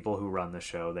people who run the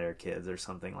show, their kids or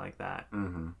something like that.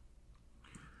 Mm-hmm.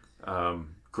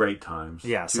 Great times.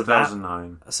 Yeah,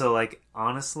 2009. So like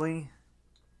honestly,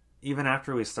 even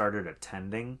after we started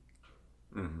attending,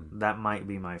 that might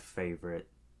be my favorite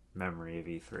memory of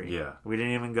E3. Yeah, we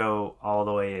didn't even go all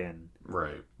the way in,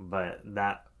 right? But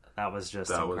that was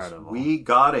just incredible. We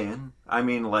got in. I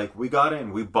mean, like, we got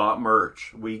in. We bought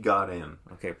merch. We got in.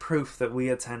 Okay, proof that we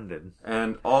attended.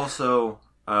 And also,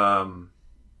 I'm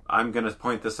going to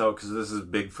point this out because this is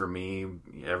big for me.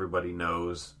 Everybody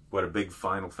knows what a big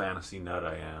Final Fantasy nut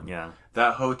I am. Yeah.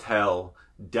 That hotel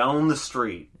down the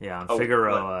street. Yeah, on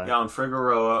Figueroa. On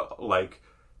Figueroa, like...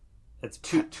 It's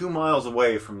 2 miles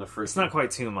away from the freaking... It's not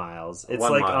quite 2 miles. It's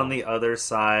like on the other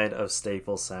side of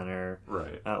Staples Center.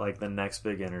 Right. At like the next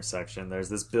big intersection. There's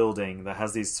this building that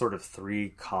has these sort of 3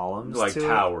 columns like to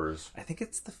towers. I think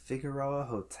it's the Figueroa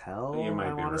Hotel, you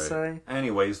might I be want to say.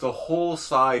 Anyways, the whole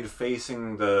side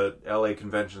facing the LA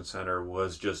Convention Center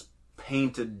was just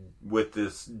painted with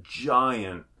this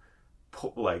giant,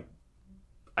 like,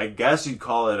 I guess you'd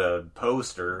call it a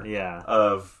poster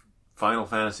of Final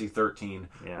Fantasy 13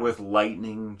 with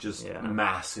lightning just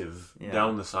massive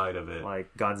down the side of it.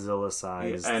 Like Godzilla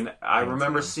size. And I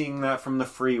remember seeing that from the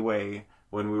freeway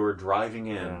when we were driving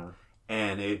in,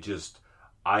 and it just,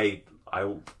 I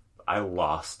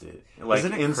lost it. Like,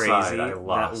 isn't it inside, crazy I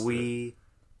lost it.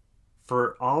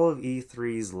 For all of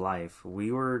E3's life,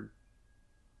 we were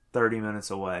 30 minutes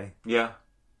away. Yeah.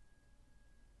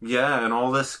 Yeah, and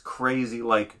all this crazy,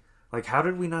 like, how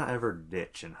did we not ever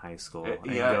ditch in high school and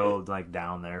go like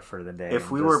down there for the day?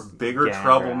 If we were bigger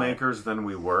troublemakers than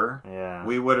we were,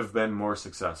 we would have been more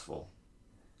successful.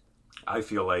 I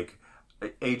feel like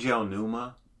Eiji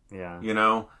Aonuma, you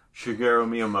know, Shigeru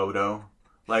Miyamoto,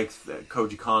 like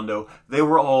Koji Kondo, they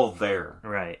were all there.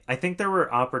 Right. I think there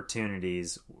were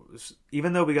opportunities,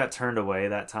 even though we got turned away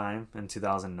that time in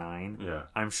 2009. Yeah.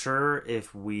 I'm sure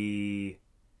if we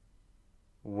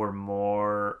were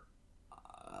more...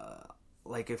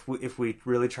 like if we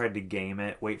really tried to game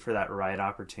it, wait for that right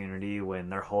opportunity when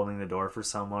they're holding the door for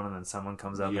someone and then someone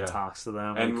comes up and talks to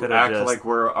them, and we could act like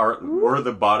we're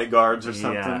the bodyguards or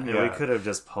something. Yeah, we could have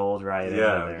just pulled right in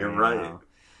there. You're right.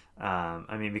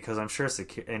 I mean, because I'm sure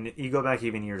and you go back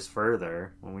even years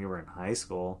further when we were in high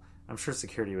school, I'm sure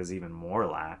security was even more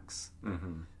lax.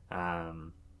 Mm-hmm.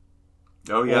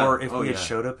 Or if we had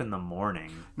showed up in the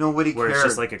morning. Nobody where cared. It's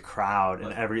just like a crowd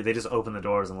and they just open the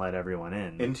doors and let everyone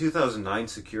in. In 2009,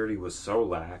 security was so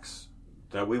lax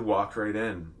that we walked right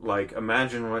in. Like,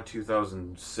 imagine what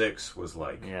 2006 was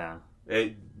like. Yeah.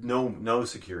 No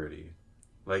security.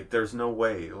 Like, there's no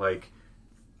way. Like,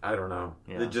 I don't know.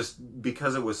 Yeah. Just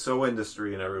because it was so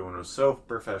industry and everyone was so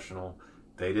professional,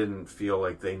 they didn't feel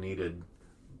like they needed,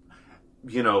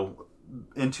 you know,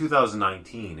 in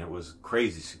 2019, it was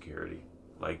crazy security.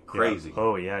 Like, crazy. Yeah.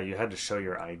 Oh, yeah. You had to show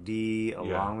your ID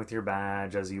along with your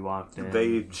badge as you walked in.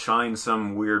 They shine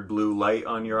some weird blue light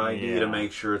on your ID to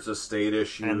make sure it's a state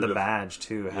issue. And the badge,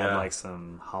 too, had like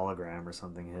some hologram or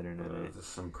something hidden in it.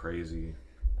 Some crazy...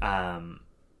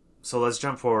 So let's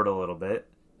jump forward a little bit.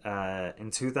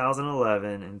 In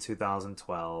 2011 and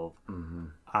 2012,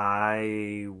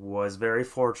 I was very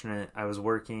fortunate. I was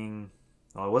working...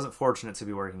 Well, I wasn't fortunate to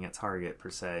be working at Target, per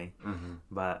se.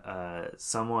 But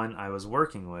someone I was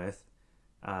working with,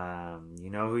 you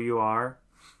know who you are,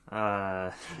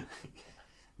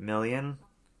 Million,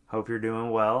 hope you're doing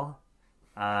well.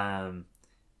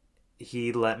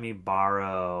 He let me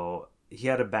borrow... He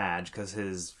had a badge because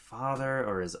his father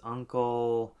or his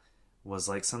uncle was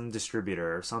like some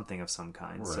distributor or something of some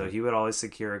kind. Right. So he would always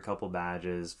secure a couple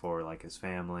badges for like his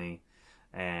family.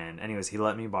 And anyways, he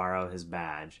let me borrow his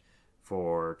badge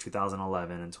for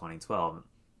 2011 and 2012.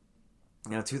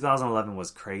 You know, 2011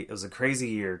 was it was a crazy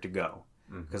year to go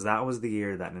because that was the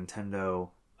year that Nintendo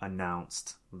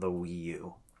announced the Wii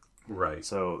U. Right.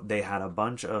 So they had a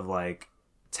bunch of like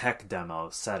tech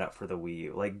demos set up for the Wii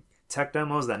U, like tech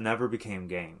demos that never became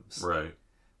games. Right.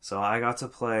 So I got to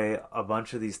play a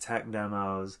bunch of these tech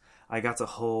demos. I got to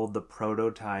hold the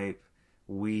prototype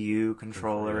Wii U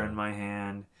controller in my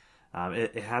hand.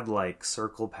 It had like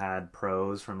Circle Pad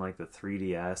Pros from like the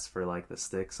 3DS for like the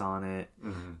sticks on it.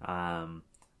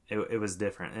 It was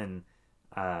different. And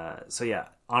so yeah,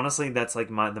 honestly, that's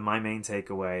like my main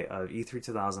takeaway of E3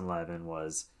 2011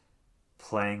 was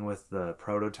playing with the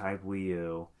prototype Wii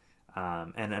U.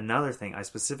 And another thing, I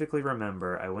specifically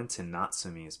remember I went to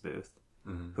Natsume's booth,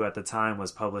 who at the time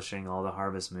was publishing all the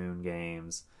Harvest Moon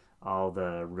games, all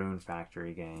the Rune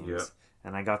Factory games. Yep.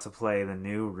 And I got to play the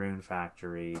new Rune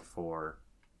Factory for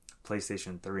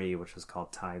PlayStation 3, which was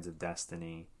called Tides of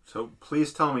Destiny. So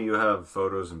please tell me you have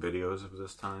photos and videos of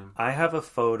this time. I have a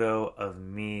photo of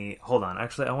me... Hold on.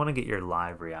 Actually, I want to get your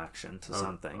live reaction to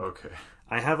something. Okay.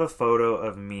 I have a photo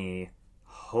of me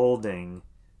holding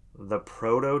the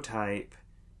prototype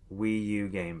Wii U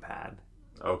gamepad.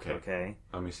 Okay. Okay?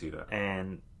 Let me see that.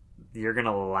 And you're going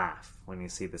to laugh when you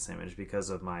see this image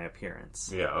because of my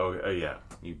appearance. Yeah. Oh, yeah.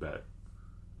 You bet.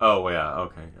 Oh, yeah,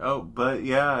 okay. Oh, but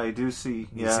yeah, I do see.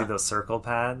 You see those circle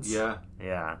pads? Yeah.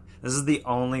 Yeah. This is the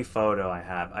only photo I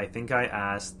have. I think I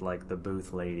asked, like, the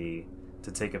booth lady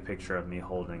to take a picture of me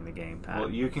holding the gamepad. Well,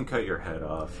 you can cut your head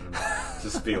off and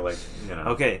just be like, you know.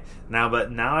 Okay, now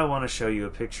I want to show you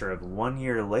a picture of 1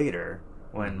 year later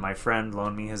when my friend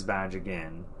loaned me his badge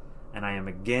again, and I am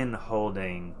again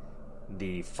holding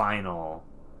the final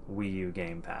Wii U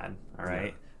gamepad, all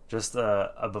right? Yeah. Just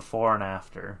a before and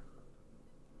after.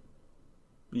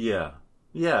 Yeah.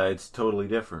 Yeah, it's totally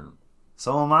different.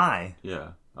 So am I.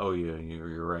 Yeah. Oh, yeah,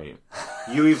 you're right.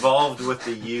 You evolved with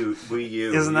the Wii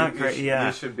U. Isn't that great? Yeah.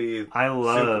 You should be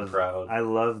super proud. I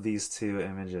love these two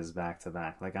images back to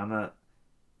back. Like,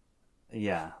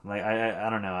 Yeah, like I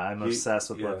don't know. I'm obsessed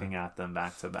with looking at them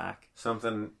back to back.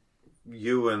 Something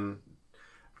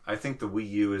I think the Wii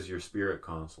U is your spirit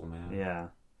console, man. Yeah,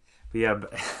 but yeah,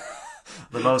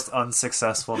 the most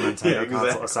unsuccessful Nintendo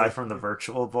console aside from the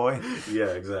Virtual Boy. Yeah,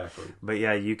 exactly. But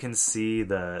yeah, you can see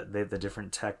the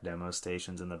different tech demo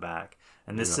stations in the back,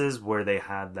 and this is where they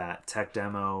had that tech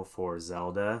demo for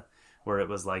Zelda, where it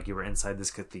was like you were inside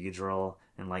this cathedral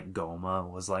and like Goma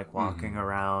was like walking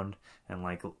around, and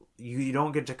like you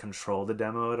don't get to control the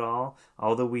demo at all.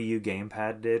 All the Wii U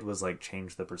gamepad did was like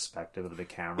change the perspective of the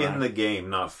camera in the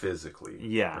game, not physically.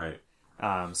 Yeah, right.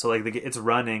 So like it's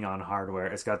running on hardware.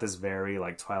 It's got this very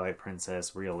like Twilight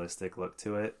Princess realistic look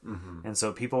to it, and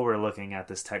so people were looking at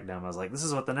this tech demo. I was like, this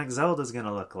is what the next Zelda's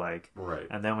gonna look like, right?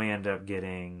 And then we end up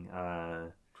getting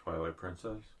Twilight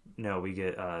Princess. No, we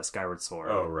get Skyward Sword.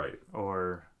 Oh, right.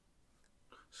 Or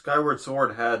Skyward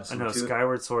Sword had some.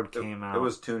 Skyward Sword came out. It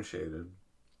was toon shaded.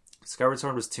 Skyward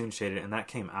Sword was toon shaded, and that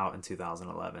came out in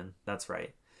 2011. That's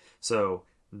right. So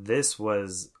this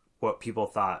was what people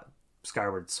thought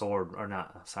Skyward Sword, or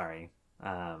not? Sorry,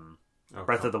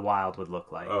 Breath of the Wild would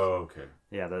look like. Oh, okay.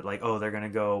 Yeah, that like they're gonna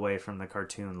go away from the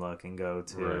cartoon look and go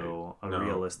to a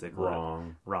realistic look.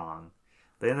 Wrong.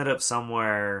 They ended up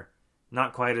somewhere.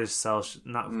 Not quite as it's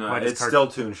still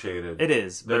toon shaded. It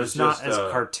is, but it's not as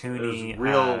cartoony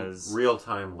as real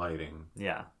time lighting.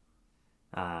 Yeah.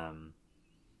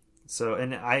 So,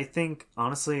 and I think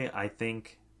honestly,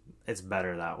 it's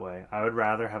better that way. I would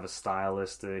rather have a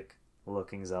stylistic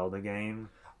looking Zelda game.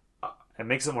 It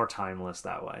makes it more timeless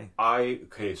that way.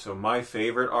 So my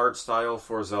favorite art style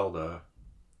for Zelda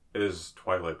is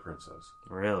Twilight Princess.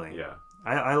 Really? Yeah.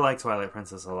 I like Twilight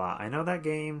Princess a lot. I know that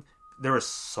game. There was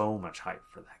so much hype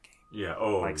for that game. Yeah.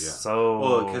 Because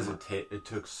it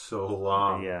took so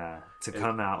long. Yeah. To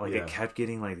come out. Like, it kept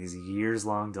getting, like, these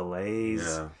years-long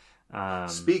delays. Yeah.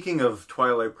 Speaking of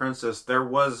Twilight Princess, there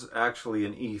was actually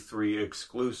an E3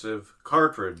 exclusive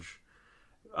cartridge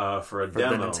for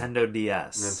demo. The Nintendo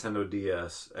DS. Nintendo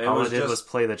DS. And all it did was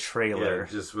play the trailer. Yeah, it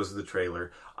just was the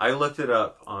trailer. I looked it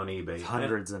up on eBay.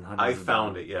 Hundreds and hundreds I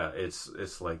found it, yeah.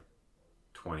 It's like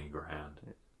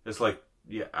 $20,000. It's like...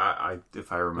 Yeah, I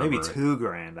if I remember, maybe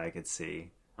 $2,000 I could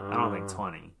see. I don't think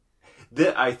 20.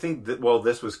 I think that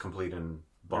this was complete in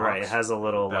box. Right, it has a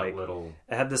little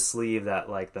it had the sleeve that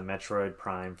like the Metroid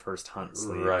Prime First Hunt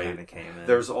sleeve kind of came in.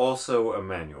 There's also a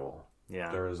manual.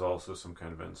 Yeah, there is also some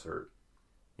kind of insert.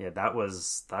 Yeah, that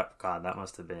must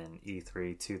have been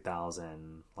E3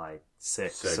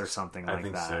 2006 or something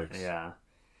like that. 6. Yeah.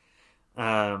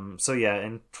 So yeah,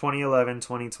 in 2011,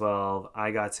 2012, I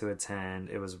got to attend.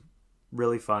 It was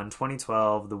really fun.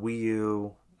 2012, the Wii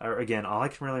U. Again, all I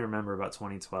can really remember about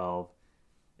 2012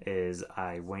 is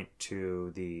I went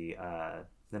to the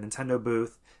Nintendo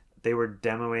booth. They were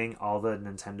demoing all the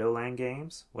Nintendo Land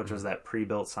games, which was that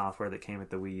pre-built software that came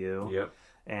with the Wii U. Yep.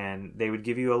 And they would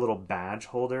give you a little badge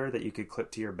holder that you could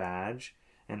clip to your badge.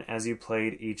 And as you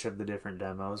played each of the different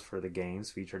demos for the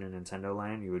games featured in Nintendo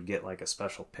Land, you would get like a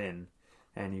special pin.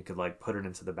 And you could like put it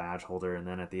into the badge holder, and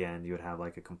then at the end you would have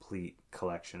like a complete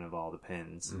collection of all the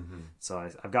pins. So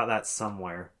I've got that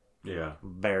somewhere,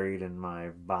 buried in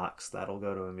my box that'll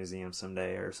go to a museum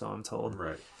someday, or so I'm told.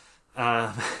 Right.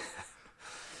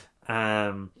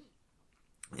 And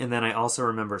then I also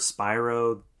remember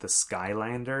Spyro the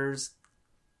Skylanders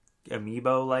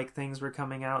amiibo like things were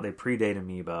coming out. They predate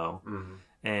amiibo,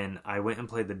 and I went and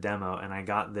played the demo, and I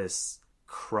got this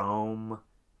chrome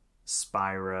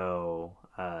Spyro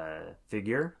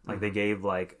figure. Like they gave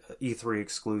like E3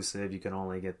 exclusive, you can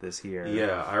only get this here.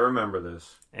 Yeah, I remember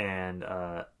this. And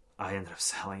I ended up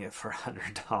selling it for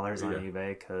 $100 on eBay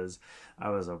because I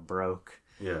was a broke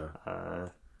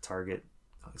Target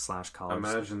 / college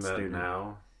Imagine student.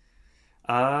 That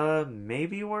now.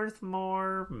 Maybe worth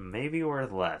more, maybe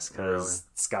worth less, because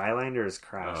Skylanders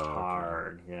crashed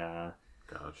hard. Yeah.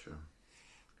 Gotcha.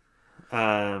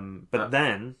 But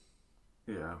then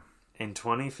yeah. In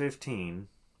 2015,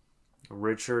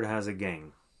 Richard has a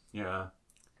game. Yeah.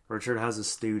 Richard has a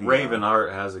studio.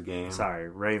 Ravenheart has a game. Sorry,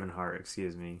 Ravenheart,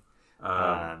 excuse me.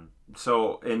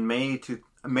 So in May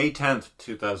 10th,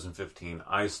 2015,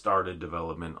 I started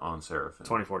development on Seraphim.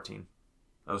 2014.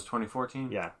 That was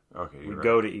 2014? Yeah. Okay, we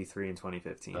go to E3 in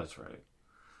 2015. That's right.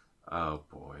 Oh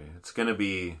boy. It's going to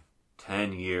be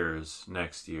 10 years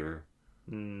next year.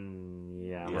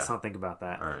 Yeah, let's not think about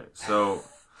that. All right. So,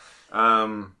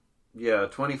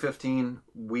 2015,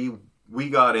 we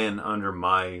got in under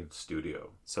my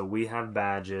studio. So we have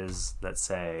badges that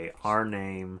say our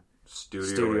name,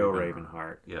 Studio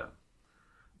Ravenheart. Yeah.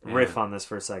 Riff on this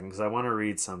for a second, because I want to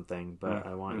read something, but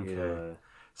I want you to...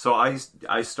 So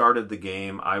I started the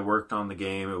game. I worked on the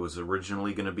game. It was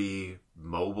originally going to be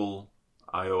mobile,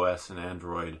 iOS and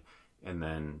Android, and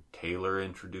then Taylor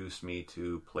introduced me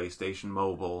to PlayStation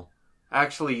Mobile.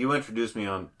 Actually, you introduced me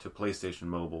to PlayStation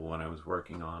Mobile when I was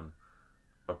working on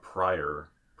a prior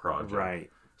project. Right.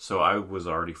 So I was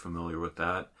already familiar with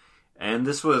that. And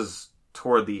this was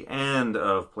toward the end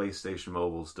of PlayStation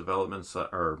Mobile's development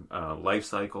life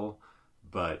cycle,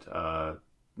 but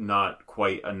not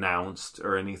quite announced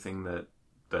or anything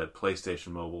that PlayStation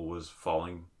Mobile was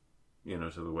falling,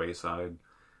 to the wayside.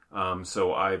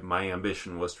 So my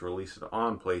ambition was to release it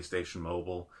on PlayStation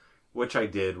Mobile, which I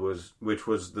did, which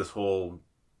was this whole,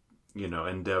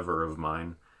 endeavor of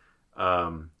mine.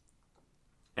 And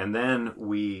then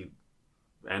we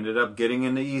ended up getting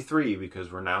into E3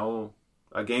 because we're now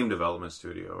a game development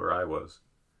studio, or I was.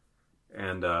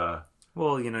 And,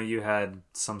 well, you had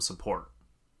some support.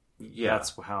 Yeah.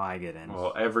 That's how I get in.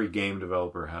 Well, every game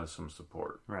developer has some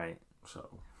support. Right. So.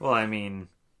 Well, I mean,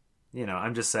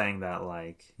 I'm just saying that,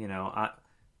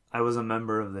 I was a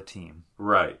member of the team.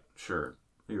 Right. Sure.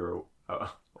 You're wow.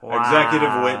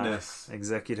 Executive witness.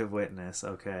 Executive witness.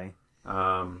 Okay.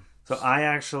 So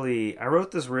I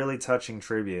wrote this really touching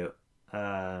tribute,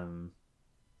 in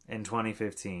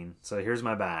 2015. So here's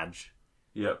my badge.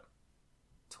 Yep.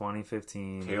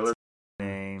 2015. Taylor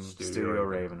name Studio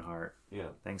Ravenheart. Yeah.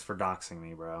 Thanks for doxing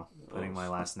me, bro. Putting my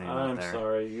last name out there. I'm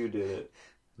sorry, you did it.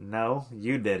 No,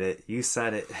 you did it. You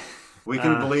said it. We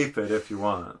can bleep it if you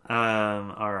want.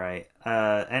 All right.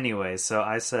 Anyway, so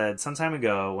I said some time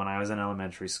ago when I was in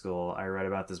elementary school, I read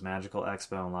about this magical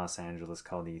expo in Los Angeles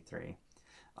called E3.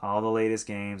 All the latest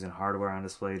games and hardware on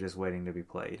display just waiting to be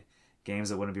played. Games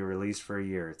that wouldn't be released for a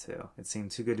year or two. It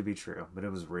seemed too good to be true, but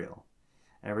it was real.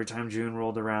 Every time June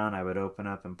rolled around, I would open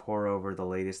up and pore over the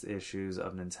latest issues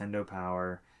of Nintendo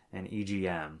Power and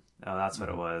EGM. Oh, that's what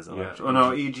it was. Yeah. Oh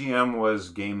no, EGM was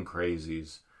Game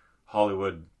Crazies,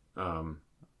 Hollywood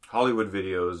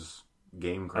Videos,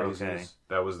 Game Crazies. Okay.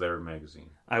 That was their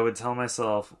magazine. I would tell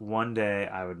myself one day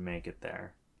I would make it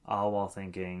there, all while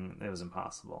thinking it was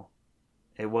impossible.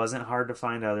 It wasn't hard to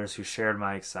find others who shared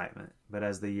my excitement, but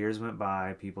as the years went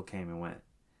by, people came and went.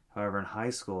 However, in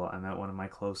high school, I met one of my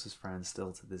closest friends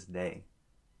still to this day.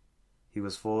 He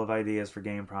was full of ideas for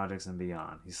game projects and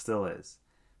beyond. He still is.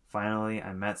 Finally,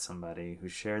 I met somebody who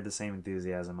shared the same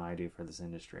enthusiasm I do for this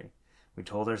industry. We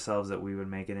told ourselves that we would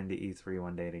make it into E3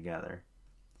 one day together.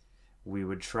 We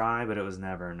would try, but it was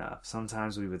never enough.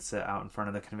 Sometimes we would sit out in front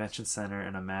of the convention center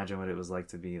and imagine what it was like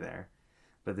to be there.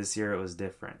 But this year it was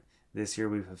different. This year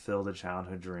we fulfilled a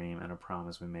childhood dream and a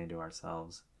promise we made to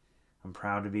ourselves. I'm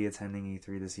proud to be attending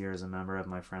E3 this year as a member of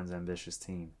my friend's ambitious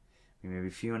team. We may be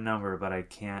few in number, but I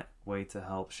can't wait to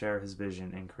help share his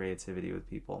vision and creativity with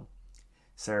people.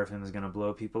 Seraphim is going to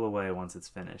blow people away once it's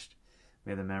finished.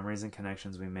 May the memories and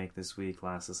connections we make this week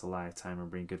last us a lifetime and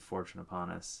bring good fortune upon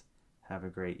us. Have a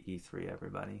great E3,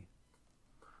 everybody.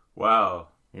 Wow.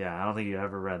 Yeah, I don't think you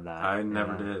ever read that. I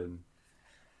never did.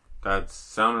 That's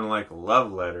sounding like a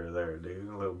love letter there, dude,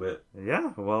 a little bit.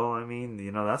 Yeah, well, I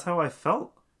mean, that's how I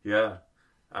felt. Yeah.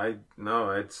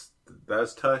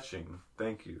 That's touching.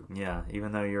 Thank you. Yeah,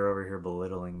 even though you're over here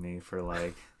belittling me for,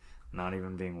 not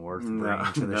even being worth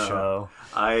bringing to the show.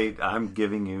 I'm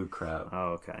giving you crap.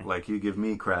 Oh, okay. Like you give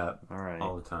me crap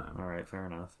all the time. All right, fair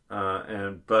enough.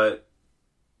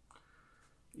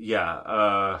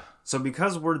 So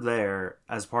because we're there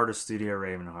as part of Studio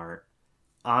Ravenheart,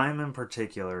 I'm in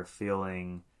particular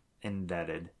feeling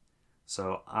indebted.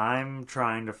 So I'm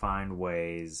trying to find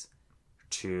ways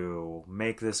to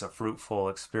make this a fruitful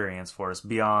experience for us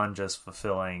beyond just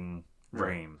fulfilling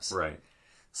dreams. Right.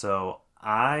 So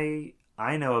I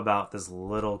know about this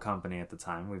little company at the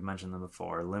time. We've mentioned them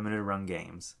before, Limited Run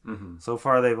Games. Mm-hmm. So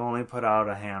far, they've only put out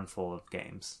a handful of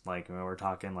games. We're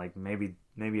talking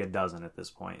maybe a dozen at this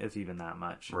point, if even that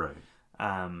much. Right.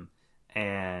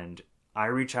 And I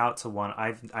reach out to one.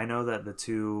 I know that the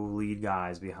two lead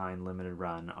guys behind Limited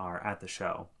Run are at the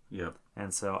show. Yep.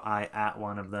 And so I at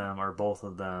one of them or both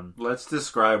of them. Let's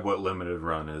describe what Limited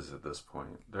Run is at this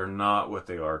point. They're not what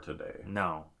they are today.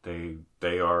 No.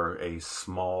 They are a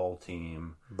small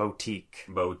team. Boutique.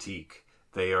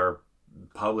 They are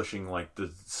publishing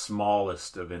the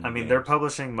smallest of indie games. They're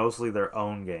publishing mostly their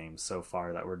own games so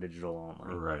far that were digital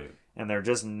only. Right. And they're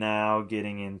just now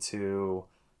getting into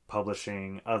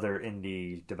publishing other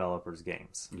indie developers'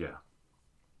 games. Yeah.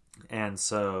 And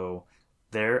so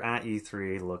they're at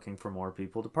E3 looking for more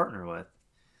people to partner with.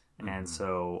 Mm-hmm. And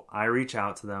so I reach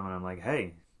out to them and I'm like,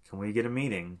 hey, can we get a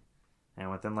meeting?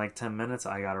 And within 10 minutes,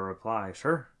 I got a reply.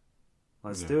 Sure,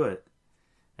 let's do it.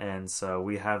 And so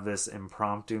we have this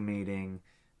impromptu meeting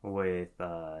with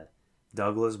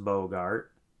Douglas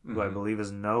Bogart, who I believe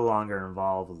is no longer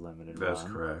involved with Limited Run. That's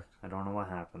correct. I don't know what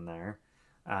happened there.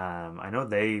 I know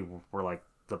they were like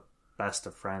the best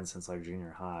of friends since like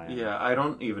junior high. Yeah, I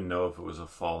don't even know if it was a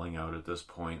falling out at this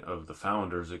point of the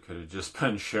founders. It could have just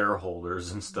been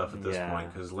shareholders and stuff at this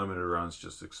point because Limited Run's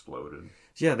just exploded.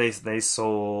 Yeah, they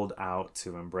sold out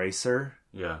to Embracer.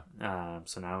 Yeah.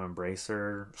 So now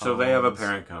Embracer. So they have a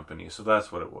parent company. So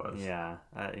that's what it was. Yeah.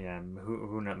 Yeah.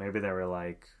 Who knows? Maybe they were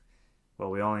like, well,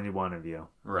 we only need one of you.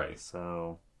 Right.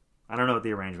 So I don't know what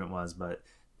the arrangement was, but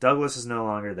Douglas is no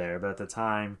longer there. But at the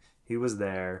time, he was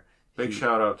there. Big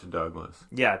shout out to Douglas.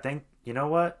 Yeah, I think, you know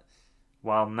what?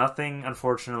 While nothing,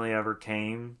 unfortunately, ever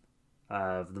came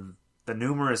of the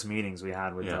numerous meetings we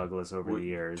had with Douglas over the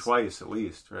years. Twice, at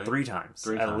least, right? 3 times,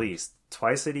 at least.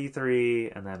 Twice at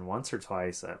E3, and then once or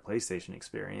twice at PlayStation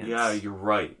Experience. Yeah, you're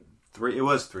right. It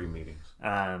was 3 meetings.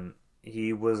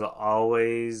 He was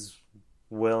always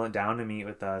down to meet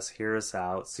with us, hear us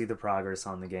out, see the progress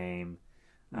on the game,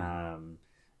 and,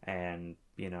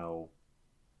 you know...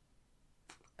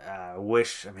 I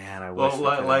wish.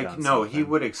 He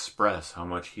would express how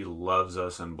much he loves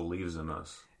us and believes in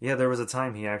us. Yeah, there was a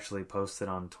time he actually posted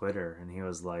on Twitter, and he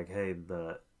was like, "Hey,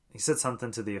 he said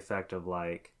something to the effect of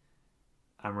like,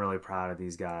 I'm really proud of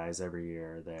these guys every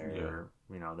year. They're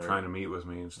trying to meet with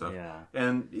me and stuff. Yeah,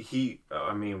 and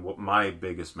my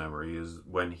biggest memory is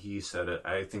when he said it.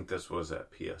 I think this was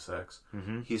at PSX.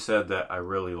 Mm-hmm. He said that I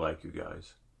really like you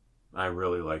guys. I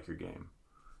really like your game."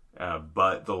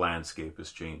 But the landscape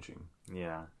is changing.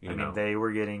 Yeah. I mean, they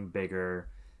were getting bigger,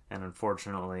 and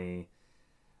unfortunately,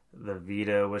 the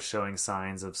Vita was showing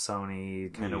signs of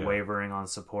Sony kind of wavering on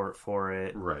support for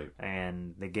it. Right.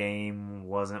 And the game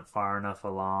wasn't far enough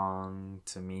along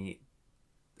to meet...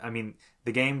 I mean,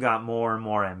 the game got more and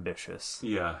more ambitious.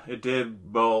 Yeah, it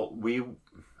did. Well,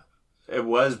 it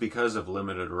was because of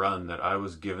Limited Run that I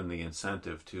was given the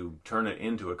incentive to turn it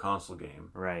into a console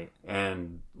game. Right.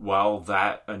 And while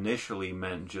that initially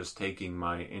meant just taking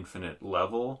my infinite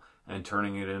level and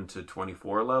turning it into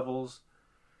 24 levels,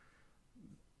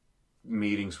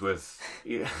 meetings with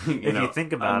you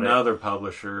think about another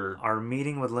publisher. Our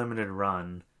meeting with Limited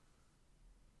Run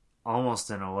almost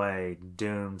in a way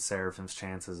doomed Seraphim's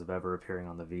chances of ever appearing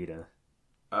on the Vita.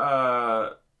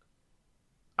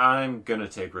 I'm going to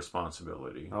take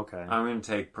responsibility. Okay. I'm going to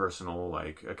take personal,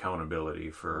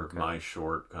 accountability for my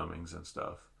shortcomings and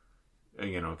stuff.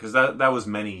 Because that was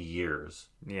many years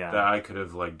that I could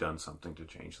have, done something to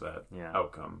change that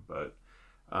outcome. But,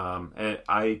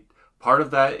 and part of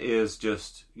that is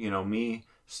just, me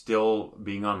still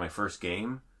being on my first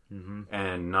game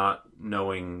and not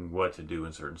knowing what to do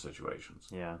in certain situations.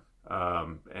 Yeah.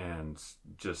 And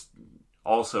just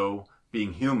also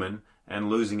being human and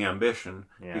losing ambition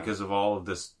because of all of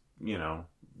this,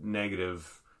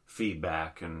 negative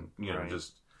feedback and,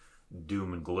 just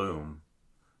doom and gloom.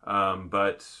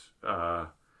 But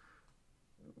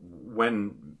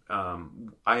when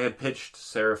I had pitched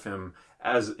Seraphim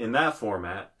as in that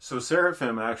format, so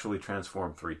Seraphim actually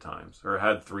transformed 3 times, or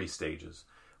had 3 stages.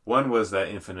 One was that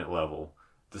infinite level.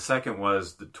 The second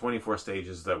was the 24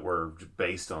 stages that were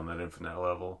based on that infinite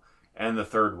level. And the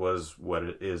third was what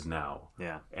it is now.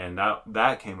 Yeah. And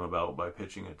that came about by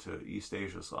pitching it to East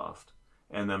Asia Soft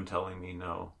and them telling me,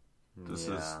 no, this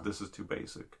is too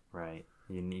basic. Right.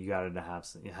 You had to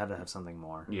have something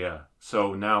more. Yeah.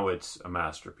 So now it's a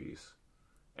masterpiece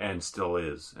and still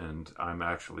is. And I'm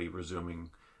actually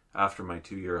resuming after my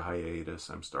 2-year hiatus.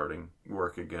 I'm starting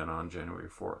work again on January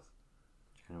 4th.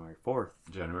 January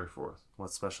 4th.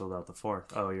 What's special about the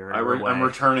 4th? Oh, I'm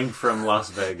returning from Las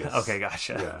Vegas. Okay,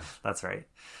 gotcha. Yeah. That's right.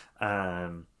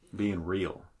 Being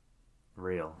real.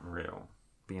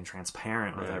 Being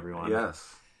transparent with everyone.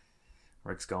 Yes.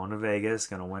 Rick's going to Vegas,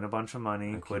 going to win a bunch of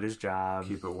money, quit his job.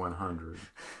 Keep it 100.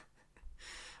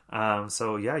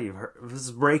 So, yeah, you've heard. This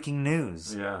is breaking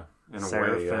news. Yeah, in a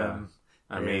way, yeah.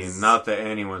 I mean, not that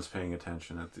anyone's paying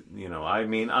attention. I've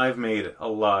made a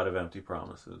lot of empty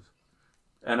promises.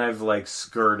 And I've,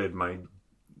 skirted my,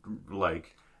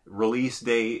 release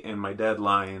date and my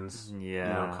deadlines.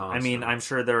 Yeah. I mean, I'm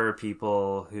sure there are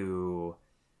people who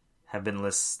have been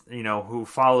who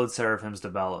followed Seraphim's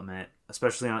development,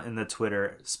 especially in the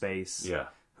Twitter space. Yeah.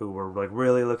 Who were,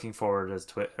 really looking forward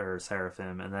to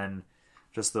Seraphim. And then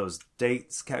just those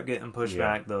dates kept getting pushed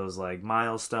back. Those,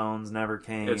 milestones never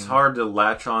came. It's hard to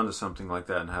latch on to something like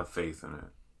that and have faith in it.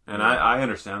 And I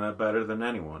understand that better than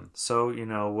anyone. So,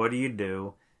 what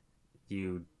do?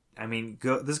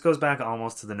 This goes back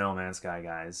almost to the No Man's Sky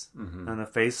guys. Mm-hmm. In the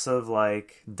face of,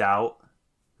 doubt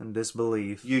and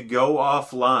disbelief. You go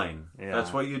offline. Yeah.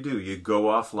 That's what you do. You go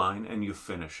offline and you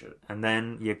finish it. And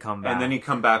then you come back. And then you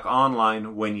come back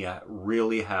online when you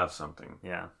really have something.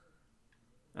 Yeah.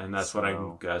 And that's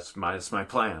that's my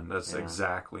plan. That's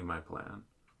exactly my plan.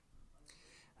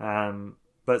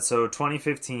 But so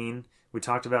 2015, we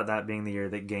talked about that being the year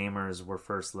that gamers were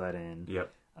first let in.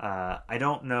 Yep. I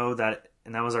don't know that,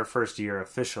 and that was our first year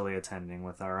officially attending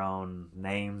with our own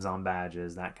names on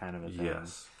badges, that kind of a thing.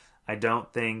 Yes. I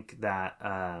don't think that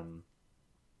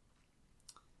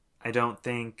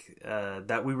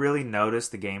that we really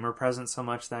noticed the gamer presence so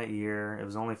much that year. It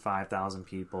was only 5,000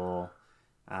 people.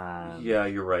 Yeah,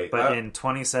 you're right. But in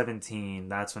 2017,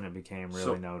 that's when it became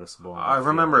really noticeable. I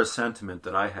remember a sentiment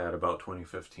that I had about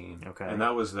 2015. Okay. And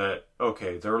that was that,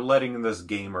 they're letting this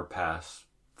gamer pass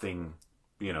thing,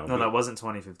 No, that wasn't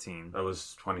 2015. That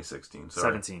was 2016.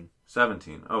 Sorry.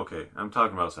 17. Okay. I'm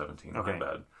talking about 17. Okay. My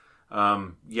bad.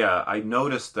 I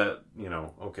noticed that,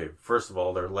 first of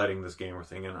all, they're letting this gamer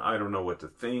thing in. I don't know what to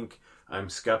think. I'm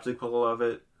skeptical of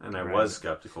it, and I was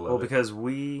skeptical of it. Well, because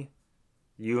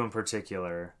you in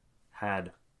particular,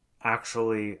 had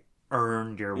actually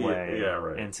earned your way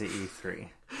into E3.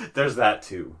 There's that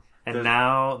too. And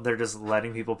now they're just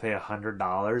letting people pay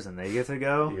 $100 and they get to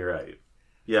go? You're right.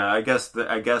 Yeah, I guess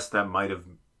that might have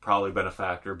probably been a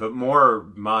factor, but more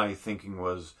my thinking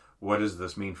was, what does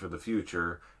this mean for the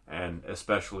future, and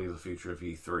especially the future of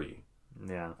E3?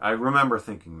 Yeah. I remember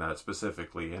thinking that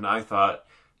specifically, and I thought,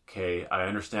 okay, I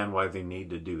understand why they need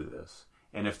to do this.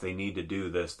 And if they need to do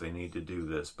this, they need to do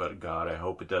this. But God, I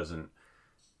hope it doesn't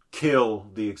kill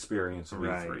the experience of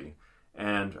E3.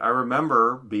 And I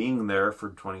remember being there for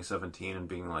 2017 and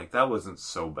being like, that wasn't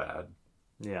so bad.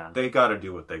 Yeah. They got to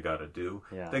do what they got to do.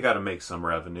 Yeah. They got to make some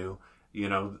revenue.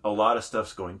 A lot of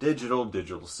stuff's going digital.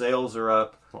 Digital sales are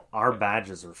up. Well, our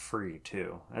badges are free,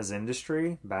 too. As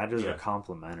industry, badges are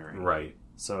complimentary. Right.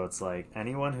 So it's like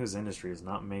anyone whose industry is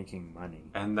not making money.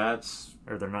 And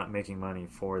or they're not making money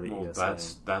for the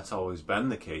ESA. That's always been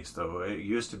the case, though. It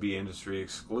used to be industry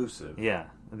exclusive. Yeah.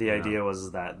 The idea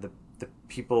was that the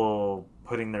people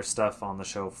putting their stuff on the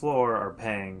show floor are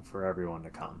paying for everyone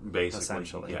to come. Basically.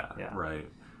 Essentially. Yeah. Right.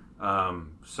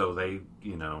 So they,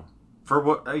 for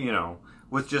what,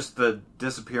 with just the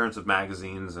disappearance of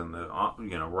magazines and the,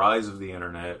 rise of the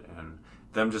internet and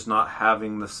them just not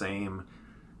having the same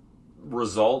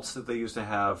results that they used to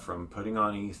have from putting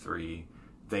on E3,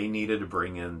 they needed to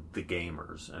bring in the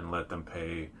gamers and let them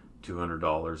pay $200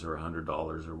 or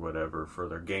 $100 or whatever for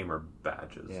their gamer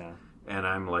badges. Yeah. And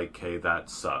I'm like, okay,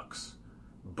 that sucks.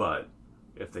 But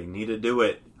if they need to do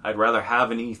it, I'd rather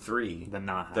have an E3 than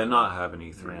not have an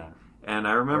E3. Yeah. And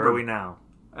I remember... Where are we now?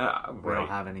 We right, don't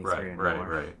have an E3 anymore.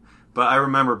 Right. But I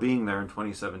remember being there in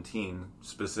 2017,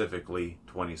 specifically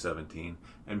 2017,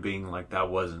 and being like,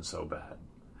 that wasn't so bad.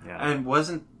 Yeah. And was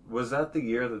that the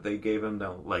year that they gave him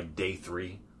day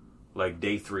 3? Like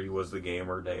day 3 was the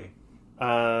gamer day?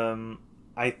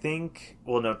 I think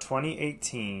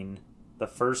 2018, the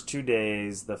first 2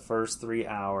 days, the first 3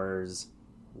 hours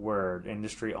were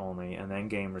industry only, and then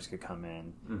gamers could come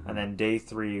in. Mm-hmm. And then day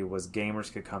 3 was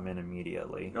gamers could come in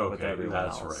immediately with everyone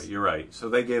else. That's right. You're right. So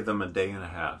they gave them a day and a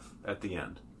half at the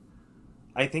end.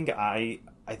 I think I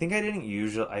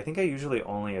usually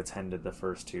only attended the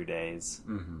first 2 days.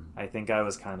 Mm-hmm. I think I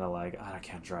was kind of like, I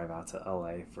can't drive out to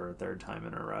LA for a third time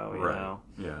in a row, you know?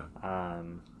 Yeah.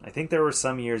 I think there were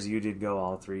some years you did go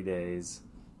all 3 days.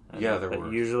 There but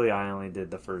were. Usually I only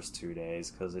did the first 2 days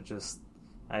because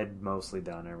I'd mostly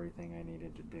done everything I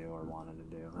needed to do or wanted to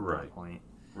do at that point.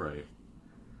 Right.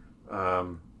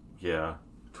 Yeah.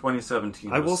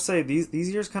 2017. I will say these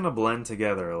years kind of blend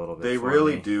together a little bit. They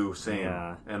really do, same.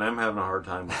 Yeah. And I'm having a hard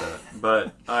time with that.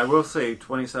 But I will say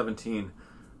 2017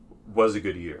 was a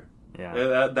good year.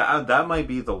 Yeah. That might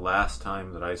be the last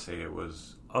time that I say it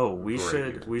was. Oh, we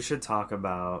should talk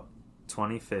about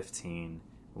 2015.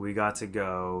 We got to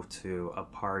go to a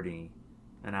party,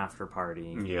 an after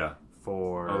party. Yeah.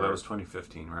 That was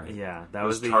 2015, right? Yeah, that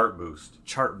was the Chartboost.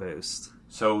 Chartboost.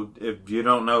 So if you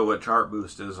don't know what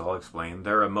Chartboost is, I'll explain.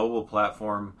 They're a mobile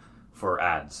platform for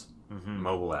ads,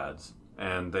 mobile ads,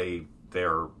 and they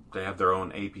have their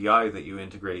own API that you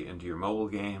integrate into your mobile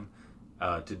game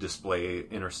to display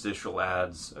interstitial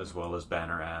ads as well as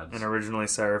banner ads. And originally,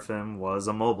 Seraphim was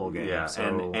a mobile game. Yeah,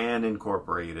 and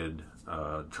incorporated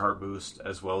Chartboost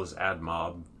as well as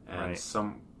AdMob and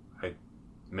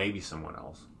maybe someone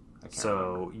else.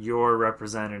 So your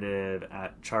representative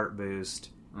at Chartboost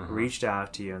reached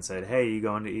out to you and said, "Hey, you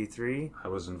going to E3?" I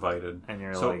was invited, and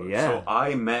you're like, "Yeah." So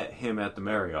I met him at the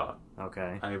Marriott.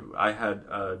 Okay. I had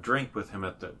a drink with him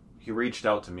at the he reached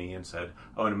out to me and said,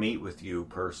 "I want to meet with you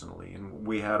personally." And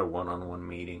we had a one-on-one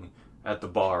meeting at the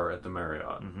bar at the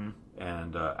Marriott.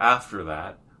 And after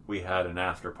that, we had an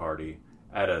after party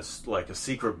at a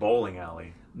secret bowling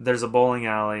alley. There's a bowling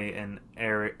alley in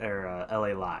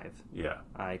LA Live. Yeah.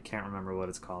 I can't remember what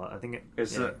it's called. I think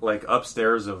it's like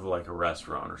upstairs of like a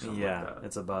restaurant or something like that.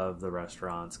 It's above the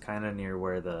restaurants, kind of near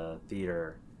where the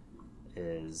theater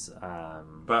is.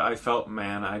 But I felt,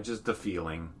 man, the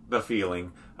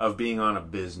feeling of being on a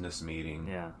business meeting.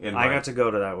 Yeah. I got to go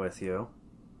to that with you.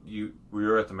 You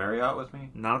were at the Marriott with me?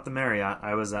 Not at the Marriott.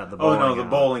 I was at the bowling alley. The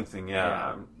bowling thing,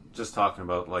 yeah. I'm just talking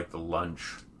about like the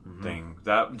lunch thing.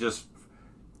 That just,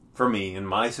 for me, in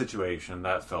my situation,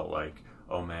 that felt like,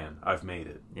 oh man, I've made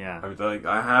it. Yeah.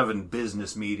 I have in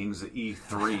business meetings at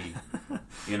E3,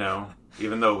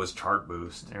 even though it was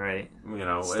Chartboost. Right.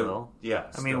 Still.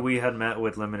 I mean, we had met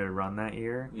with Limited Run that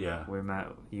year. Yeah.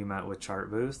 You met with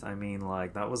Chartboost. I mean,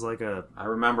 like, that was like I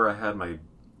remember I had my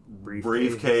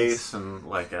briefcase and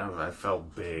like I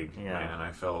felt big, man.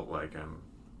 I felt like I'm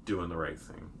doing the right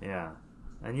thing. Yeah,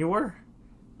 and you were.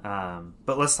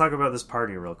 But let's talk about this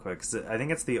party real quick, because I think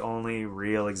it's the only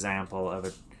real example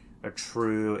of a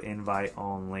true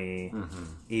invite-only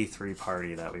E3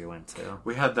 party that we went to.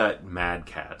 We had that Mad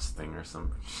Cats thing or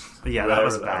something. Yeah, that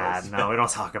was bad. No, we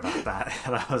don't talk about that.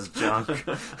 That was junk.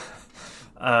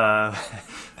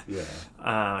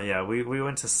 We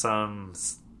went to some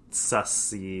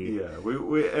sussy. Yeah,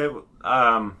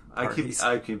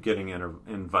 I keep getting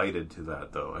invited to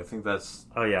that though. I think that's.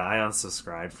 Oh yeah, I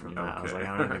unsubscribed from that. I was like,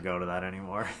 I don't need to go to that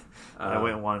anymore. I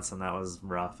went once and that was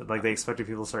rough. Like they expected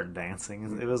people to start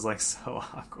dancing. It was like so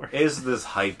awkward. Is this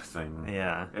hype thing?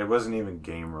 Yeah, it wasn't even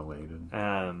game related.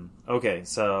 Okay,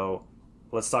 so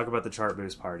let's talk about the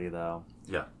Chartboost party though.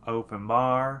 Yeah, open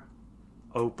bar,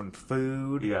 open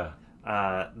food. Yeah.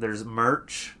 There's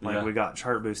merch, we got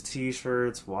Chartboost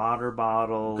t-shirts, water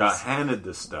bottles. Got handed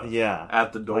this stuff,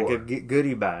 at the door, like a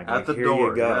goodie bag. At the door,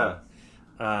 you go.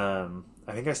 Yeah.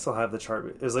 I think I still have the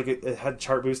Chartboost. It was like it had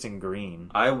Chartboost in green.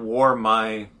 I wore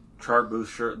my Chartboost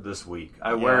shirt this week.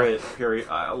 I wear it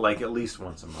like at least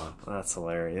once a month. That's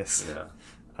hilarious.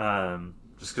 Yeah.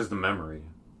 Just because the memory.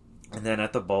 And then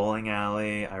at the bowling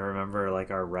alley, I remember like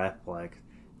our rep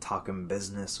talking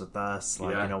business with us,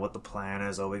 what the plan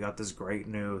is. Oh, we got this great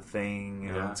new thing,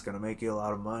 it's gonna make you a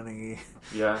lot of money.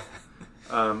 Yeah.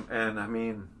 And I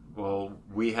mean, well,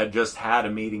 we had just had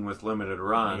a meeting with Limited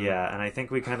Run. Yeah, and I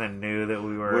think we kind of knew that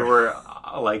we were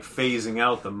like phasing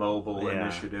out the mobile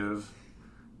initiative,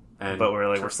 but we're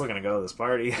like, we're still gonna go to this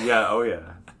party. Yeah. Oh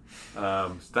yeah.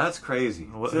 That's crazy.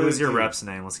 Who's your rep's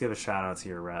name? Let's give a shout out to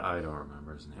your rep. I don't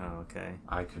remember his name. Oh, okay.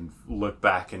 I can look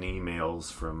back in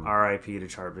emails from R.I.P. to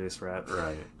Chartboost rep.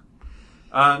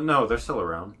 Right. No, they're still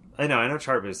around. I know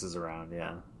Chartboost is around.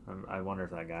 Yeah. I wonder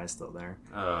if that guy's still there.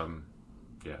 Yeah,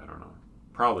 I don't know.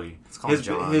 Probably.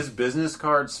 John. His business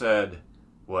card said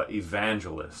what?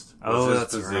 Evangelist. Oh,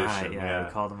 that's right. Yeah, they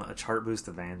called him a Chartboost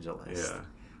evangelist. Yeah.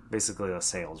 Basically a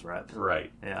sales rep.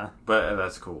 Right. Yeah. But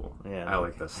that's cool. Yeah. I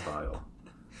like that style.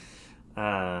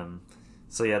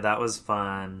 So yeah, that was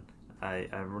fun. I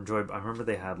remember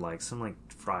they had some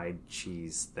fried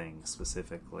cheese thing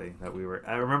specifically that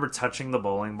I remember touching the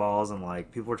bowling balls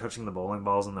and people were touching the bowling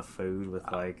balls and the food with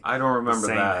I don't remember the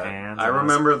same that. Hands. I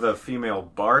remember the female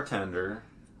bartender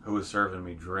who was serving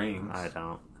me drinks. I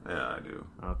don't. Yeah, I do.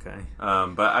 Okay.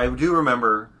 But I do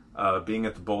remember being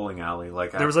at the bowling alley.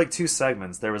 There was two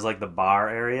segments. There was the bar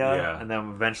area, and then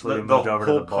eventually we moved over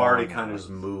to the bowling. The whole party kind of just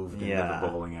moved into the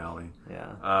bowling alley.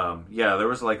 Yeah. There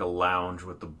was a lounge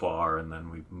with the bar, and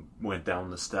then we went down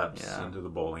the steps into the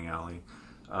bowling alley.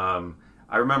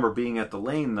 I remember being at the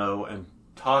lane though, and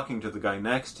talking to the guy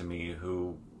next to me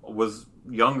who was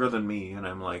younger than me, and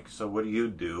I'm like, "So what do you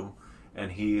do?"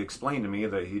 And he explained to me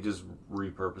that he just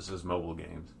repurposes mobile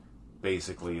games.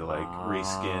 Basically,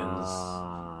 reskins,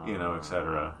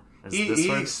 etc.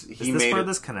 Is this where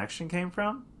this connection came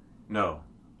from? No.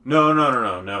 I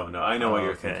know what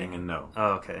you're thinking, and no.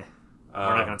 Oh, okay.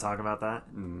 We're not going to talk about that?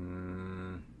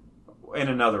 In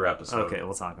another episode. Okay,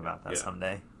 we'll talk about that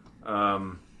someday.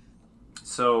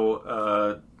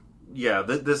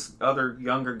 This other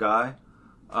younger guy,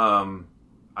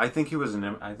 I think he was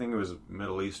a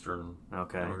Middle Eastern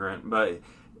immigrant, but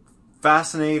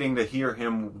fascinating to hear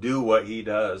him do what he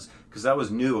does, because that was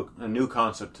a new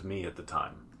concept to me at the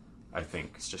time. I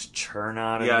think it's just churn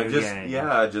out a new game.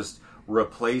 Just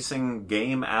replacing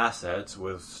game assets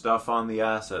with stuff on the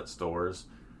asset stores,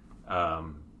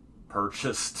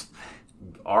 purchased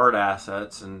art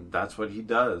assets, and that's what he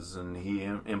does. And he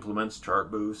implements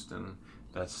Chartboost, and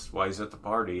that's why he's at the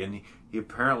party. And he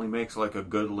apparently makes a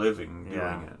good living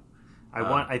doing it.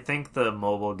 I think the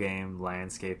mobile game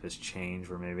landscape has changed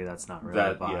where maybe that's not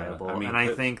really viable. Yeah. I mean, and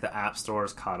I think the app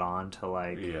stores caught on to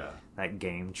like that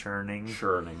game churning.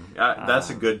 That's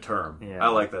a good term. Yeah. I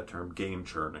like that term, game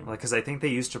churning. Like, because I think they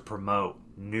used to promote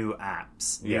new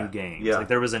apps, new games. Yeah. Like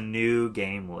there was a new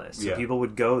game list. So people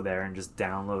would go there and just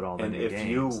download all the new games. And if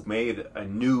you made a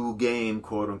new game,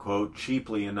 quote unquote,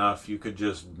 cheaply enough, you could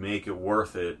just make it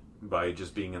worth it by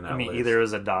just being in that list. Either it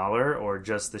was $1 or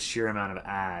just the sheer amount of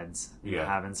ads you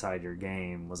have inside your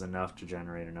game was enough to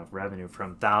generate enough revenue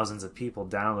from thousands of people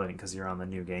downloading because you're on the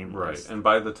new game list. Right, and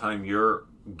by the time your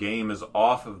game is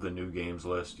off of the new games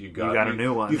list, you got a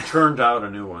new one. You turned out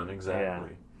a new one,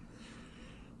 exactly.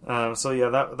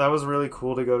 That was really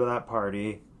cool to go to that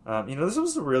party. This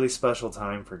was a really special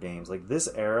time for games. Like this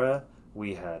era,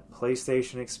 we had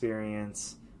PlayStation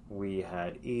Experience, we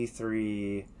had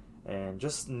E3, and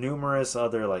just numerous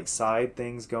other like side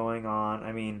things going on.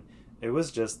 I mean, it was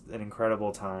just an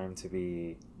incredible time to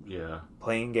be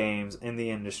playing games in the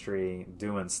industry,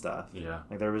 doing stuff. Yeah.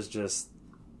 Like there was just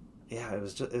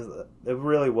it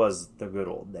really was the good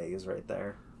old days right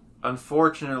there.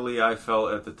 Unfortunately, I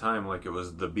felt at the time like it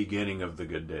was the beginning of the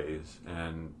good days,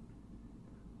 and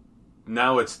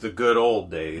now it's the good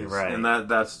old days. Right. And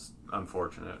that's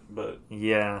unfortunate, but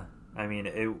yeah. I mean,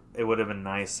 it would have been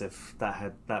nice if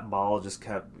that ball just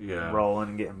kept rolling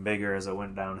and getting bigger as it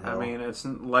went downhill. I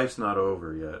mean, life's not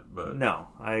over yet, but no,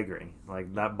 I agree.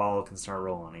 Like that ball can start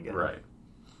rolling again, right?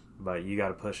 But you got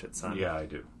to push it, son. Yeah, I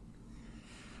do.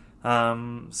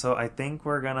 So I think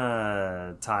we're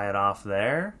gonna tie it off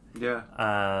there. Yeah.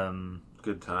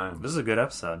 Good time. This is a good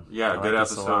episode. Yeah, good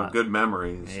episode. Good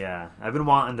memories. Yeah, I've been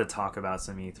wanting to talk about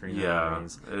some E3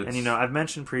 memories. And I've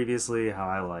mentioned previously how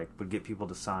I would get people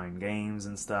to sign games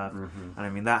and stuff. Mm-hmm. And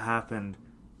I mean that happened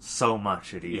so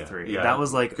much at E3. Yeah. That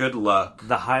was like good luck.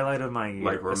 The highlight of my year,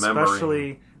 like remembering.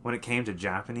 Especially when it came to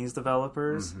Japanese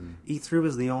developers. Mm-hmm. E3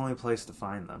 was the only place to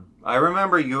find them. I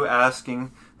remember you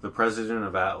asking the president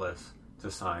of Atlas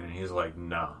to sign, and he's like,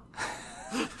 "No."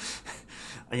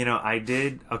 I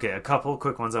did... Okay, a couple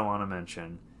quick ones I want to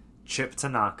mention. Chip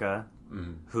Tanaka,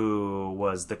 who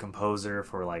was the composer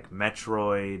for, like,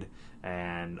 Metroid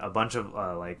and a bunch of,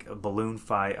 Balloon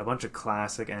Fight, a bunch of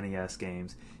classic NES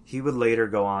games. He would later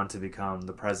go on to become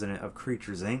the president of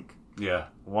Creatures, Inc. Yeah.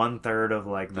 1/3 of,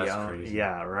 like, the... That's crazy.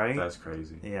 Yeah, right? That's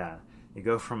crazy. Yeah. You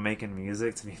go from making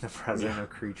music to being the president of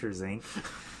Creatures, Inc.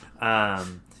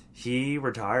 He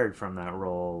retired from that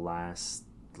role last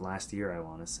year, I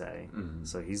want to say. Mm-hmm.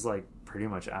 So he's like pretty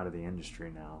much out of the industry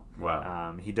now.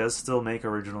 Wow. He does still make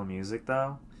original music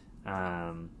though.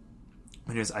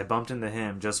 Anyways, I bumped into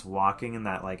him just walking in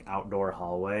that like outdoor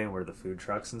hallway where the food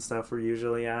trucks and stuff were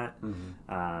usually at.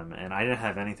 Mm-hmm. And I didn't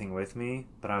have anything with me,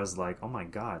 but I was like, oh my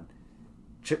god,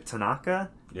 Chip Tanaka?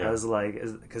 Yeah. I was like,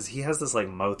 because he has this like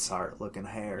Mozart looking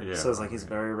hair. Yeah, so it's like he's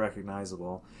very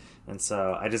recognizable. And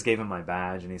so I just gave him my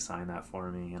badge and he signed that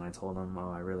for me. And I told him,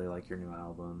 I really like your new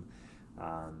album.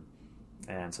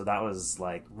 And so that was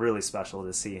like really special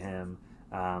to see him.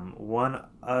 One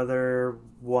other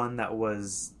one that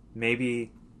was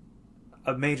maybe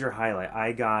a major highlight,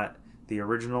 I got the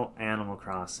original Animal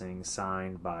Crossing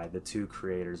signed by the two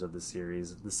creators of the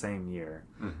series the same year.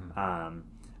 Mm-hmm.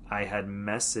 I had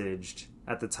messaged,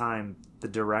 at the time, the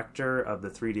director of the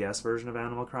 3DS version of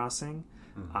Animal Crossing,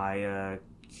 mm-hmm. Aya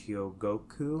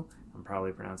Kyogoku. I'm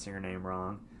probably pronouncing her name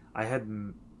wrong. I had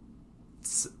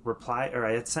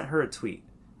I had sent her a tweet,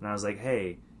 and I was like,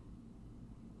 hey,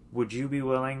 would you be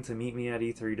willing to meet me at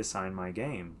E3 to sign my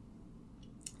game?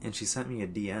 And she sent me a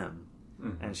DM,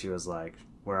 mm-hmm. and she was like,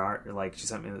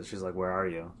 she's like, where are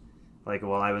you? Like,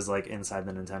 well, I was, like, inside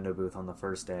the Nintendo booth on the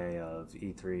first day of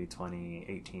E3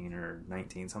 2018 or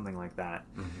 19, something like that.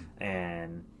 Mm-hmm.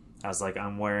 And I was like,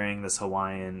 I'm wearing this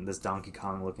Donkey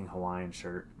Kong-looking Hawaiian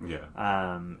shirt. Yeah.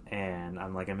 And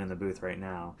I'm like, I'm in the booth right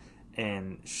now.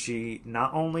 And she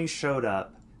not only showed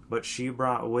up, but she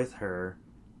brought with her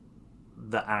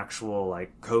the actual,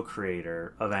 like,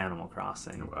 co-creator of Animal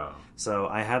Crossing. Wow. So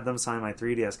I had them sign my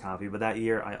 3DS copy, but that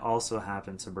year I also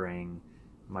happened to bring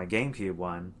my GameCube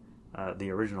one, the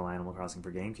original Animal Crossing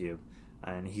for GameCube,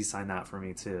 and he signed that for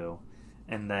me too.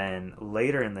 And then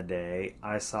later in the day,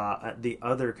 I saw the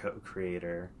other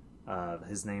co-creator.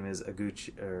 His name is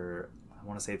Eguchi, or I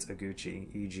want to say it's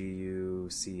Eguchi,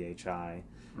 Eguchi,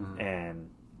 mm-hmm. and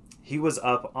he was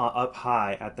up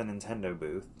high at the Nintendo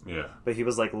booth. Yeah. But he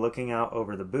was like looking out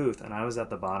over the booth, and I was at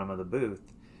the bottom of the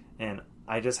booth, and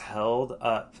I just held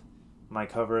up my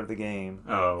cover of the game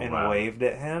and waved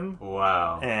at him.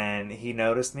 Wow. And he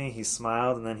noticed me, he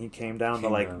smiled, and then he came down the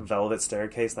like velvet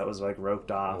staircase that was like roped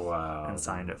off and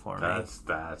signed it for me.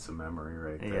 That's a memory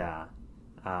right there. Yeah.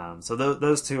 So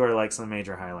those two are like some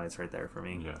major highlights right there for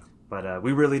me. Yeah. But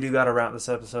we really do got to wrap this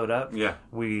episode up. Yeah.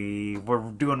 We're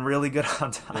doing really good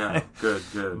on time. Yeah,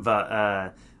 good.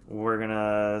 But we're going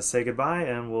to say goodbye,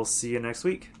 and we'll see you next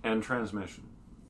week. End transmission.